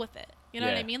I'm cool with it. You know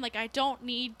what I mean? Like I don't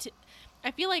need to. I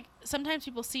feel like sometimes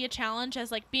people see a challenge as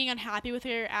like being unhappy with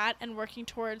where you're at and working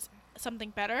towards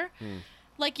something better.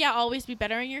 Like, yeah, always be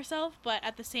bettering yourself, but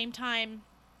at the same time,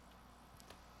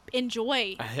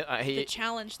 enjoy the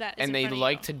challenge that is and they in front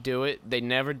like of to do it. They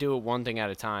never do it one thing at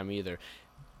a time either.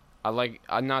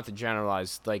 I'm not to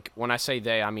generalize. Like when I say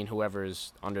they, I mean whoever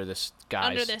is under this guy.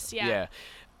 Under this, yeah. Yeah.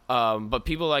 But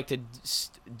people like to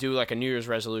do like a New Year's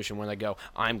resolution where they go,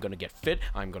 I'm going to get fit,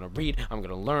 I'm going to read, I'm going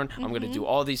to learn, I'm going to do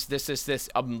all these, this,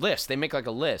 a list. They make like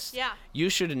a list. Yeah. You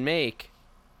should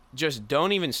just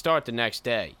don't even start the next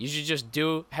day. You should just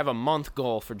have a month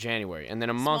goal for January and then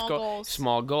a month goal,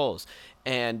 small goals.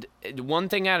 And one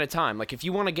thing at a time. Like if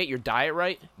you want to get your diet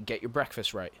right, get your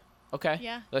breakfast right. Okay?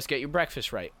 Yeah. Let's get your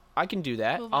breakfast right. I can do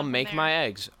that. I'll make my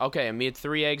eggs. Okay, I made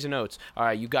 3 eggs and oats. All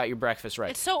right, you got your breakfast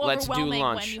right. It's so Let's overwhelming do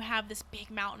lunch. when you have this big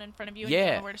mountain in front of you and you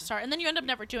don't know where to start. And then you end up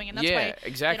never doing it. And that's why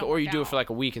exactly. Or you do it for like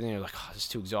a week and then you're like, oh, this is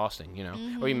too exhausting, you know?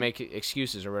 Or you make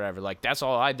excuses or whatever. Like, that's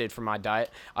all I did for my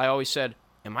diet. I always said,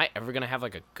 am I ever going to have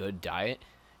like a good diet?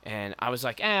 And I was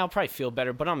like, I'll probably feel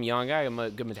better, but I'm young. I have a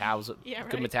good metabolism.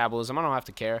 Good metabolism. I don't have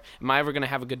to care. Am I ever going to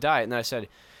have a good diet? And then I said,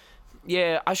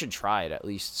 yeah, I should try it at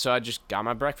least. So I just got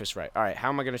my breakfast right. All right, how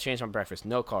am I going to change my breakfast?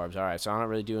 No carbs. All right, so I'm not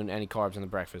really doing any carbs in the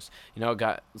breakfast.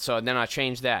 So then I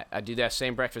changed that. I do that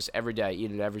same breakfast every day,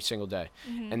 eat it every single day.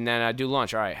 And then I do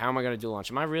lunch. All right, how am I going to do lunch?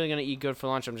 Am I really going to eat good for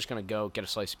lunch? I'm just going to go get a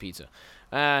slice of pizza.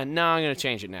 No, I'm going to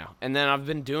change it now. And then I've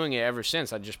been doing it ever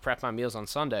since. I just prep my meals on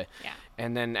Sunday. Yeah.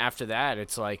 And then after that,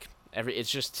 it's like it's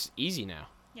just easy now.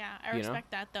 Yeah, I respect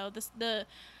that though.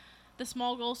 The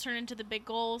small goals turn into the big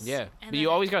goals. Yeah, but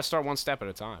you always got to start one step at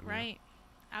a time. Right. You know?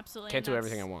 Absolutely. Can't do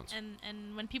everything at once.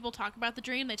 And when people talk about the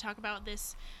dream, they talk about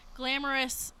this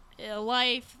glamorous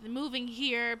life, moving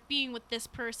here, being with this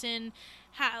person,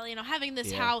 having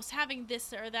this house, having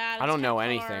this or that. I don't know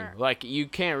anything. Like, you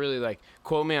can't really, like,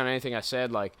 quote me on anything I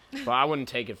said, like, but I wouldn't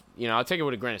take it, I'll take it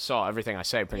with a grain of salt, everything I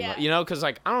say, pretty much. Because,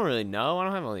 like, I don't really know. I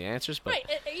don't have all the answers, but. Right.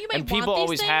 You may and people want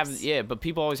always these have, things. but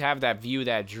people always have that view,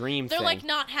 that dream They're, thing. like,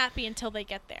 not happy until they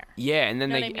get there. Yeah, and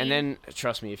then and then,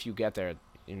 trust me, if you get there,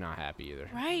 you're not happy either.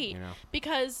 Right.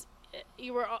 Because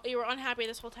you were unhappy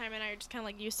this whole time, and you're just kind of,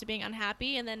 like, used to being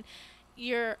unhappy, and then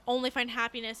you're only find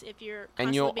happiness if you're constantly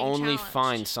and you'll being only challenged.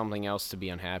 find something else to be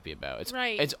unhappy about. It's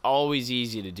right. It's always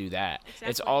easy to do that. Exactly.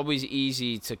 It's always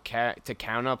easy to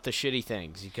count up the shitty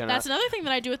things. That's another thing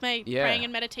that I do with my praying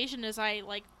and meditation is I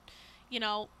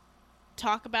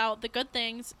talk about the good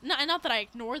things. Not that I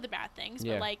ignore the bad things,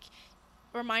 but like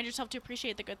remind yourself to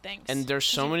appreciate the good things. And there's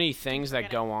so many things that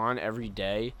go on every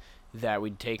day that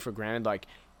we take for granted. Like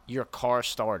your car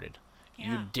started.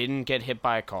 Yeah. You didn't get hit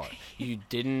by a car. You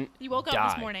didn't You woke die.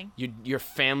 up this morning. Your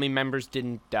family members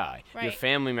didn't die. Right. Your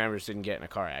family members didn't get in a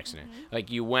car accident. Like,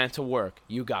 you went to work.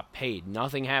 You got paid.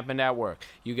 Nothing happened at work.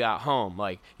 You got home.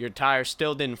 Like, your tire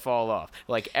still didn't fall off.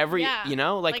 Like,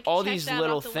 like all these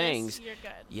little things. List, you're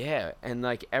good. Yeah, and,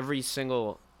 like, every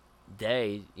single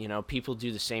day, people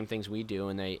do the same things we do,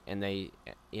 and they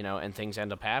and things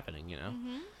end up happening,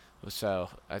 So,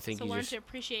 I think so you learn just... to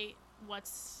appreciate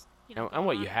what's... and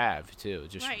what you have too,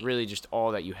 just really just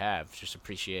all that you have, just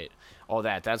appreciate all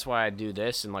that. That's why I do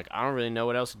this, and like I don't really know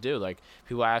what else to do. Like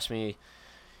people ask me,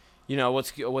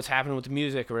 what's happening with the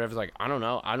music or whatever. Like I don't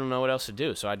know what else to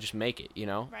do, so I just make it.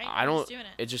 Right. I don't. Just doing it.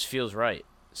 It just feels right.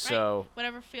 So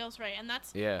whatever feels right, and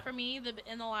that's for me.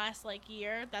 In the last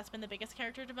year, that's been the biggest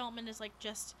character development is like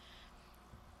just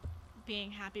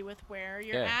being happy with where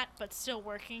you're at, but still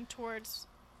working towards.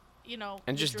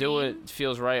 And just do what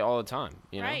feels right all the time,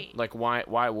 Right. Like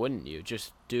why wouldn't you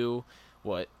just do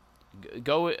what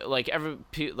go like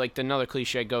another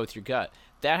cliche, go with your gut.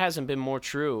 That hasn't been more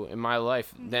true in my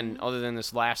life than other than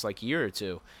this last year or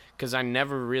two, because I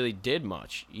never really did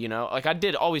much, like I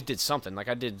always did something, like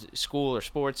I did school or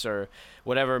sports or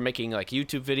whatever, making like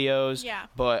YouTube videos,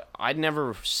 but I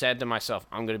never said to myself,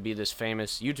 I'm gonna be this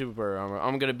famous YouTuber, or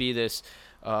I'm gonna be this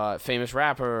famous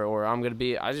rapper, or I'm gonna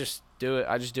be. I just do it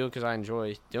because I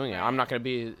enjoy doing it. I'm not gonna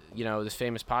be this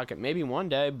famous podcast maybe one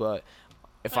day, but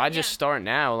if I just start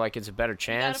now, like it's a better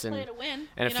chance, and to win,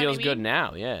 and it feels good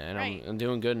now, and I'm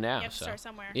doing good now. You have to start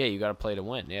somewhere. Yeah, you got to play to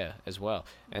win, as well,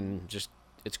 and just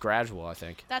it's gradual, I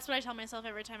think. That's what I tell myself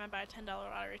every time I buy a $10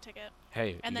 lottery ticket.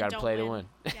 Hey, and you got to play to win.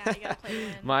 Yeah, you got to play to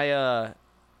win.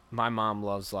 My mom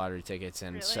loves lottery tickets,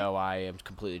 and Really? so I am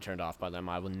completely turned off by them.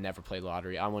 I will never play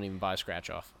lottery. I won't even buy a scratch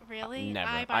off. Really? Never.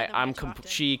 I buy them way too often.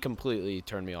 She completely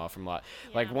turned me off from lot.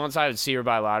 Like Yeah. once I would see her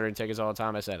buy lottery tickets all the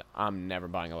time, I said, I'm never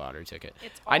buying a lottery ticket.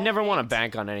 It's I all never want to rigged.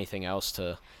 bank on anything else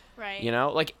to, Right. you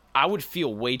know, like I would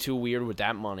feel way too weird with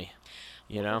that money,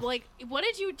 you know. Like, what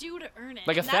did you do to earn it?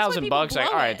 Like And that's why $1,000 people bucks, like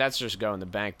blow all right, it. that's just go in the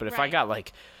bank. But if I Right. got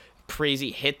like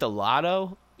crazy hit the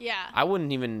lotto, Yeah. I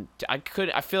wouldn't even. I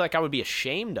feel like I would be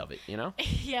ashamed of it, you know.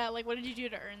 Yeah, like what did you do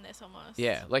to earn this almost?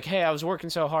 Yeah, like hey, I was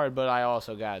working so hard, but I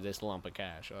also got this lump of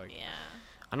cash. Like Yeah.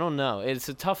 I don't know. It's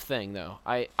a tough thing though.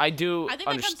 I do I think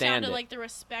that comes down understand to it. like the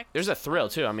respect. There's a thrill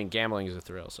of- too. I mean, gambling is a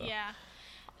thrill. So Yeah.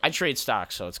 I trade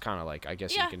stocks, so it's kind of like I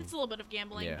guess Yeah, you can. it's a little bit of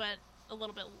gambling, Yeah. but a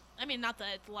little bit. I mean, not that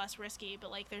it's less risky,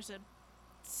 but like there's a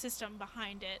system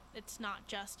behind it. It's not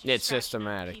just you Yeah, it's scratching a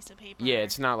systematic. piece of paper. Yeah,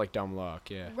 it's not like dumb luck.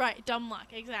 Yeah. Right, dumb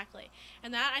luck, exactly.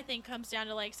 And that I think comes down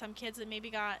to like some kids that maybe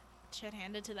got shit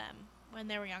handed to them when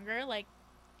they were younger. Like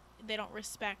they don't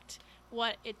respect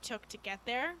what it took to get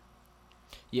there.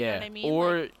 Yeah. what I mean?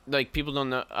 Or like people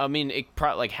don't know. I mean,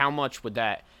 like how much would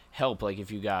that help? Like if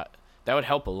you got that would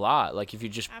help a lot. Like if you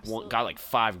just Absolutely. got like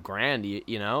 $5,000,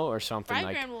 you know, or something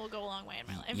like. $5,000 will go a long way in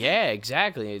my life. Yeah,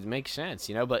 exactly. It makes sense,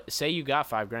 you know. But say you got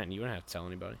 $5,000, you wouldn't have to tell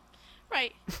anybody.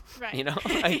 Right. Right. You know,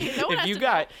 like, No one if has you to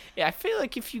got, know. yeah, I feel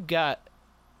like if you got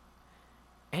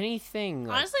anything,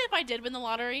 like, Honestly, if I did win the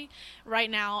lottery right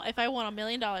now, if I won $1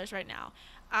 million right now,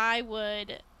 I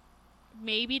would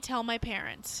maybe tell my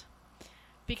parents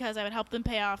because I would help them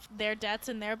pay off their debts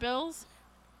and their bills.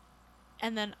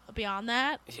 And then beyond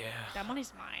that, yeah, that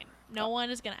money's mine. No one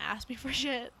is going to ask me for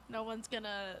shit. No one's going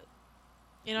to,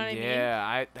 you know what I mean?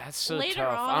 yeah, that's so Later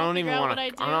tough. on, I I'll don't even figure out want what to. I I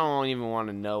do. don't even want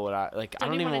to know what I like. I Don't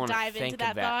don't you even wanna want to dive into think that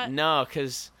of that. thought? No,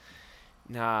 because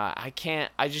nah, I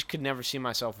can't. I just could never see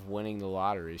myself winning the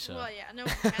lottery. So Well, yeah, no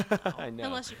one can, though, I know.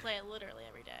 unless you play it literally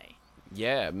every day.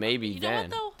 yeah, maybe You know what, then.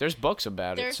 though? There's books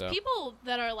about it. There's So people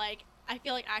that are like, I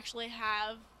feel like actually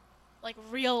have like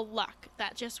real luck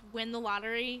that just win the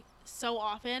lottery so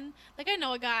often. Like I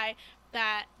know a guy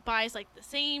that buys like the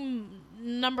same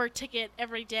number ticket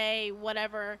every day,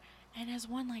 whatever, and has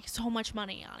won like so much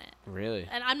money on it. really,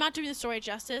 And I'm not doing the story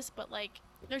justice, but like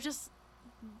there's just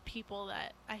people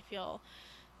that I feel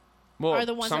well, are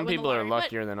the ones that some win the people are lottery, but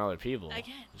luckier than other people.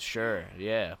 again, Sure,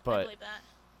 yeah, I but believe that.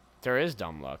 there is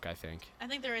dumb luck, I think. I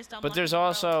think there is dumb But luck there's in the world.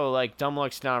 also like dumb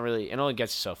luck's not really. It only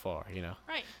gets you so far, you know.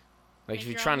 right. Like Make if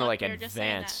you're your trying own to luck, like you're just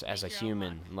saying advance that, as a make your own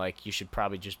human, like you should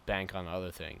probably just bank on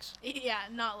other things. Yeah,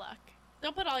 not luck.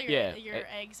 Don't put all your Yeah,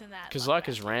 eggs in that. Because luck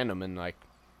is basket. random, and like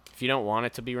if you don't want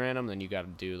it to be random, then you got to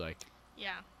do like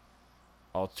Yeah.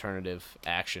 alternative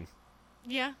action.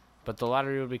 Yeah. But the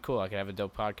lottery would be cool. I could have a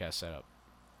dope podcast set up.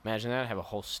 Imagine that. Have a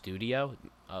whole studio.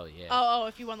 Oh yeah. Oh,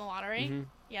 if you won the lottery? Mhm.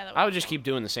 Yeah, that I be would just cool. keep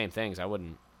doing the same things. I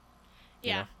wouldn't. you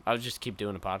Yeah. know? I would just keep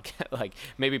doing a podcast. Like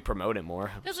maybe promote it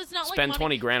more. Because it's not Spend like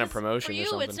 20 grand on 'cause promotion for or you,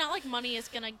 something. it's not like money is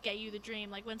gonna get you the dream.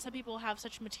 Like when some people have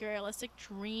such materialistic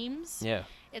dreams, Yeah.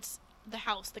 it's the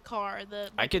house, the car, the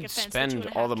I like, could picket fence, the spend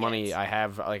 2.5 all the money kids. I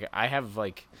have. Like I have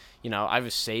like, you know, I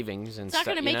have savings and It's not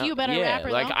stuff. gonna make know? you a better yeah,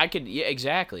 rapper, like though. I could. Yeah,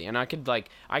 exactly. And I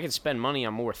could spend money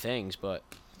on more things, but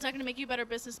It's not gonna make you a better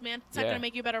businessman. It's not Yeah. gonna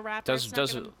make you a better rapper. It's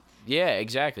not gonna- yeah,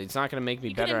 exactly. It's not gonna make me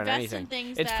You can better at invest in anything.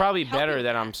 things It's that probably help you better with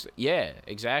that that. yeah,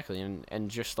 exactly,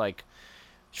 and just like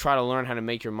try to learn how to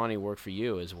make your money work for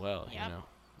you as well. Yep. You know,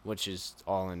 which is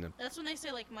all in the. That's when they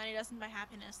say like money doesn't buy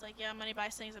happiness. Like yeah, money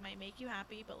buys things that might make you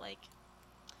happy, but like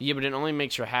Yeah, but it only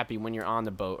makes you happy when you're on the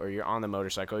boat or you're on the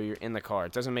motorcycle or you're in the car.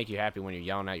 It doesn't make you happy when you're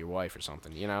yelling at your wife or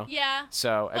something, you know? yeah.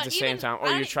 So at But the same even- time, I or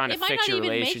you're don't- trying to it might fix not your even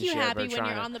relationship make you happy or when trying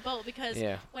you're to, on the boat because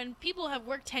yeah. when people have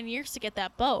worked 10 years to get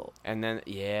that boat, And then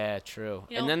yeah, true.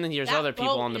 You and know, then there's that other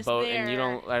people boat on the is boat, and you there.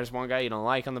 don't. There's one guy you don't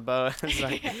like on the boat. It's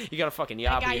like you got a fucking That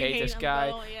yacht, guy but you you hate hate this on the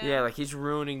guy. boat, yeah. like he's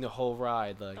ruining the whole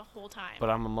ride. Like, the whole time. but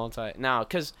I'm a no,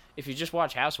 because if you just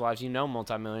watch Housewives, you know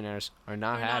multimillionaires are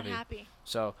not They're happy. not happy.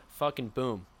 So fucking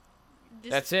boom. This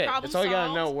That's it. problem That's all you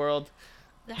gotta know, solved, world.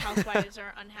 The housewives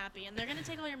are unhappy, and they're gonna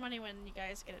take all your money when you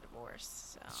guys get a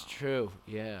divorce. It's So true.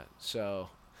 Yeah. So,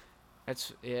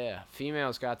 that's yeah.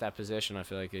 Females got that position. I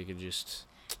feel like they could just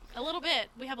a little bit.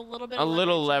 We have a little bit. a of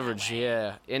little leverage. leverage. in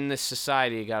that way. Yeah. In this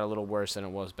society, it got a little worse than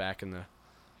it was back in the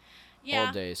Yeah.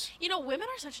 old days. You know, women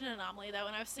are such an anomaly, though,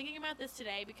 and I was thinking about this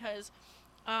today because,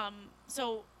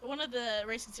 so one of the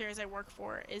racing series I work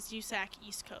for is USAC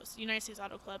East Coast, United States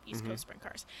Auto Club East Coast Sprint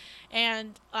Cars,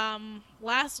 and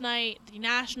last night the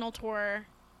national tour,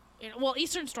 well,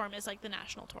 Eastern Storm is like the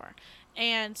national tour,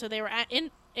 and so they were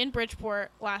in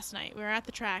Bridgeport last night. We were at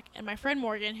the track, and my friend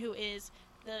Morgan, who is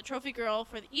the trophy girl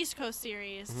for the East Coast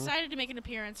series, decided to make an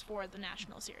appearance for the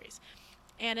national series.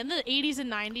 And in the 80s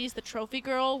and 90s, the trophy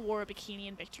girl wore a bikini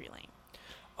in victory lane.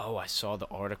 Oh, I saw the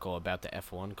article about the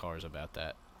F1 cars about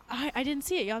that. I didn't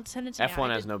see it. You'll have to send it to me. F1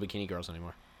 has no bikini girls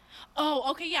anymore.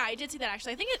 Oh, okay, yeah, I did see that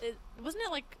actually. I think it wasn't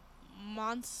it like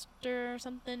Monster or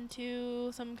something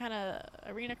too, some kind of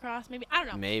arena cross maybe. I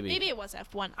don't know. Maybe it was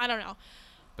F1. I don't know.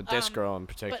 But this girl in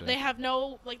particular. But they have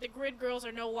the grid girls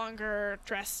are no longer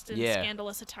dressed in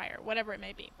scandalous attire, whatever it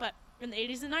may be. But in the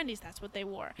 80s and 90s, that's what they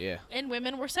wore. Yeah. And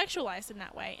women were sexualized in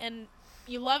that way, and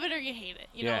you love it or you hate it.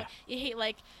 You know, you hate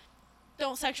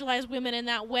don't sexualize women in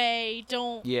that way.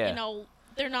 Don't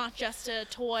they're not just a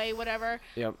toy, whatever.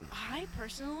 Yep. I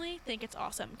personally think it's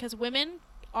awesome because women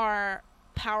are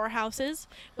powerhouses.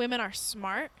 Women are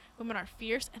smart. Women are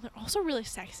fierce, and they're also really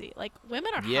sexy. Like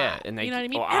women are hot. And they, you know what I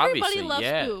mean? well, everybody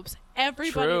loves boobs.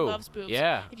 Everybody loves boobs.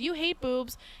 Yeah. If you hate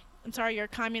boobs, I'm sorry, you're a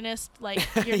communist. Like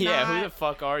you're yeah. not. Who the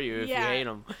fuck are you if you hate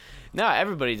them? No,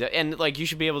 everybody does, and like you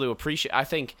should be able to appreciate. I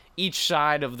think each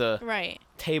side of the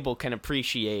table can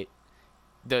appreciate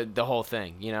the whole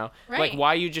thing, you know? Right. Like, why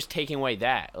are you just taking away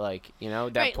that? Like, you know,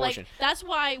 that portion. Like, that's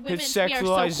why women it's to me are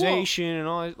so cool. And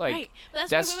all that. Like,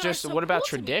 that's just, what about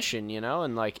tradition, you know?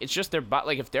 And, like, it's just their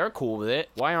like, if they're cool with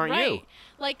it, why aren't you?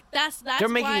 Like, that's they're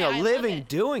making a living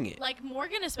doing it. Like,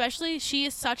 Morgan especially, she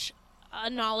is such a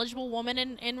knowledgeable woman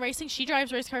in racing. She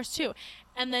drives race cars, too.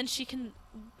 And then she can,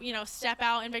 step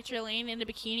out in victory lane in a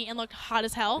bikini and look hot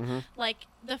as hell. Mm-hmm. Like,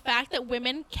 the fact that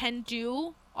women can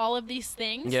do all of these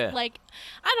things, yeah. Like,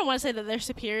 I don't want to say that they're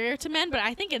superior to men, but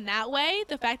I think in that way,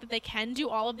 the fact that they can do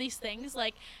all of these things,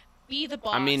 like, be the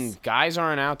boss. I mean, guys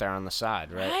aren't out there on the side,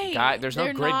 right? There's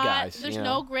no grid guys. There's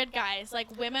no grid guys.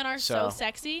 Like, women are so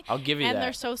sexy. I'll give you and that. And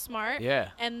they're so smart.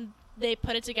 Yeah. And they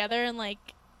put it together, and,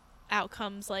 like, out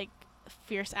comes, like, a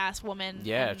fierce-ass woman.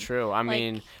 Yeah, and, true. I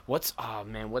mean, what's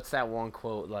that one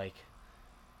quote,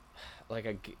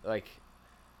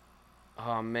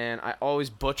 oh man, I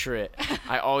always butcher it.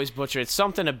 It's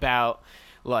something about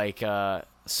like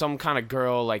some kind of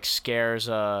girl like scares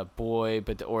a boy,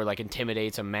 or like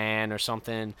intimidates a man or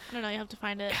something. I don't know. You have to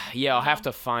find it. Yeah, I'll have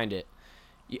to find it.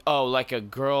 Oh, like a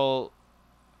girl.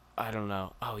 I don't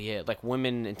know. Oh yeah, like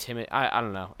women intimidate. I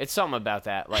don't know. It's something about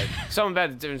that. Like something about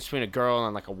the difference between a girl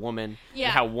and like a woman. Yeah.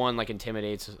 And how one like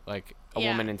intimidates, like a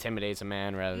woman intimidates a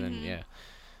man rather than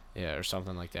Yeah, or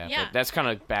something like that. Yeah. But that's kind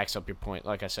of backs up your point.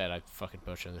 Like I said, I fucking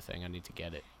butchered the thing. I need to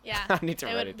get it. Yeah. I need to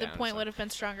write it down. The point would have been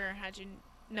stronger had you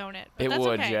known it. But it that's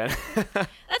would, okay. Jen.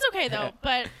 That's okay, though.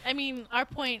 But, I mean, our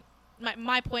point,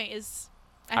 my point is,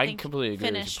 I think, completely agree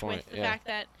finished with the fact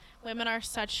that women are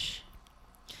such,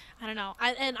 I don't know.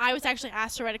 I was actually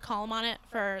asked to write a column on it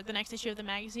for the next issue of the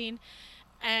magazine.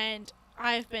 And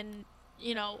I've been,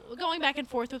 going back and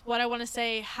forth with what I want to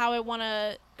say, how I want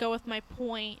to go with my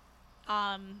point.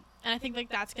 And I think, like,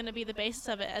 that's going to be the basis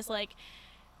of it, as, like,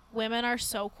 women are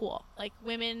so cool. Like,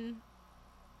 women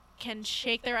can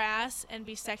shake their ass and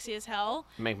be sexy as hell.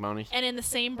 Make money. And in the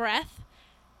same breath,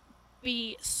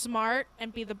 be smart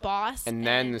and be the boss. And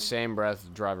then in the same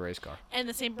breath, drive a race car. And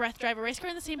the same breath, drive a race car.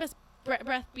 And the same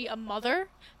breath, be a mother,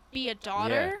 be a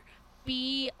daughter,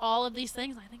 be all of these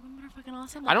things. I think women are fucking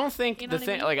awesome. Like, I don't think I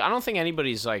mean? I don't think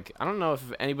anybody's, like, I don't know if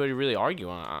anybody really argue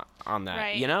on that.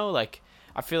 Right. You know? Like,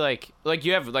 I feel like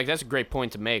you have, like, that's a great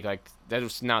point to make. Like,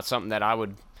 that's not something that I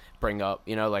would bring up,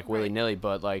 like, willy-nilly.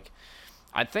 But, like,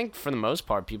 I think for the most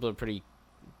part, people are pretty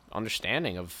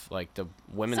understanding of, like, the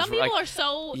women's... Some people are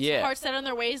so hard set on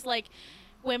their ways, like,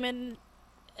 women,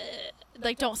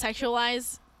 like, don't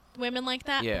sexualize women like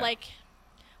that. Yeah. Like,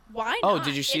 why not? Oh,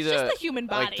 did you see it's just the human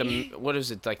body. Like, what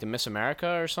is it, like the Miss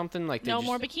America or something? Like, no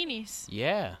more bikinis.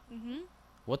 Yeah. Mm-hmm.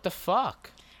 What the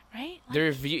fuck? Right?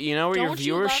 Like, you know where your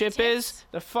viewership is?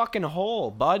 The fucking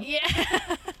hole, bud.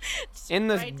 Yeah. In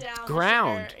the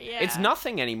ground. Yeah. It's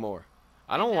nothing anymore.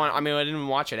 I didn't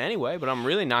watch it anyway, but I'm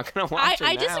really not going to watch it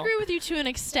I now. disagree with you to an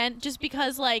extent, just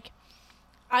because, like,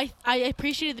 I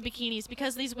appreciated the bikinis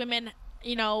because these women,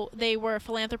 they were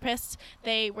philanthropists,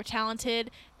 they were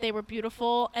talented, they were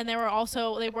beautiful, and they worked on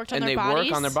their bodies. And they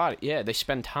work on their body. Yeah, they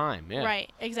spend time. Yeah. Right,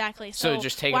 exactly. So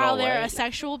just take it all while away. they're a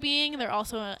sexual being, they're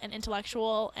also an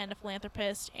intellectual and a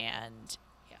philanthropist and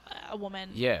a woman.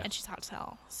 Yeah. And she's hot as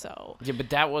hell. So. Yeah, but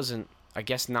that wasn't, I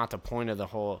guess, not the point of the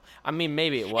whole. I mean,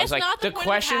 maybe it was. It's like, not the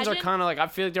questions point of the are kind of like, I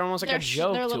feel like they're almost like a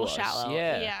joke they're a to little us. shallow.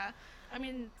 Yeah. I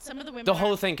mean, some of the women. The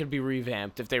whole thing could be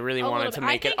revamped if they really wanted to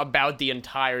make it think, about the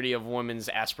entirety of women's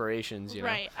aspirations,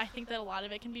 Right. I think that a lot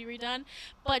of it can be redone.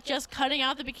 But just cutting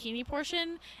out the bikini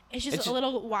portion is just a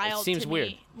little wild. It seems to weird.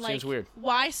 Me. Like, seems weird.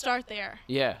 Why start there?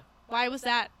 Yeah. Why was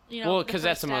that, Well, because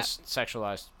that's the most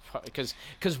sexualized.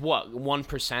 Because what?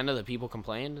 1% of the people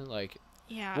complained? Like,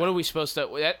 yeah. What are we supposed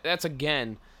to. That's,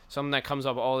 again, something that comes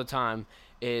up all the time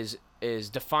is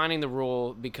defining the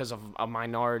rule because of a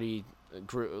minority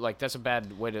group. Like, that's a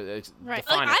bad way to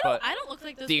define it. But I don't look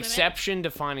like those the women. exception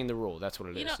defining the rule. That's what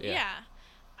it is. Yeah.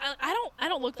 I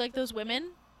don't look like those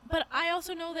women. But I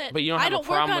also know that But you don't have a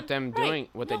problem with them doing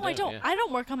what they do. No, I don't. Yeah. I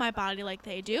don't work on my body like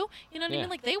they do. You know what I mean?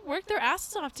 Like, they work their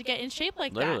asses off to get in shape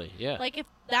like that. Literally, yeah. Like, if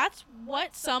that's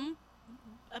what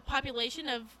a population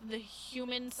of the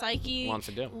human psyche wants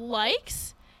to do.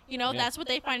 likes, that's what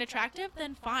they find attractive,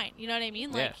 then fine. You know what I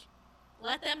mean? Like,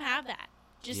 let them have that.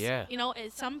 Just,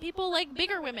 some people like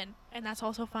bigger women, and that's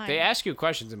also fine. They ask you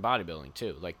questions in bodybuilding,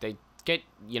 too. Like, they get,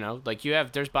 like,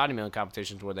 there's bodybuilding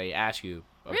competitions where they ask you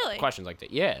questions like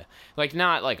that. Yeah. Like,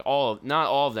 not all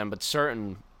of them, but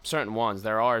certain ones.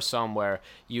 There are some where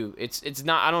it's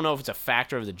not, I don't know if it's a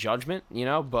factor of the judgment,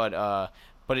 but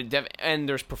and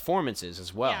there's performances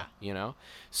as well,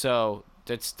 So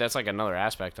that's like another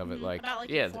aspect of it. Like, about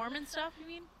performance stuff, you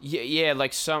mean? Yeah,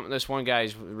 like this one guy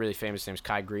is really famous. His name's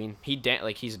Kai Green. He's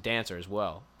a dancer as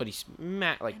well, but he's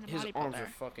like his arms are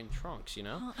fucking trunks,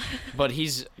 But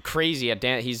he's crazy at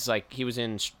dance. He was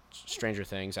in Stranger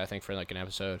Things, I think, for like an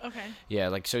episode. Okay. Yeah,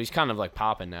 like, so he's kind of like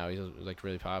popping now. He's like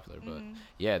really popular, but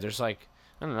yeah, there's like,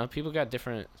 I don't know, people got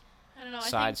different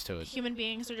sides to it. Human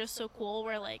beings are just so cool.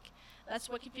 Where like, that's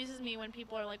what confuses me when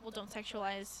people are like, well, don't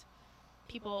sexualize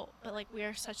people, but like, we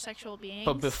are such sexual beings.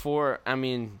 But before, I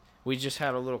mean, we just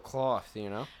had a little cloth,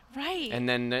 Right. And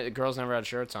then the girls never had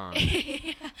shirts on.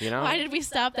 Why did we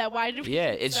stop that? Why did we? Yeah,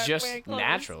 it's just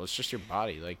natural. It's just your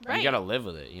body. Like, you gotta live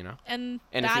with it, And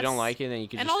if you don't like it, then you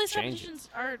can just change it. And all these competitions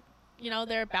are,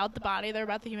 they're about the body. They're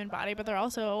about the human body, but they're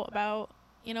also about,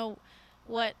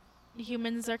 what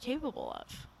humans are capable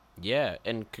of. Yeah,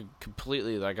 and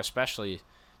completely, like, especially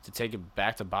to take it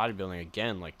back to bodybuilding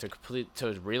again, like,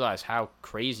 to realize how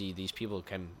crazy these people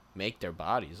can make their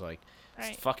bodies, like.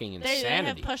 It's fucking insanity. They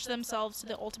have pushed themselves to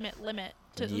the ultimate limit.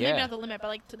 Maybe not the limit, but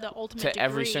like to the ultimate degree.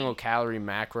 Every single calorie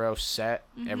macro set,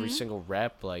 every single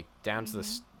rep, like down to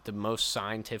the most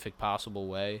scientific possible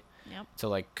way. Yep. To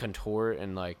like contort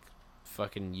and like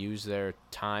fucking use their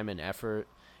time and effort,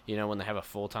 when they have a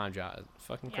full-time job.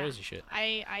 Fucking crazy shit.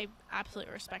 I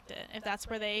absolutely respect it. If that's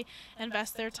where they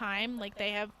invest their time, like,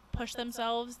 they have pushed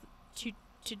themselves to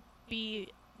be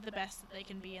the best that they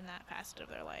can be in that facet of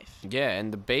their life. Yeah,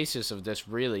 and the basis of this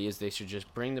really is they should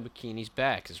just bring the bikinis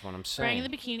back, is what I'm saying.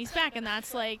 Bring the bikinis back, and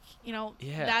that's like,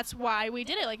 that's why we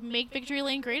did it. Like, make Victory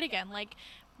Lane great again. Like,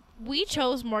 we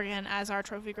chose Morgan as our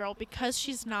trophy girl because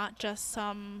she's not just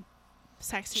some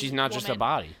sexy She's not woman. Just a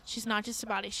body. She's not just a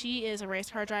body. She is a race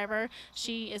car driver.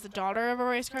 She is the daughter of a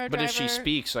race car driver. But if she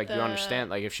speaks, like, you understand,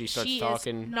 like, if she starts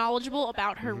talking. She is knowledgeable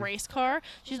about her race car.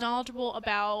 She's knowledgeable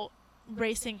about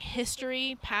racing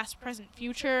history, past, present,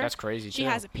 future. That's crazy too. She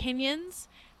has opinions,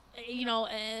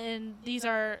 and these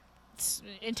are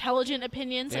intelligent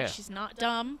opinions. Like, she's not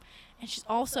dumb, and she's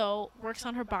also works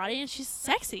on her body, and she's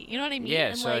sexy. You know what I mean? Yeah,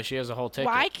 and so like, she has a whole ticket.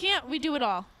 Why can't we do it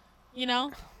all?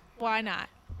 Why not?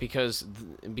 Because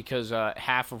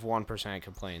half of 1%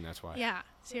 complain. That's why. Yeah,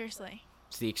 seriously.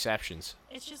 It's the exceptions.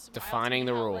 It's just defining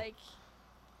the rule. Like,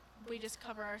 we just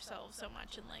cover ourselves so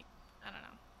much, and like, I don't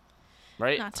know.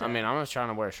 Right? I mean, I'm just trying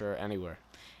to wear a shirt anywhere.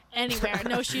 Anywhere.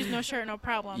 No shoes, no shirt, no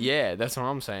problem. Yeah, that's what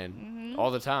I'm saying. All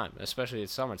the time, especially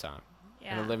it's summertime.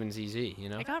 Yeah. And the living's easy,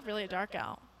 It got really dark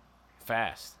out.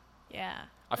 Fast. Yeah.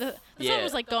 The sun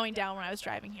was like going down when I was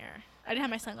driving here. I didn't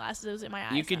have my sunglasses. It was in my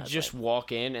eyes. You could just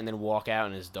walk in and then walk out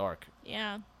and it's dark.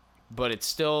 Yeah. But it's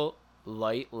still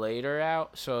light later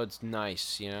out, so it's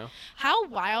nice, How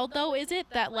wild, though, is it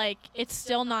that, like, it's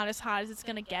still not as hot as it's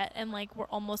going to get, and, like, we're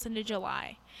almost into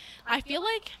July? I feel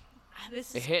like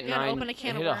this is going to open a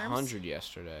can of worms. It hit 100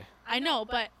 yesterday. I know,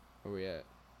 but... Where we at?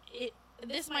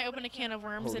 This might open a can of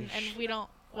worms, and we don't...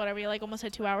 What are we, like, almost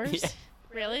at 2 hours? Yeah.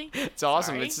 Really? It's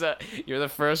awesome. Sorry. You're the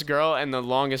first girl and the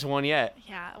longest one yet.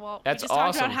 Yeah, well, that's we just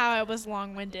talked about how I was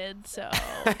long-winded, so...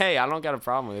 Hey, I don't got a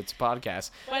problem with it. It's a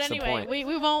podcast. But that's anyway,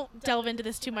 we won't delve into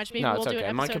this too much. Maybe no, we'll do an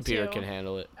episode My computer 2. can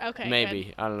handle it. Okay, maybe.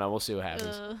 Good. I don't know. We'll see what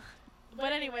happens.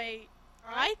 But anyway,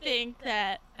 I think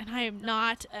that, and I am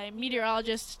not a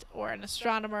meteorologist or an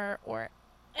astronomer or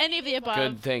any of the above.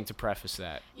 Good thing to preface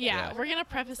that. Yeah, we're going to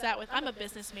preface that with, I'm a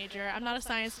business major. I'm not a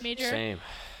science major. Same.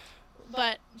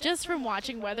 But just from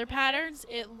watching weather patterns,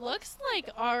 it looks like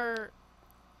our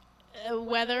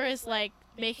weather is like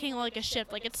making like a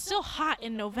shift. Like, it's still hot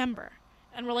in November,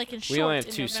 and we're like in shorts. We only have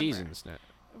in 2 November. seasons now.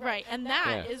 Right, and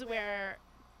that is where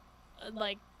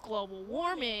like global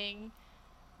warming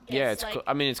Yeah,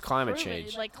 I mean, it's climate proven.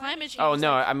 change. Like climate change. Oh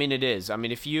no, like, I mean it is. I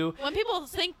mean, if you when people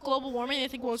think global warming, they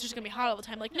think, well, it's just gonna be hot all the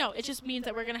time. Like, no, it just means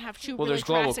that we're gonna have two. well, really there's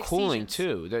global drastic cooling seasons.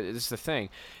 too. That's the thing,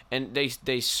 and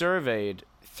they surveyed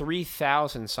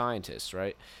 3,000 scientists.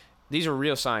 Right, these are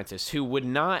real scientists who would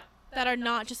not. That are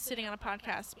not just sitting on a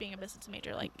podcast being a business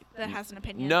major, like that has an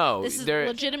opinion. No, this is they're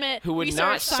legitimate. who would research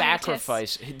not scientists,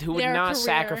 sacrifice. Who would their not career.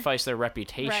 sacrifice their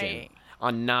reputation Right.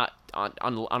 on not on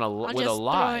a with a just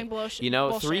lie. throwing bullshit- You know,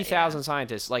 bullshit, 3,000 yeah.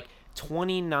 scientists, like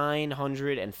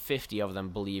 2,950 of them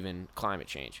believe in climate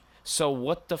change. So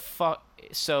what the fuck?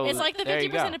 So It's like the there you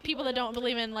 50% go. of people that don't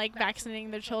believe in like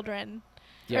vaccinating their children,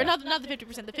 Yeah. or not the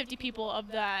 50%, the 50 people of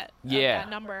that Yeah.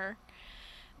 number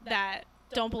that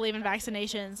don't believe in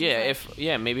vaccinations. Yeah, It's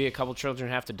like, maybe a couple children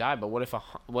have to die, but what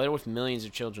if millions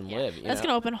of children yeah. live? You That's know?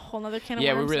 gonna open a whole other can of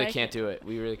Yeah, we worms. really that I can't do it.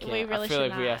 We really can't. We I really feel should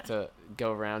like we have not. to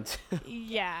go around.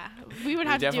 Yeah, we would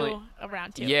We have to definitely- do a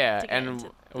round two. Yeah, to get and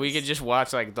into we could this. just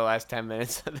watch like the last 10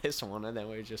 minutes of this one, and then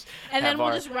we just And have then we'll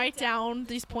our, just write down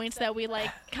these points that we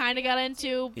like kind of got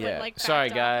into. But, yeah. like, Sorry,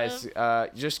 backed off guys.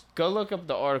 of. Just go look up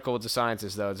the article with the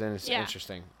scientists, though. It's Yeah.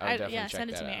 interesting. I would definitely yeah, check send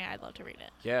it that to me. out. I'd love to read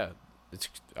it. Yeah, it's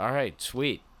all right.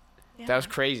 Sweet. Yeah. That was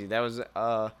crazy. That was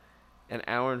an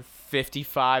hour and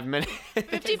 55 minutes.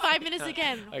 55 minutes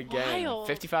again. Again, Wild.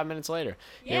 55 minutes later.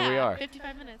 Yeah, Here we are.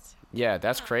 55 minutes. Yeah,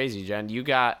 that's crazy, Jen. You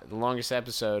got the longest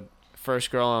episode, first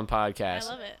girl on podcast. I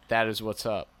love it. That is what's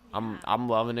up. Yeah. I'm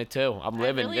loving it too. I'm I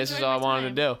living. really This is enjoyed all I my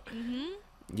wanted to do. hmm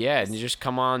Yeah, and you just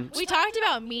come on. We talked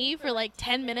about me for like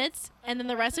 10 minutes, and then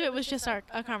the rest of it was just a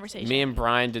conversation. Me and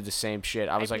Brian did the same shit.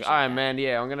 I was like, appreciate all right, that. man,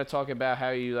 yeah, I'm gonna talk about how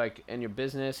you like in your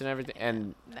business and everything,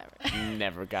 and Never.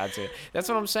 never got to it. That's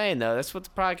what I'm saying, though. That's what the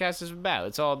podcast is about.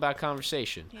 It's all about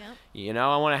conversation. Yep. You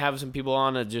know, I want to have some people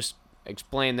on to just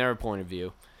explain their point of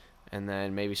view, and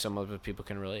then maybe some other people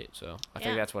can relate. So I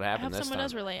think that's what I happened hope this someone time.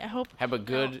 does relate. I hope. Have a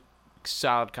good,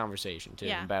 solid conversation too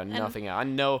Yeah, about and- nothing else.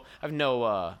 I've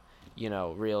no,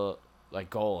 real like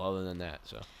goal other than that.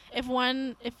 So If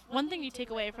one thing you take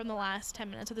away from the last 10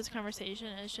 minutes of this conversation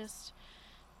is just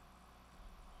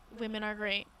women are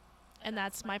great, and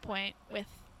that's my point with.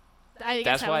 I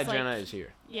guess that's why was, like, Jenna is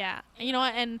here. Yeah, and you know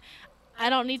what? And I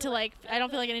don't need to like. I don't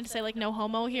feel like I need to say like no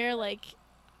homo here. Like,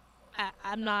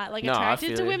 I'm not like No, I attracted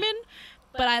feel to you. women,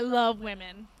 but I love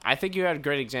women. I think you had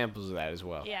great examples of that as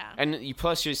well. Yeah. And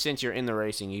plus, since you're in the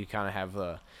racing, you kind of have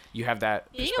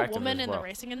that Being a perspective woman as in well. the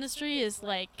racing industry is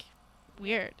like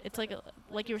weird. It's like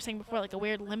you were saying before, like a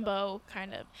weird limbo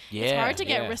kind of. Yeah, It's hard to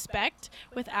yeah. get respect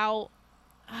without.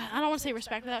 I don't want to say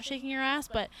respect without shaking your ass,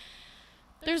 but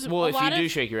there's Well, a if you lot do of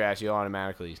shake your ass, you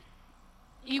automatically.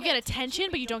 you get attention,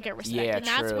 but you don't get respect, Yeah, and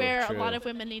that's true, where true. a lot of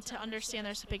women need to understand.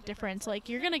 There's a big difference. Like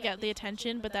you're gonna get the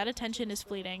attention, but that attention is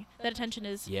fleeting. That attention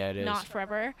is Yeah, it is. not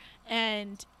forever,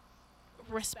 and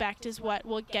respect is what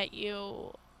will get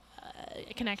you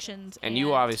connections. And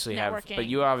you obviously have, networking. but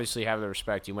you obviously have the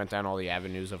respect. You went down all the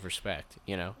avenues of respect.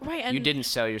 You know, right. And you didn't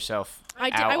sell yourself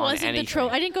out I on wasn't anything.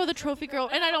 I didn't go the trophy girl,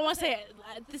 and I don't want to say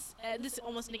it, this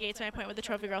almost negates my point with the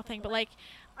trophy girl thing, but like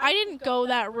I didn't go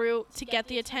that route to get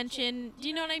the attention. Do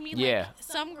you know what I mean? Yeah. Like,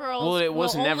 some girls. Well, it will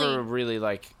was never only- really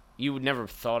like you never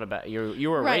thought about you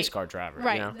were a Right. race car driver.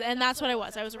 Right, You know? and that's what I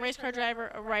was. I was a race car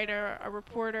driver, a writer, a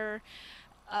reporter,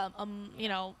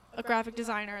 a graphic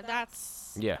designer.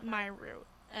 That's Yeah. my route,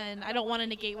 and I don't want to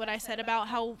negate what I said about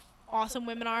how awesome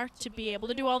women are to be able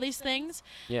to do all these things.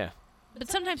 Yeah. But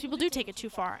sometimes people do take it too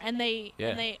far, and they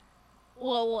Yeah.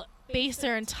 will base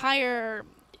their entire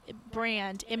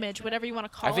brand, image, whatever you want to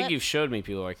call I think it, you've showed me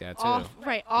people like that too. off.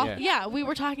 Yeah. Yeah, we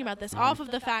were talking about this. Mhm. Off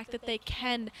of the fact that they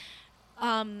can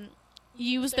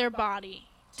use their body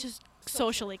to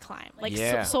socially climb, like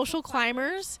Yeah. social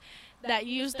climbers that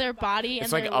use their body It's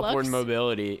and like their upward looks.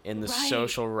 mobility in the Right.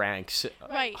 social ranks.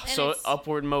 Right, and So it's-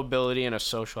 upward mobility in a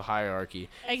social hierarchy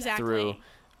Exactly.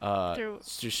 through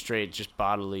just straight just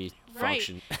bodily Right.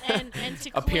 function. and to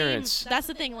claim, Appearance. that's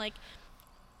the thing, like,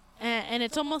 and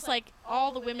it's almost like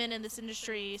all the women in this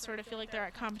industry sort of feel like they're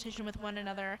at competition with one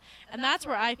another, and that's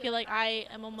where I feel like I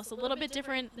am almost a little bit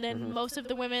different than Mhm. most of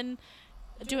the women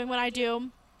doing what I do,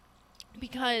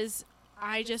 because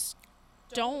I just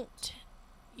don't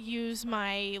use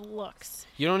my looks.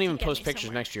 You don't even get post me pictures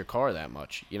somewhere. next to your car that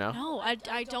much, you know? No, I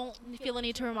don't feel the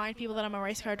need to remind people that I'm a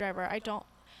race car driver. I don't.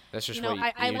 That's just You know,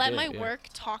 what I you let did, my yeah. work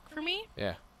talk for me.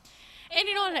 Yeah. And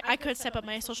you know what? I could step up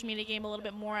my social media game a little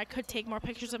bit more. I could take more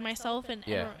pictures of myself and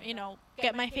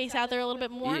get my face out there a little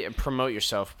bit more. Yeah, promote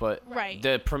yourself, but Right.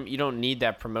 you don't need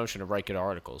that promotion to write good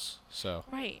articles. So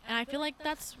Right. And I feel like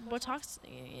that's what talks,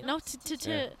 to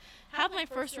Yeah. have my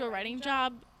first real writing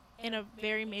job in a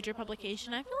very major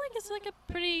publication, I feel like it's like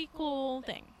a pretty cool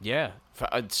thing. Yeah,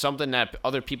 something that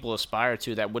other people aspire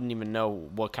to that wouldn't even know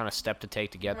what kind of step to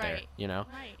take to get there. Right. You know,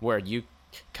 Right. where you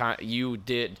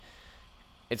did.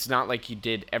 It's not like you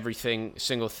did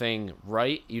single thing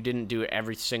right. You didn't do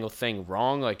every single thing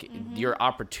wrong. Like your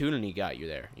opportunity got you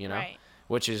there. You know. Right.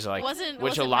 Which is like, Wasn't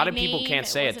a lot my of people name, can't it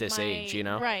say at wasn't this my- age, you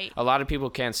know. Right. A lot of people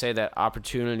can't say that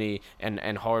opportunity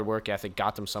and hard work ethic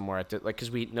got them somewhere at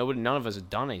because none of us have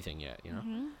done anything yet, you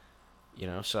know. You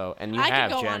know, so and you I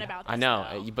have could go Jen. on about I this, know,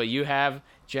 though. but you have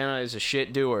Jenna is a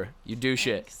shit doer. You do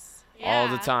shit Thanks. all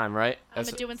the Yeah. time, right? I'm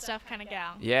a doing stuff kind of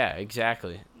gal. Yeah,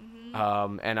 exactly.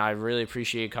 And I really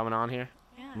appreciate you coming on here.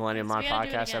 Yeah, Millennium thanks. Mind We gotta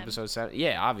do it Podcast again. episode 7.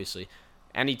 Yeah, obviously,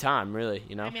 anytime, really.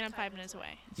 You know. I mean, I'm 5 minutes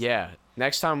away. Yeah.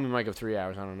 Next time we might go 3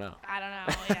 hours. I don't know. I don't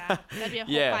know. Yeah, that'd be a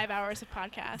whole Yeah. 5 hours of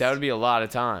podcast. That would be a lot of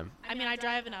time. I mean, I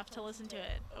drive enough to listen to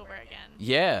it over again.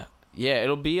 Yeah,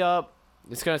 it'll be up.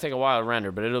 It's gonna take a while to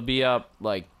render, but it'll be up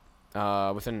like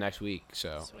within the next week.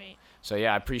 Sweet. So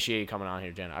yeah, I appreciate you coming on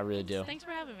here, Jen. I really do. Thanks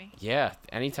for having me. Yeah,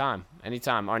 anytime.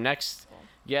 Our next Cool.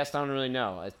 guest, I don't really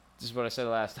know. This is what I said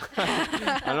last time.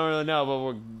 I don't really know, but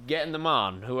we're getting them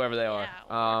on, whoever they are. Yeah,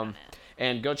 we'll work on it.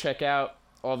 And go check out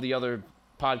all the other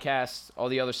podcasts, all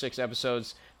the other 6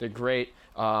 episodes. They're great.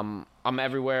 I'm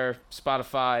everywhere: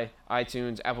 Spotify,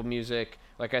 iTunes, Apple Music.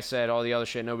 Like I said, all the other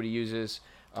shit nobody uses.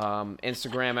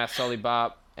 Instagram at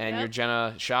SullyBop, and Yep. your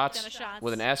Jenna Shots, Jenna Shots.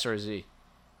 with an S or a Z?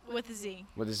 With a Z.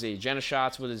 With a Z. Jenna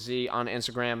Shots with a Z on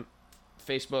Instagram.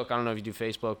 Facebook, I don't know if you do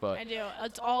Facebook, but I do.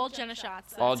 It's all Jenna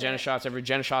Shots. all That's Jenna it. Shots,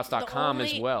 JennaShots.com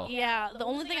as well. Yeah, the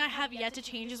only thing I have yet to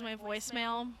change is my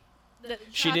voicemail. She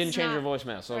Shots didn't is change her not-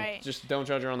 voicemail, so right. just don't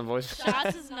judge her on the voice.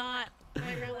 Shots is not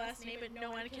my real last name, but no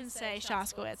one can say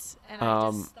Shoskowitz. And I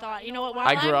Um, just thought, you know what? While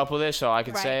I grew I'm- up with it, so I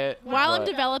can right. say it. While I'm but-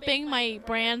 developing my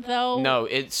brand, though. No,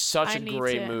 it's such I a need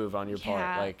great to- move on your part.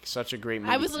 yeah. Like, such a great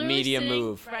I was literally media sitting,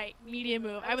 move. Right, media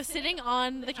move. I was sitting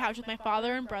on the couch with my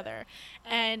father and brother,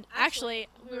 and actually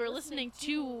we were listening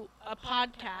to a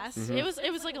podcast. Mhm.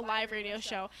 It was like a live radio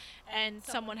show, and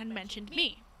someone had mentioned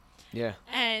me, Yeah.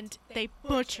 and they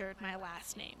butchered my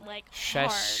last name like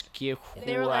hard.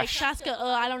 They were like Shaska,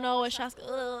 I don't know what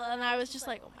Shaska, and I was just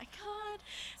like, oh my god.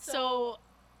 So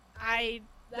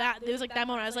there was like that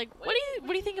moment. I was like, what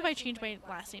do you think if I change my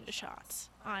last name to Shots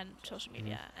on social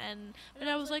media? And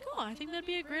I was like, oh, I think that'd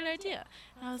be a great idea.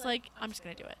 And I was like, I'm just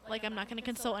gonna do it. Like, I'm not gonna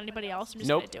consult anybody else. I'm just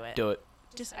Nope. gonna do it. Do it.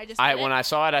 I just I did when it. I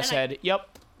saw it, I and said,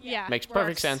 "Yep, yeah, makes perfect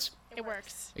works. sense." It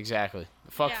works. Exactly.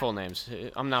 Fuck Yeah. full names.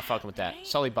 I'm not fucking with that. Right?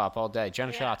 Sully Bop all day.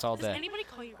 Jenna Yeah. Shots all Does day. anybody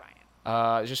call you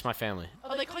Ryan? It's just my family.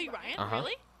 Oh, they call you Ryan? Uh-huh.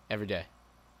 Really? Every day.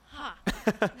 Huh.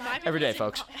 My Every day, family doesn't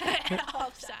folks. even call-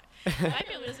 Oh, sorry. My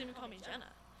family doesn't even call me Jenna.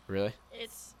 Really?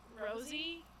 It's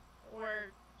Rosie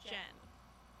or Jen.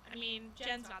 I mean,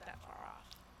 Jen's not that far off.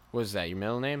 What is that? Your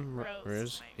middle name?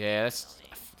 Rose is my Yeah, middle name.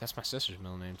 that's my sister's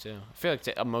middle name too. I feel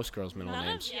like most girls' middle None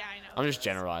names. of, yeah, I know. I'm just Rose.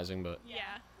 generalizing, but Yeah,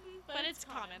 but it's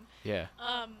common. yeah.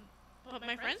 But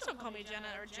my friends don't call me Jenna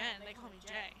or Jen. They call me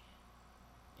Jay.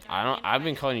 You know I what don't. mean? I've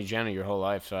been calling you Jenna your whole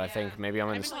life, so I Yeah. think maybe I'm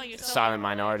in I've the been calling you Sully silent your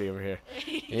whole minority life. over here.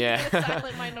 You're Yeah. the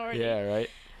silent minority. Yeah, right.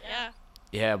 Yeah.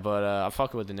 Yeah, but I'm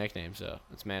fucking with the nickname, so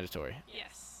it's mandatory.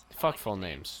 Yes. I Fuck like full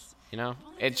nicknames. names, you know?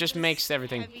 Full It names just are makes just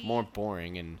everything heavy. more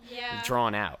boring and Yeah.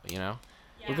 drawn out, you know?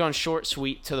 Yeah. We're going short,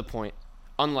 sweet, to the point,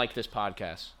 unlike this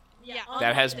podcast. Yeah. That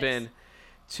unlike has this. been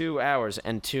 2 hours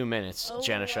and 2 minutes, Oh,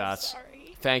 Jenna I'm Shots.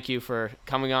 sorry. Thank you for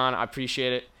coming on. I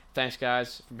appreciate it. Thanks,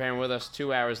 guys, for bearing with us.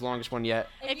 2 hours, longest one yet.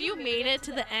 If you made it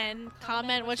to the end,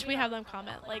 comment. What should we have them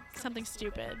comment? Like something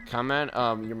stupid. Comment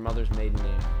your mother's maiden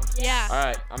name. Yeah. All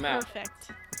right, I'm out.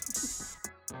 Perfect.